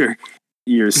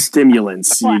 your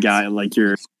stimulants, you got like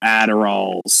your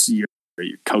Adderalls, your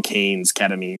cocaines,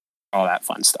 ketamine, all that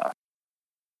fun stuff.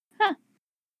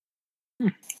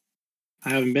 I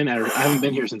haven't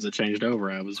been here since it changed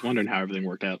over. I was wondering how everything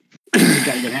worked out. You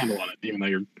got a good handle on it, even though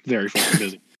you're very fucking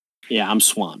busy. Yeah, I'm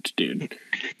swamped, dude.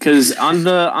 Because on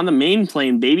the main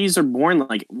plane, babies are born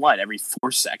like what, every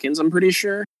 4 seconds? I'm pretty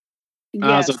sure.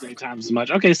 Yes. So 3 times as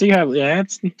much. Okay, so you have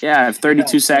it's Yeah, I have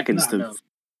 32 No, seconds no, to no.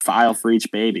 file for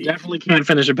each baby. definitely can't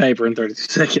finish a paper in 32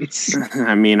 seconds.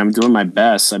 I mean, I'm doing my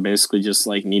best. I basically just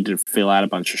like need to fill out a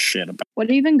bunch of shit about. What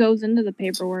even goes into the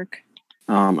paperwork?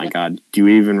 Oh my god, do you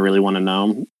even really want to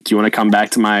know? Do you want to come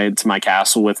back to my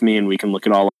castle with me and we can look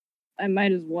at all? I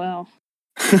might as well.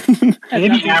 Maybe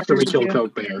nothing after we to kill do.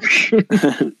 Coke Bear.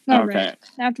 All Okay, right.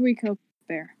 After we cook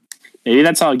bear. maybe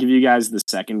that's how I'll give you guys the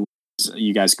second. So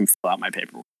you guys can fill out my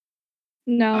paperwork.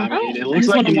 No. I mean, it I looks just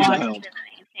like wanna you need watch. help.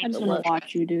 I just want to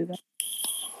watch you do that.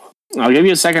 I'll give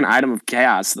you a second item of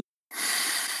chaos.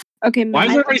 Okay. Why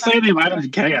does my- everybody say they might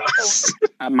have chaos?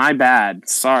 My bad.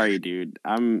 Sorry, dude.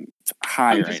 I'm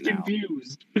high I'm right just now.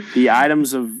 confused. The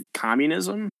items of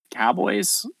communism,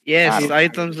 cowboys. I Yes, don't know.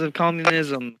 items of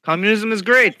communism. Communism is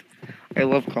great. I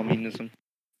love communism.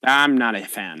 I'm not a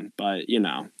fan, but you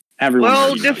know, everyone. Well,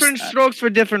 already knows different that. strokes for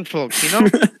different folks, you know?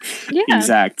 Yeah.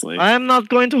 Exactly. I am not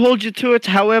going to hold you to it.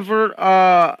 However,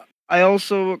 I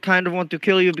also kind of want to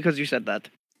kill you because you said that.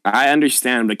 I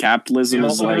understand, but capitalism He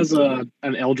is also like. has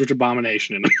an eldritch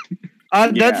abomination in it.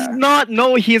 That's Yeah. not.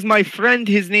 No, he is my friend.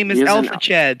 His name is He is an- Alpha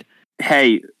Chad.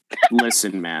 Hey,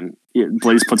 listen, man.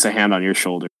 Blaze puts a hand on your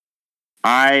shoulder.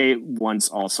 I once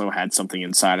also had something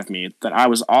inside of me that I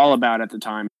was all about at the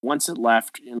time. Once it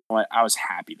left, you know what? I was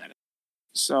happy that it.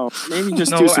 So maybe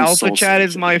just No, do some Alpha soul Chad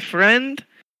is searching. my friend.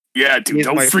 Yeah, dude, He's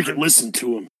don't my freaking friend. listen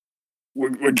to him.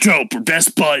 We're dope. We're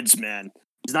best buds, man.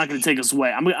 He's not gonna take us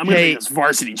away. I'm gonna Hey. make us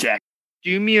varsity jack.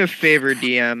 Do me a favor,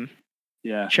 DM.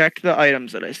 Yeah, Check the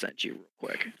items that I sent you real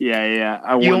quick. yeah.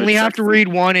 I You wanna only have check to them. read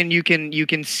one, and you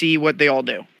can see what they all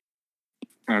do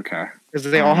Okay. because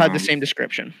they all had the Um, same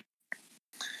description.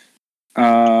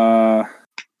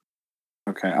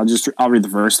 Okay, I'll read the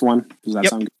first one. Does that Yep.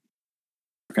 sound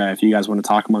good? Okay, if you guys want to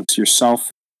talk amongst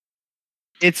yourself.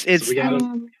 It's we got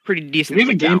pretty Do decent. we have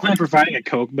a game down. plan for fighting a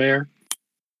Coke Bear?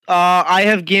 I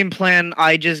have game plan.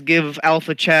 I just give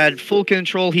Alpha Chad full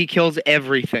control. He kills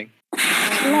everything.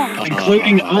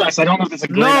 Including us. I don't know if that's a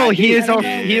great No, idea. he is I don't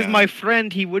he is know. my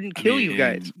friend. He wouldn't kill you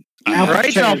guys. Alpha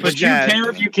Right, Chad, Alpha would Chad. you care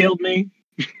if you killed me?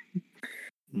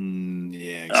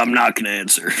 Yeah. I'm not gonna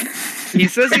answer. He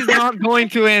says he's not going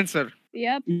to answer.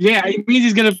 Yep. Yeah, it means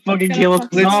he's gonna fucking gonna kill us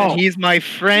fucking- Listen, all. he's my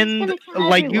friend. gonna kill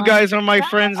Like you everyone. guys are my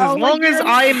friends. As Oh, like long as you're-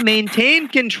 I maintain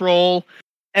control,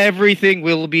 everything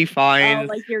will be Oh, fine.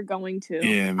 like you're going to.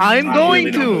 Yeah, man, I'm I going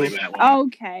really to. don't believe that one.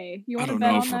 Okay. You I want to don't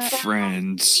bet know on for that?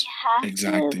 friends. Have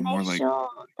Exactly, to more make like- sure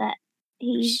that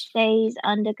he stays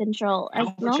under control. As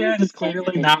Alpha long Chad as he is stays clearly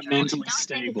under not control, mentally I don't think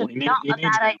stable. It's He not needs a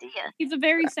bad idea. He's a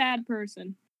very sad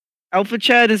person. Alpha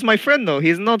Chad is my friend, though.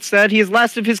 He's not sad. He is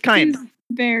last of his kind. He's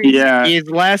very. Yeah, He is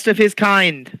last of his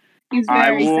kind. He's I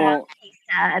very sad. will. He's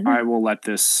sad. I will let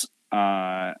this.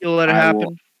 You'll let it I will-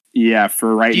 happen. Yeah,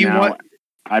 for right Do you now, want-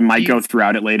 I might do you- go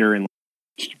throughout it later and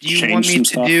Do you change want me some to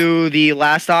stuff. do the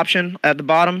last option at the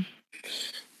bottom?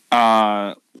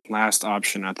 Last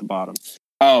option at the bottom.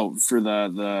 Oh, for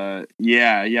the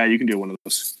yeah, you can do one of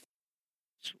those.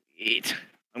 Sweet.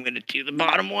 I'm gonna do the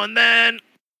bottom one then.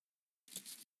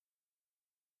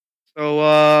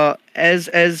 So as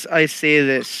I say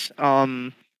this,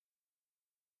 I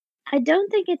don't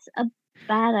think it's a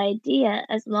bad idea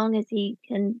as long as he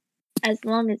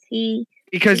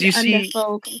because you is under see,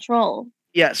 full control.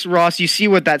 yes, Ross, you see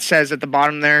what that says at the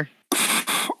bottom there.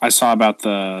 I saw about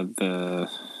the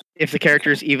If the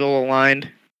character is evil aligned.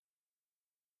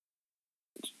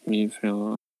 me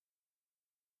feel.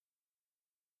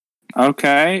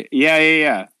 Okay.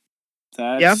 Yeah.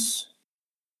 That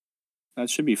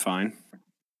should be fine.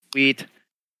 Sweet.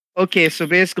 Okay, so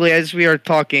basically, as we are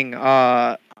talking,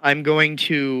 I'm going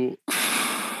to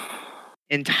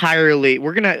entirely.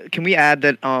 Can we add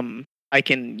that? I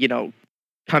can,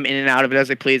 come in and out of it as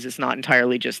I please. It's not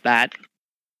entirely just that.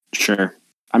 Sure.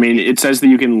 I mean, it says that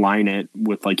you can line it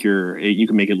with like you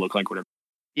can make it look like whatever.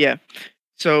 Yeah.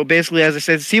 So basically, as I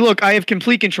said, see, look, I have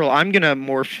complete control. I'm gonna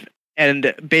morph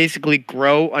and basically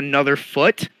grow another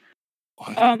foot.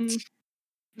 What?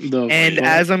 And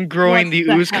as I'm growing, What the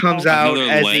the ooze comes out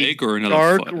Another as a leg or another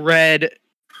dark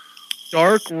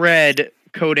foot? red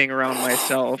coating around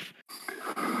myself.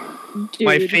 Dude.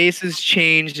 My face is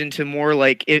changed into more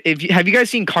like have you guys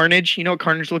seen Carnage? You know what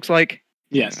Carnage looks like?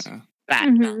 Yes. Yeah. That.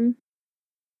 Mhm.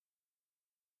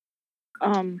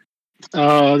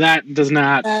 Oh, that does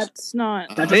not. That's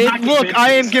not. That does not Look, convince I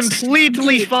me. am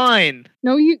completely fine.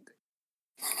 No, you.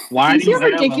 Why Do you do see you how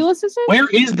have ridiculous this is? Where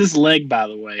is this leg, by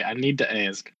the way? I need to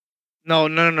ask. No.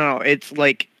 It's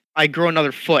like I grow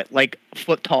another foot, like a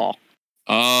foot tall.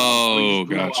 Oh, You just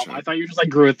grew up. gotcha. I thought you just like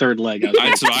grew a third leg.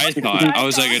 That's what I thought. I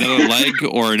was like another leg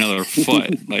or another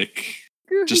foot. Like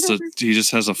he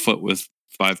just has a foot with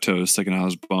 5 toes sticking out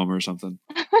his bum or something.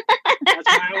 That's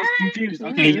why I was confused.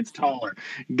 Okay, it's taller.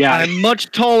 Got it. I'm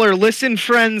much taller. Listen,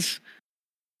 friends.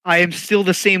 I am still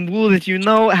the same Wu that you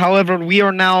know. However, we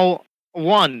are now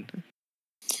one.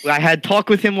 I had talk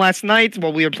with him last night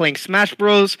while we were playing Smash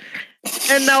Bros.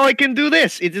 And now I can do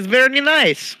this. It is very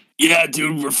nice. Yeah,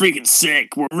 dude, we're freaking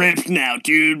sick. We're ripped now,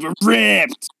 dude. We're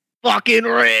ripped. Fucking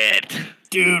ripped.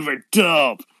 Dude, we're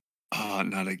dope. Oh,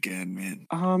 not again, man.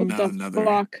 What Not the another.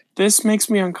 fuck? This makes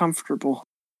me uncomfortable.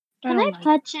 Can don't I like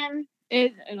touch him?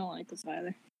 it. I don't like this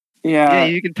either. Yeah, Yeah,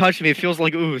 you can touch me. It feels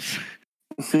like ooze.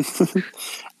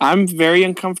 I'm very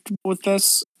uncomfortable with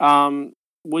this.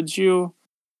 Would you,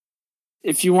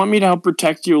 if you want me to help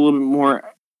protect you a little bit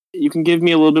more, you can give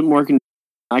me a little bit more.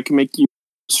 I can make you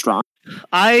strong.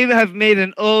 I have made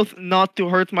an oath not to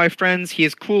hurt my friends. He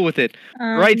is cool with it.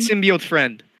 Right, symbiote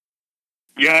friend?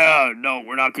 Yeah, no,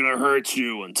 we're not gonna hurt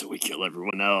you until we kill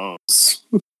everyone else.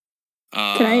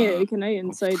 Can I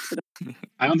insight to the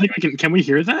I don't think we can. Can we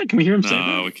hear that? Can we hear him say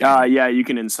No, that? we can't. Yeah, you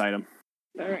can incite him.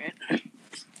 Alright.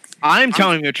 I'm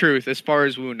telling the truth as far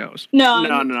as Wu knows. No,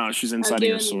 No, she's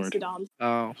inciting her sword.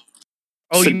 Oh.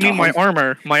 Oh, you mean my Saddam.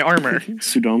 armor? My armor.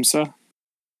 Sudomsa?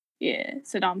 Yeah,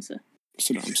 Saddamsa.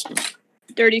 Sudomsa.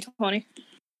 Dirty 20.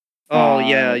 Oh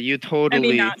yeah, you totally.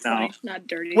 I mean, not no. 20, not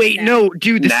dirty. Wait, Nat. no,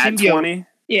 dude, the Nat symbiote 20?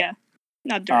 Yeah,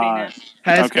 not dirty. Nat.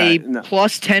 has Okay, a no.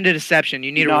 plus 10 to deception.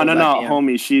 You need to No, roll no, that, no, DM.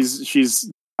 homie.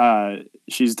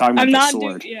 She's talking about I'm the not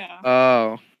sword.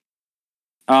 Oh.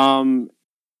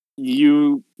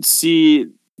 You see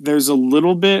there's a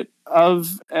little bit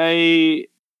of the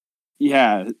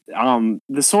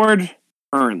sword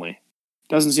currently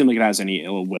doesn't seem like it has any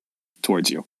ill will towards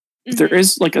you. But there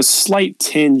is like a slight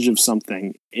tinge of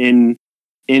something in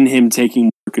him taking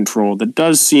more control that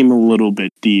does seem a little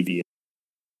bit deviant.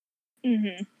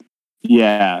 Mm-hmm.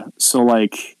 Yeah, so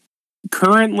like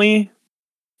currently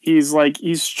he's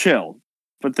chill,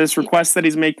 but this request that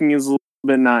he's making is a little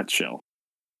bit not chill.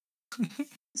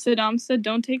 Saddam said,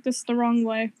 "Don't take this the wrong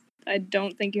way. I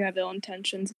don't think you have ill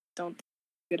intentions. Don't think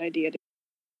it's a good idea."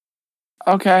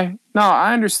 Okay. No,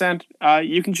 I understand.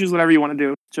 You can choose whatever you want to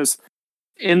do. Just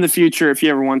in the future, if you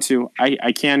ever want to,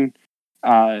 I can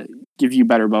give you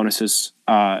better bonuses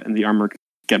and the armor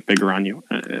get bigger on you.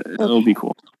 It'll be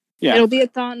cool. Yeah. It'll be a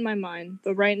thought in my mind,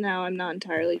 but right now I'm not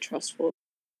entirely trustful.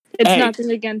 It's Hey. nothing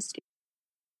against you.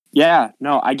 Yeah.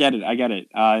 No, I get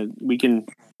it. We can.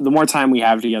 The more time we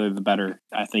have together, the better.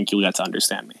 I think you'll get to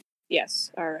understand me.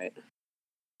 Yes. All right.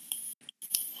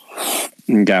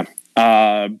 Okay.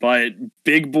 But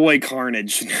big boy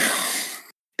carnage.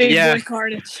 Big Yeah. boy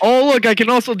carnage. Oh, look, I can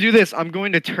also do this. I'm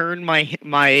going to turn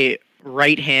my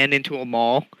right hand into a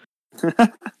maul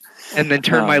and then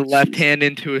turn Oh, my left jeez. hand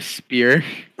into a spear.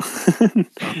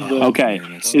 Okay.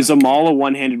 Is a maul a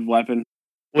one-handed weapon?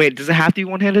 Wait, does it have to be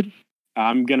one-handed?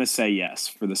 I'm gonna say yes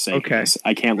for the sake Okay. of this.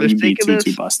 I can't For let the you be sake of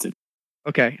too this- busted.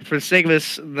 Okay, for the sake of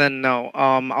this, then no.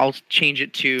 I'll change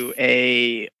it to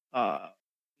a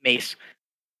mace.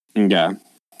 Okay.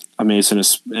 A mace and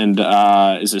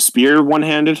is a spear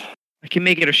one-handed? I can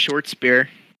make it a short spear.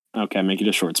 Okay, make it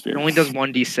a short spear. It only does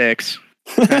 1d6.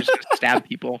 I'm just gonna stab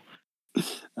people.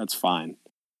 That's fine.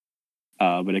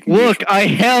 But it can be a Look, short- I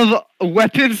have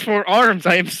weapons for arms.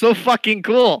 I am so fucking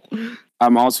cool.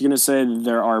 I'm also gonna say that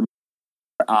there are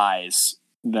more eyes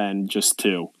than just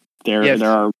two. There Yes.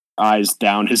 are eyes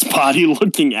down his body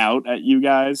looking out at you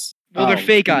guys. Well, they're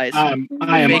fake eyes. I am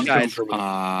Fake eyes.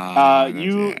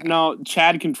 uncomfortable. No,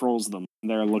 Chad controls them.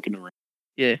 They're looking around.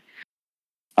 Yeah.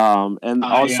 And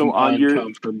also I am on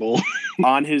uncomfortable.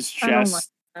 on his I don't chest,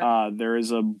 there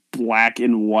is a black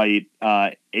and white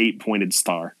 8-pointed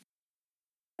star.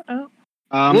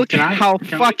 Look can I- how can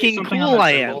I do fucking something on cool that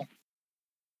I am. symbol?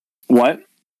 What?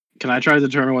 Can I try to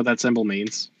determine what that symbol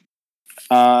means?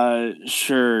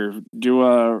 Sure. Do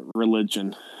a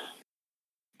religion.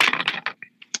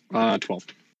 12.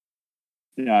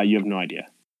 Yeah, you have no idea.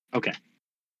 Okay.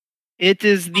 It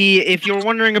is if you're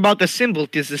wondering about the symbol,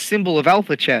 it is the symbol of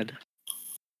Alpha Chad.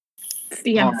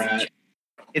 The All right.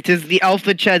 It is the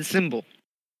Alpha Chad symbol.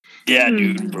 Yeah,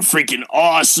 dude, we're freaking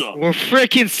awesome. We're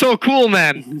freaking so cool,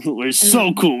 man. We're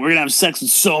so cool. We're gonna have sex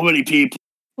with so many people.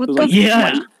 What Like, the?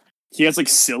 Yeah. like, he has like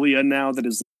cilia now that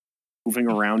is moving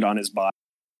around on his body.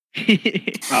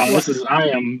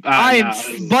 I am I am nah, this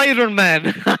is- Spider-Man.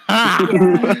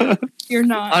 You're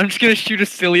not. I'm just gonna shoot a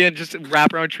cilia and just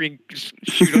wrap around a tree and just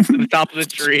shoot up to the top of the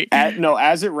tree.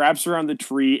 As it wraps around the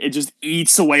tree, it just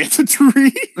eats away at the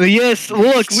tree. Yes,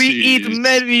 look, we eat Jeez.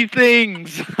 many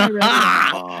things. I really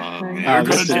Oh, Okay. man. We're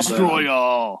this gonna is, destroy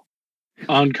y'all.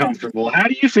 uncomfortable. How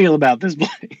do you feel about this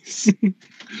place?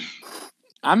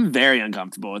 I'm very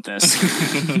uncomfortable with this.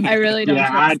 I really don't. yeah,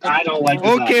 trust it. I don't like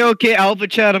this. Okay, Alpha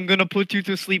Chad, I'm gonna put you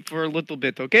to sleep for a little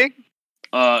bit, okay?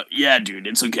 Yeah, dude,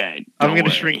 it's okay. I'm Don't gonna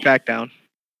worry. shrink back down.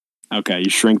 Okay, you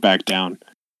shrink back down.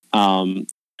 And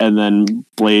then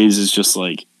Blaze is just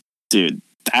like, dude,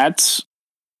 that's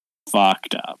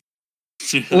fucked up.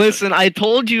 Listen, I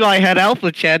told you I had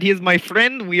Alpha Chad. He is my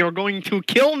friend. We are going to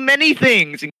kill many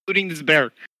things, including this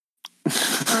bear.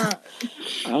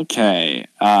 Okay.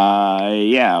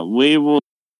 Yeah, we will.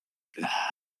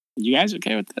 You guys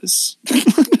okay with this?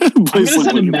 I'm Blaze gonna looked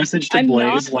send a like- message to I'm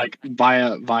Blaze, not- like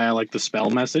via like the spell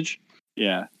message,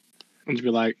 Yeah. and to be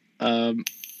like,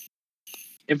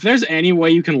 if there's any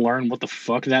way you can learn what the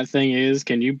fuck that thing is,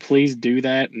 can you please do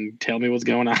that and tell me what's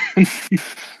going on?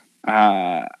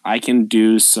 I can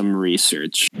do some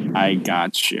research. I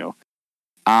got you.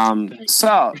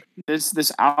 So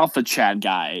this Alpha Chad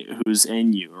guy who's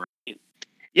in you, right?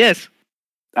 Yes.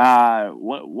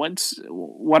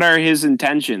 What are his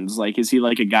intentions? Like, is he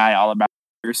like a guy all about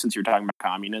since you're talking about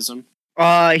communism?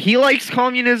 He likes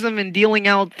communism and dealing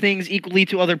out things equally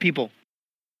to other people.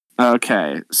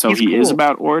 Okay, so He's he is cool.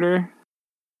 about order.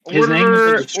 His name is the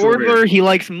Order, Destroyer. order. He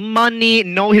likes money.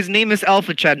 No, his name is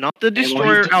Alpha Chad, not the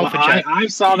Destroyer. Alpha Chad. I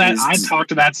saw that. I He's- talked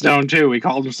to that stone too. He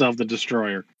called himself the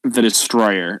Destroyer. The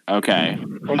Destroyer. Okay.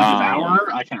 Or the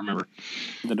Devourer? I can't remember.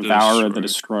 The Devourer, the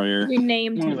Destroyer. Destroyer. We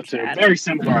named One of him the two. Chad. Very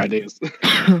similar ideas.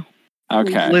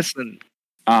 Okay. Listen,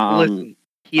 Um, listen.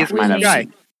 He is I my might have guy.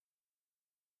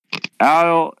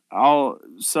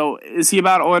 So is he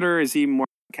about order? Or is he more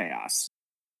chaos?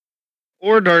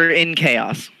 Order in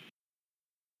chaos.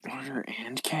 Order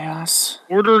and chaos.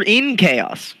 Order in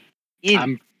chaos. In.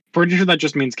 I'm pretty sure that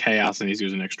just means chaos and he's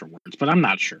using extra words, but I'm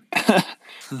not sure.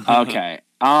 Okay.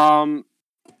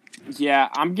 Yeah,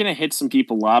 I'm gonna hit some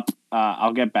people up.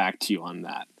 I'll get back to you on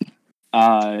that.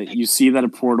 You see that a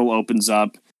portal opens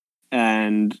up,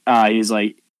 and he's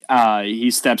like, he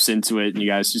steps into it, and you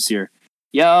guys just hear,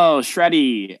 "Yo,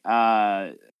 Shreddy,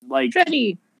 like,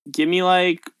 Shreddy. give me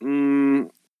like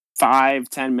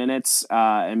 5-10 minutes,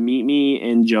 and meet me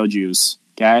in Joju's,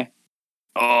 okay?"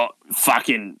 Oh,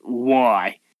 fucking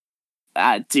why?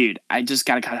 Dude, I just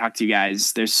gotta talk to you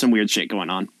guys. There's some weird shit going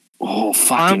on. Oh,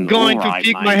 fucking! I'm going to alright,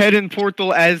 peek Mike. my head in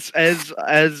portal as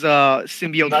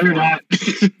symbiote. No, you're form. not.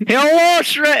 Hello,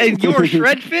 Shred. You're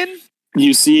Shredfin.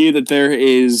 You see that there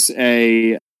is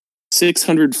a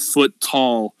 600-foot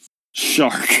tall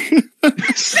shark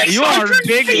You are a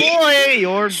big boy.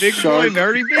 You're a big boy, Shark.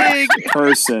 very big.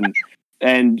 person,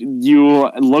 and you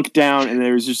look down, and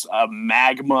there's just a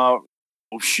magma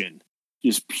ocean,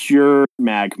 just pure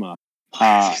magma,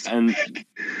 and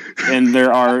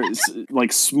there are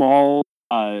like small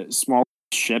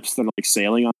ships that are like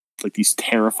sailing on like these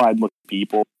terrified looking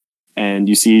people, and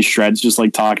you see Shred's just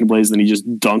like talking to Blaze, then he just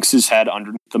dunks his head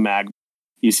underneath the magma.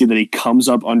 You see that he comes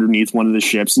up underneath one of the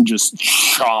ships and just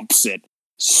chomps it,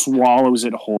 swallows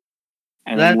it whole,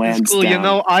 and That then lands is cool. down. You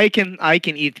know, I can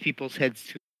eat people's heads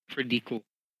too. Pretty cool.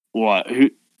 What? Who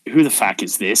the fuck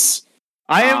is this?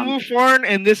 I am Um, Wufarn,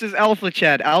 and this is Alpha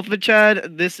Chad. Alpha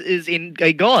Chad, this is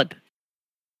a god.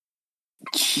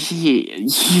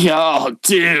 Yo,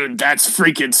 dude, that's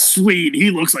freaking sweet. He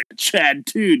looks like a Chad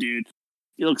too, dude.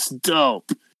 He looks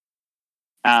dope.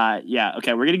 Yeah,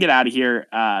 okay, we're gonna get out of here.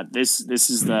 This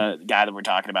is the guy that we're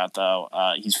talking about, though.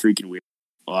 He's freaking weird.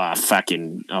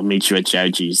 Fucking, I'll meet you at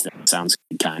Joji's. That sounds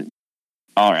kind.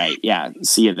 All right, yeah,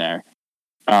 see you there.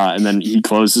 And then he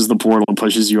closes the portal and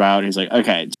pushes you out. And he's like,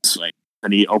 okay, just like,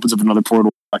 and he opens up another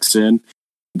portal, walks in.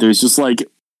 There's just like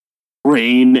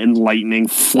rain and lightning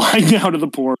flying out of the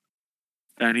portal,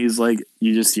 and he's like,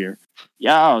 you just hear,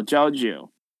 yo, Joju.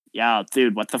 Yo,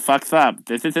 dude, what the fuck's up?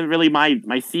 This isn't really my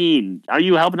theme. Are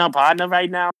you helping out partner right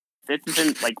now? This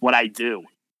isn't like what I do.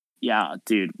 Yeah,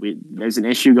 dude, there's an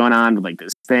issue going on with like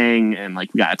this thing, and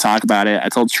like we gotta talk about it. I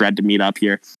told Shred to meet up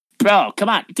here. Bro, come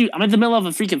on, dude, I'm in the middle of a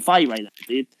freaking fight right now,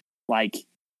 dude. Like,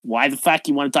 why the fuck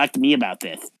you want to talk to me about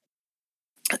this?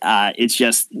 It's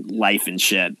just life and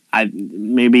shit.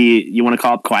 Maybe you want to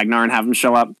call up Quagnar and have him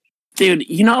show up? Dude,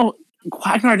 you know,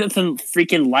 Quagnar doesn't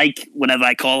freaking like whenever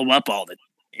I call him up all the time.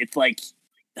 It's like,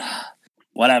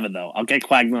 whatever, though. I'll get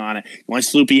Quagmire on it. You want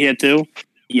Sloopy here, too?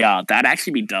 Yeah, that'd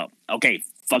actually be dope. Okay,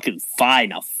 fucking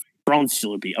fine. I'll throw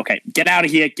Sloopy. Okay, get out of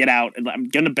here. Get out. I'm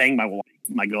gonna bang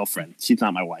my girlfriend. She's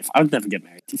not my wife. I would never get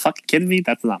married. You fucking kidding me?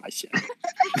 That's not my shit.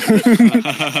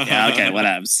 Yeah, okay,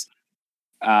 whatevs.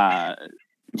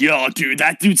 Yo, dude,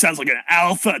 that dude sounds like an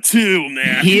alpha too,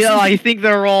 man. Yeah, I think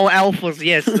they're all alphas.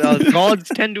 Yes, gods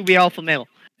tend to be alpha male.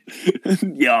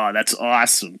 Yo, that's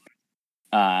awesome.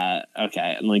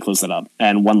 Okay, let me close that up.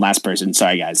 And one last person.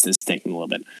 Sorry, guys, this is taking a little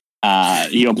bit.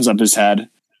 He opens up his head.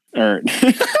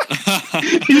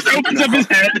 He just opens up his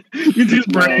head into his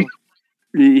brain.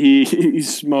 He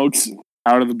smokes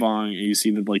out of the bong, and you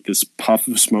see that like this puff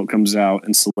of smoke comes out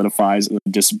and solidifies and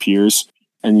then disappears.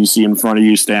 And you see in front of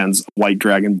you stands a white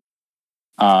dragon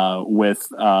with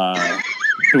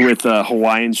a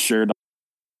Hawaiian shirt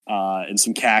and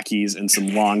some khakis and some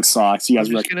long socks. You guys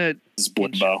I'm just recognize gonna this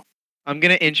Blimbo. I'm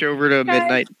gonna inch over to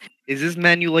Midnight. Is this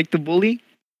man you like to bully?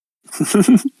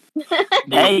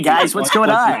 Hey guys, what's going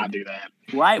Let's on? not do that.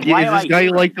 Why Is this guy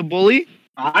you like to bully?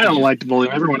 I don't like to bully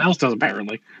him. Everyone else does,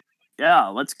 apparently. Yeah,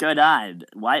 what's going on?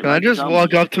 Why? Can I just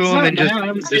walk up to him and just I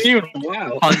haven't seen you in a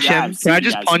while. punch Yeah, him? I've Can I seen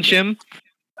just you guys punch do him?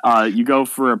 You go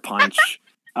for a punch.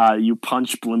 You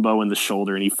punch Blimbo in the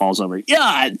shoulder, and he falls over.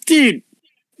 Yeah, dude,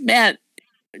 man,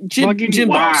 Fucking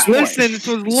Jimbo. wow. Sports. Listen,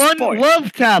 it was one Sports.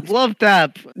 love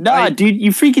tap. No, dude,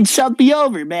 you freaking shoved me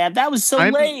over, man. That was so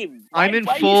I'm- lame. I'm in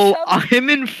Why you full. shove- I'm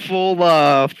in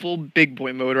full big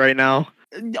boy mode right now.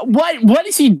 What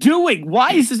is he doing?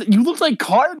 Why is this? You look like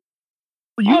Card.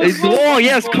 Oh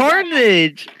yes,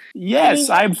 Carnage. Yes,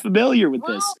 I'm familiar with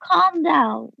Will, this. calm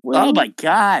down. Will, Oh my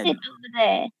god. sit over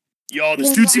there. Yo,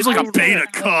 this dude seems like a beta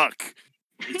cuck.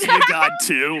 Is he a god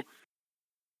too?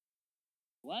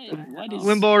 What is?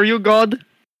 Limbo, are you God?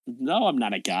 No, I'm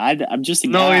not a god. I'm just a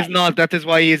No, guy. he's not. That is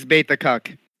why he is beta cuck.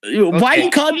 Why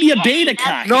you call me a beta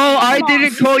cuck? No, I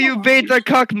didn't call you beta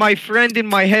cuck. My friend in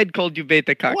my head called you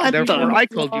beta cuck. What Therefore, the- I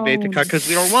called you beta cuck because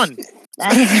we are one.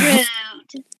 That's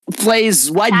rude.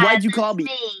 Blaze, why'd you That's call me?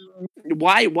 mean.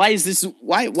 Why is this?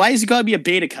 Why is he calling me a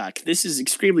beta cuck? This is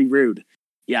extremely rude.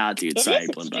 Yeah, dude. It Sorry, is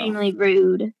Blimbo. extremely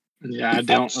rude. Yeah, I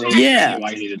don't really Yeah. see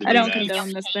why he needed to I do don't that.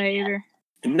 condone this behavior.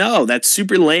 No, that's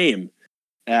super lame.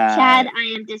 Chad,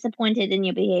 I am disappointed in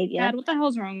your behavior. Dad, what the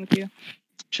hell's wrong with you?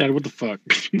 Chad, what the fuck?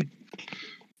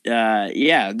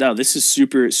 Yeah, no, this is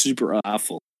super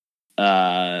awful.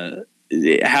 How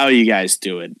are you guys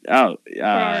doing? Oh,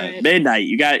 Alright. Midnight,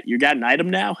 you got an item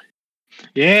now?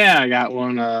 Yeah, I got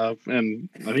one. And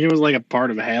I think it was like a part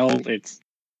of hell. It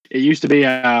used to be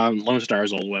Lone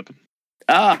Star's old weapon.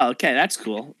 Oh, okay, that's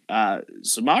cool.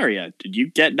 Samaria, did you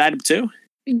get an item too?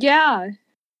 Yeah.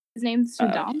 His name's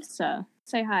Sudamsa.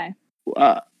 Say hi.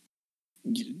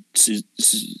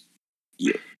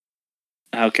 Yeah.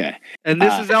 Okay. And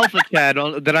this is Alpha Chad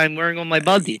that I'm wearing on my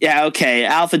body. Yeah, okay.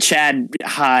 Alpha Chad,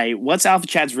 hi. What's Alpha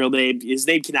Chad's real name? His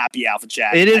name cannot be Alpha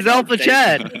Chad. It is I don't Alpha think-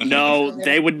 Chad. No,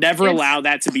 they would never It's- allow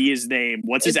that to be his name.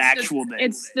 What's his It's actual name?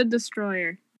 It's the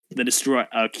Destroyer. The Destroyer.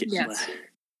 Okay. Yes.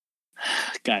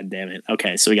 God damn it.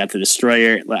 Okay, so we got the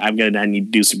Destroyer. I need to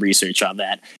do some research on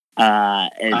that.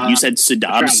 And you said I tried to do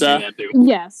Sudamsa. that too.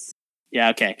 Yes. Yeah,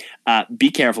 okay. Be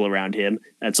careful around him.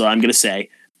 That's all I'm gonna say.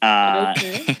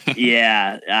 Okay.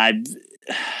 Yeah.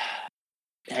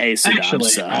 Hey, Actually,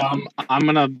 Sudamsa. I'm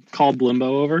gonna call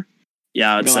Blimbo over.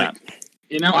 Yeah, what's like- up?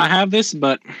 You know, I have this,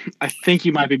 but I think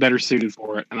you might be better suited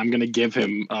for it, and I'm gonna give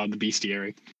him the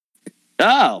bestiary.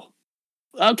 Oh,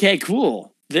 okay,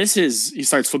 cool. This is. He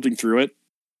starts flipping through it.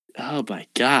 Oh my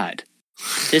god,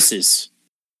 this is.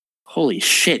 Holy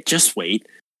shit! Just wait.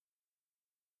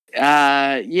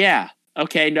 Yeah.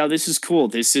 Okay. No, this is cool.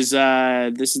 This is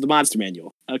the monster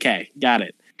manual. Okay, got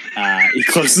it. He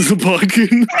closes the book.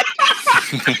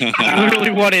 Literally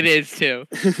what it is, too.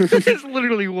 It's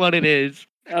literally what it is.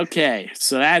 Okay,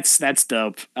 so that's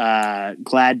dope.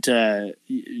 Glad to.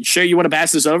 Sure, you want to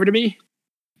pass this over to me?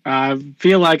 I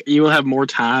feel like you will have more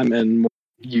time and more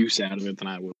use out of it than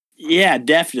I will. Yeah,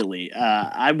 definitely.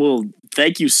 I will.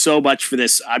 Thank you so much for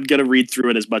this. I'm gonna read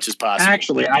through it as much as possible.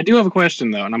 Actually, I do have a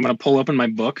question though, and I'm going to pull open my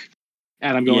book,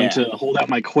 and I'm going Yeah. to hold out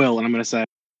my quill, and I'm going to say,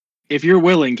 "If you're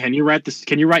willing, can you write this?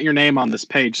 Can you write your name on this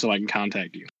page so I can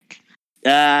contact you?"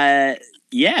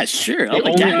 Yeah, sure. The Oh my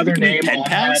only god, other we can be name pen on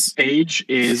pals. that page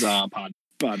is Pod.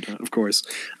 Pod, of course.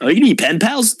 Oh, you can be pen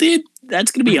pals, dude.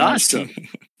 That's gonna be awesome.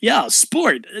 Yeah,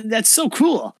 sport. That's so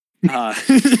cool.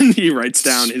 He writes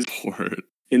down his Sport.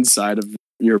 inside of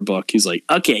your book. He's like,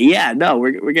 okay, yeah, no,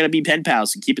 we're gonna be pen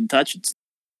pals and keep in touch.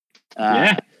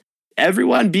 Yeah.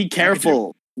 Everyone, be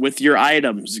careful with your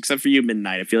items, except for you,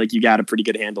 Midnight. I feel like you got a pretty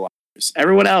good handle on this.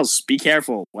 Everyone else, be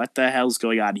careful. What the hell's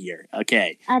going on here?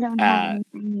 Okay. I don't have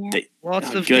anything yet. Lots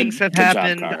of Good- things have good job,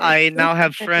 happened. Carl. I now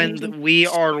have friends. We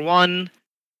are one.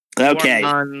 You are Okay.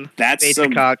 none. That's Beta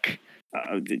some. cock.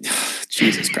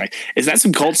 Jesus Christ! Is that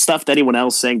some cult stuff to anyone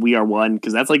else saying we are one?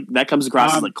 Because that's like that comes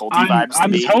across as like culty vibes to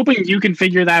I'm me. hoping you can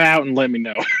figure that out and let me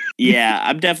know. Yeah,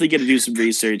 I'm definitely going to do some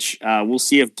research. We'll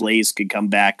see if Blaze could come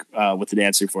back with an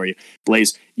answer for you.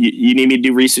 Blaze, you need me to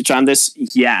do research on this?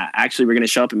 Yeah, actually, we're going to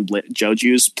show up in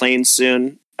Joju's plane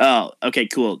soon. Oh, okay,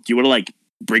 cool. Do you want to like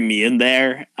bring me in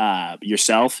there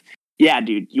yourself? Yeah,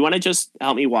 dude. You want to just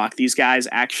help me walk these guys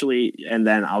actually, and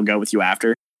then I'll go with you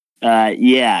after.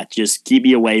 Yeah, just keep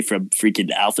me away from freaking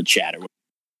Alpha Chat.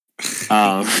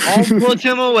 I'll put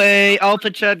him away. Alpha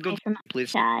Chad, go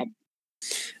please. Chad.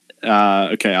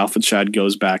 Okay, Alpha Chad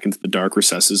goes back into the dark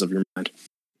recesses of your mind.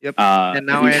 Yep. Uh, And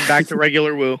now I am back to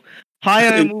regular Woo. Hi,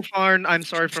 I'm Wufarn. I'm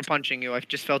sorry for punching you. I've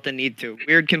just felt the need to.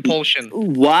 Weird compulsion.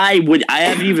 Why would I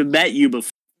haven't even met you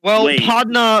before? Well, Wait.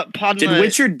 Podna Did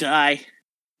Witcher die?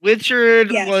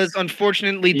 Richard Yes. was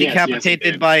unfortunately Yes, yes, he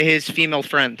decapitated did. by his female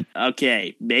friend.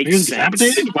 Okay, He makes was sense.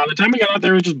 decapitated. By the time we got out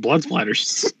there, it was just blood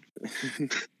splatters.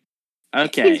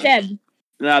 Okay. He's dead.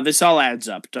 No, this all adds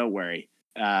up. Don't worry.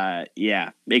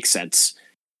 Yeah, makes sense.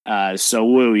 So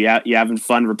Woo, you having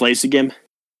fun replacing him?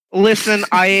 Listen,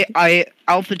 I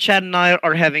Alpha Chad and I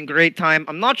are having great time.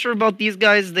 I'm not sure about these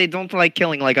guys. They don't like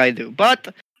killing like I do,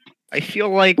 but I feel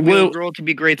like we'll Well- grow to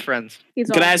be great friends. He's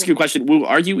Can I ask you a question? Woo,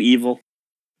 are you evil?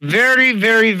 Very,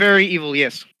 very, very evil.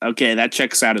 Yes. Okay, that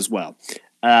checks out as well.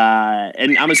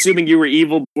 And I'm assuming you were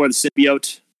evil before the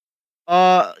symbiote.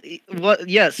 What?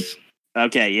 Yes.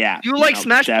 Okay, yeah. Do you like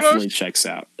Smash Bros? Definitely checks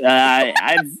out.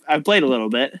 I've played a little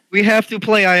bit. We have to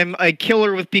play. I am a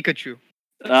killer with Pikachu.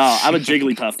 Oh, I'm a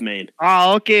Jigglypuff main.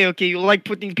 Oh, okay. You like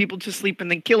putting people to sleep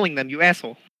and then killing them, you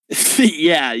asshole.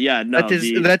 yeah. No,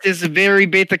 that is very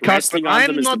beta cut, but resting on them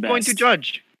I'm is the not going to best.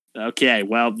 judge. Okay,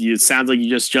 well, it sounds like you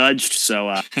just judged, so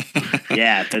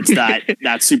yeah, that's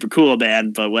not super cool,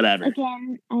 man. But whatever.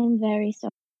 Again, I'm very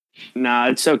sorry. No,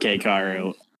 it's okay,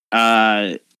 Karu.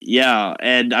 Yeah,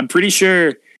 and I'm pretty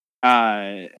sure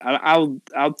I'll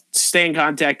stay in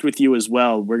contact with you as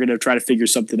well. We're gonna try to figure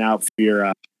something out for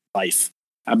your life.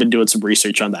 I've been doing some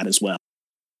research on that as well.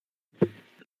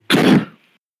 I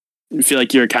feel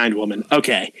like you're a kind woman.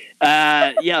 Okay.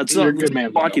 Yeah, let's You're a good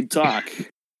man, walk and talk.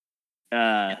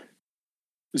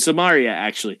 Samaria,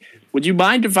 actually, would you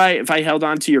mind if I held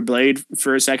on to your blade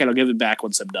for a second? I'll give it back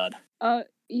once I'm done.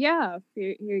 Yeah.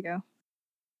 Here you go.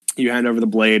 You hand over the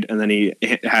blade, and then he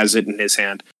has it in his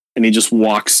hand, and he just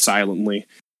walks silently.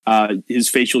 His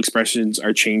facial expressions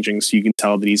are changing, so you can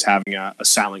tell that he's having a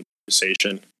silent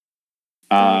conversation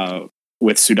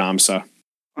with Sudamsa.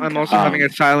 I'm also having a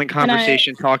silent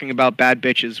conversation talking about bad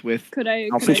bitches with. Could I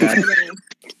Of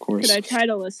course. Could I try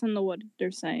to listen to what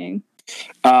they're saying?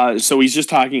 So he's just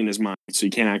talking in his mind, so you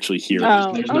can't actually hear it.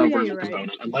 Oh, There's no yeah, verbal you're right.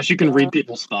 component, unless you can read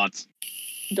people's thoughts.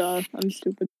 Duh, I'm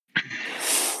stupid.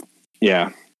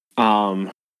 Yeah.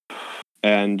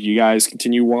 And you guys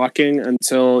continue walking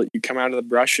until you come out of the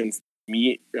brush and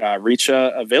reach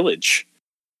a village.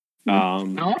 All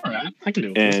right, I can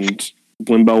do it. And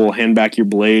Blimbo will hand back your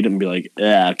blade and be like,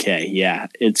 okay, yeah,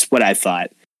 it's what I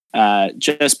thought.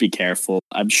 Just be careful.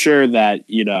 I'm sure that,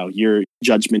 your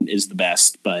judgment is the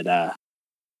best, but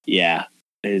yeah.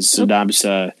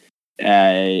 Sudamsa,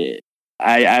 I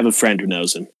have a friend who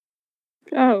knows him.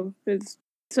 Oh,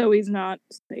 so he's not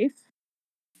safe?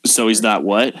 So he's not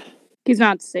what? He's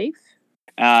not safe?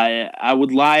 I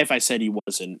would lie if I said he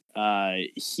wasn't.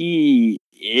 He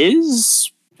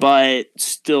is, but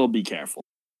still be careful.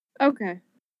 Okay.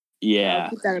 Yeah. I'll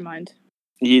keep that in mind.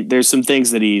 There's some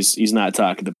things that he's not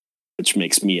talking about, which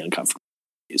makes me uncomfortable,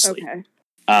 obviously. Okay.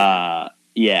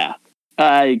 Yeah.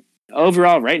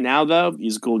 Overall, right now, though,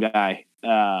 he's a cool guy.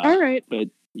 All right. But,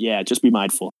 yeah, just be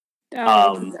mindful.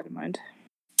 I'll keep that in mind.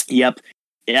 Yep.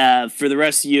 For the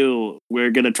rest of you,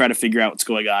 we're going to try to figure out what's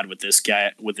going on with this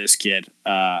kid.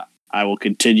 I will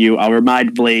continue. I'll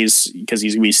remind Blaze, because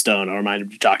he's going to be stoned, I'll remind him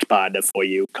to talk to Panda for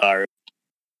you, Karu.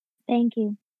 Thank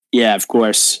you. Yeah, of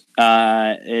course.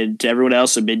 And to everyone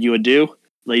else, I bid you adieu.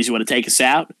 Blaze, you want to take us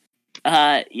out?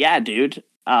 Yeah, dude.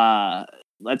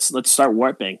 Let's start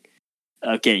warping.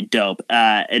 Okay, dope.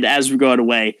 And as we're going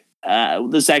away,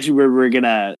 this is actually where we're going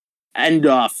to end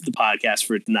off the podcast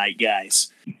for tonight, guys.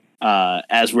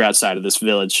 As we're outside of this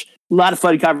village. A lot of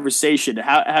fun conversation.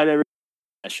 How'd everyone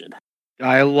session?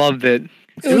 I loved it.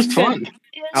 It was fun.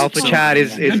 Alpha Chat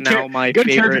is now my good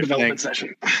character favorite development thing.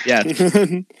 session.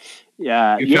 Yes.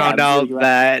 Yeah. We found out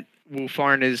that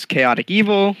Wufarn is chaotic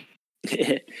evil.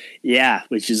 Yeah,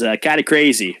 which is kind of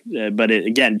crazy, but it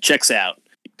again checks out.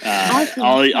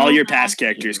 All your past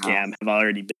characters, Cam, have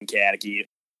already been chaotic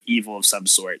evil of some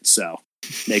sort, so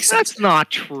makes sense. That's not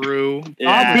true.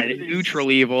 Yeah, Bob is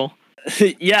neutral evil.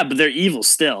 Yeah, but they're evil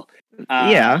still.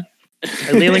 Yeah.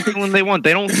 And they like it when they want.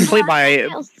 They don't play by I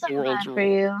feel so world's bad for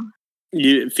rules. you.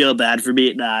 You feel bad for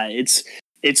me? Nah, it's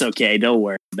okay. Don't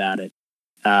worry about it.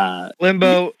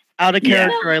 Limbo, out of Yeah.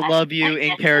 character, I love you.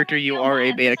 In character, you are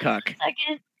a beta cuck.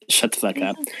 Second, Shut the fuck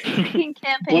up. second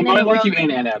campaign Well, I in a like row. you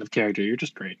in and out of character. You're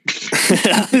just great.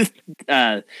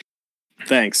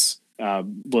 Thanks,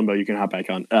 Blimbo. You can hop back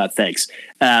on. Thanks.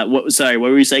 Sorry,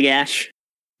 what were you saying, Ash?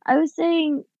 I was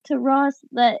saying to Ross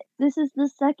that this is the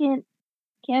second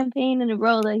campaign in a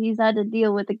row that he's had to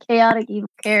deal with a chaotic evil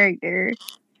character.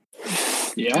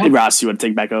 Yeah. Hey, Ross, you want to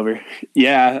take back over?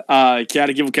 Yeah,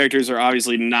 chaotic evil characters are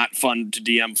obviously not fun to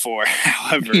DM for.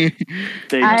 However,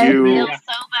 they I do. feel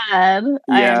so bad.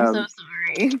 I Yeah. am so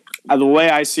sorry. The way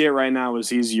I see it right now is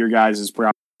he's your guys'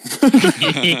 problem.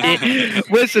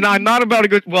 Listen, I'm not about to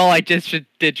go. Well, I just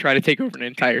did try to take over an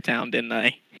entire town, didn't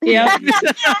I? Yeah.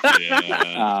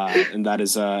 And that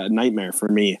is a nightmare for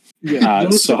me. Yeah.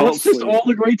 So Let's just hopefully- all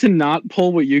agree to not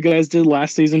pull what you guys did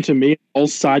last season to me. All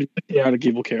side with the chaotic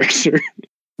evil character.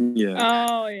 Yeah.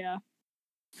 Oh yeah.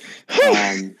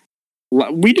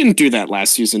 We didn't do that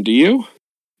last season, do you?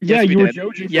 Yeah, Yes, we you were did.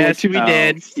 Joji. for Yes, like we two-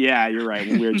 did. Yeah, you're right.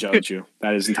 We were Joju.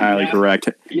 That is entirely Yeah. correct.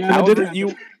 Yeah, I did However,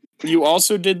 it. you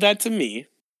also did that to me.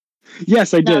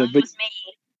 Yes, I No, did. it But was me.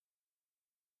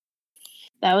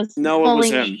 That was No, it was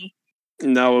fully him. me.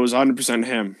 No, it was 100%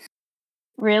 him.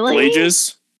 Really?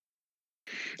 Blages?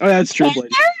 oh, that's true. Blade.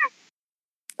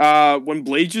 when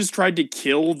Blaze tried to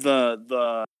kill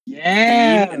the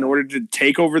Yeah. team in order to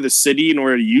take over the city, in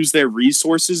order to use their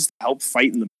resources to help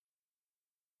fight in the.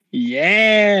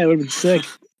 Yeah, it would have been sick.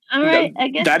 All right, I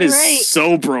guess That you're is right.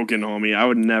 so broken, homie. I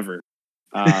would never.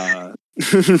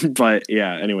 But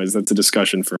yeah, anyways, that's a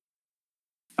discussion for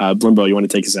Blimbo. You want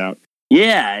to take us out?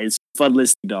 Yeah, it's fun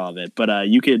listening to all of it, but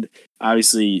you could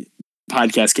obviously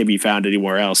podcast can't be found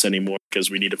anywhere else anymore because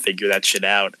we need to figure that shit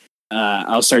out.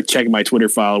 I'll start checking my Twitter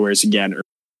followers again, or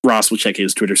Ross will check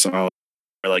his Twitter followers.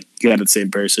 Like, God, the same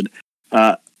person.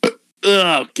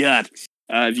 Oh God!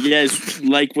 If you guys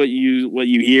like what you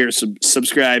hear,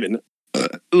 subscribe and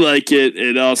like it,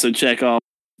 and also check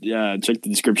the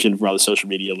description for all the social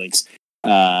media links.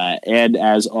 And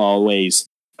as always,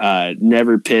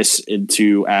 never piss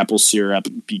into apple syrup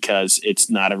because it's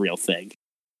not a real thing.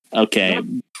 Okay,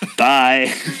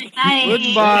 bye. Bye.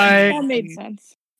 Goodbye. That made sense.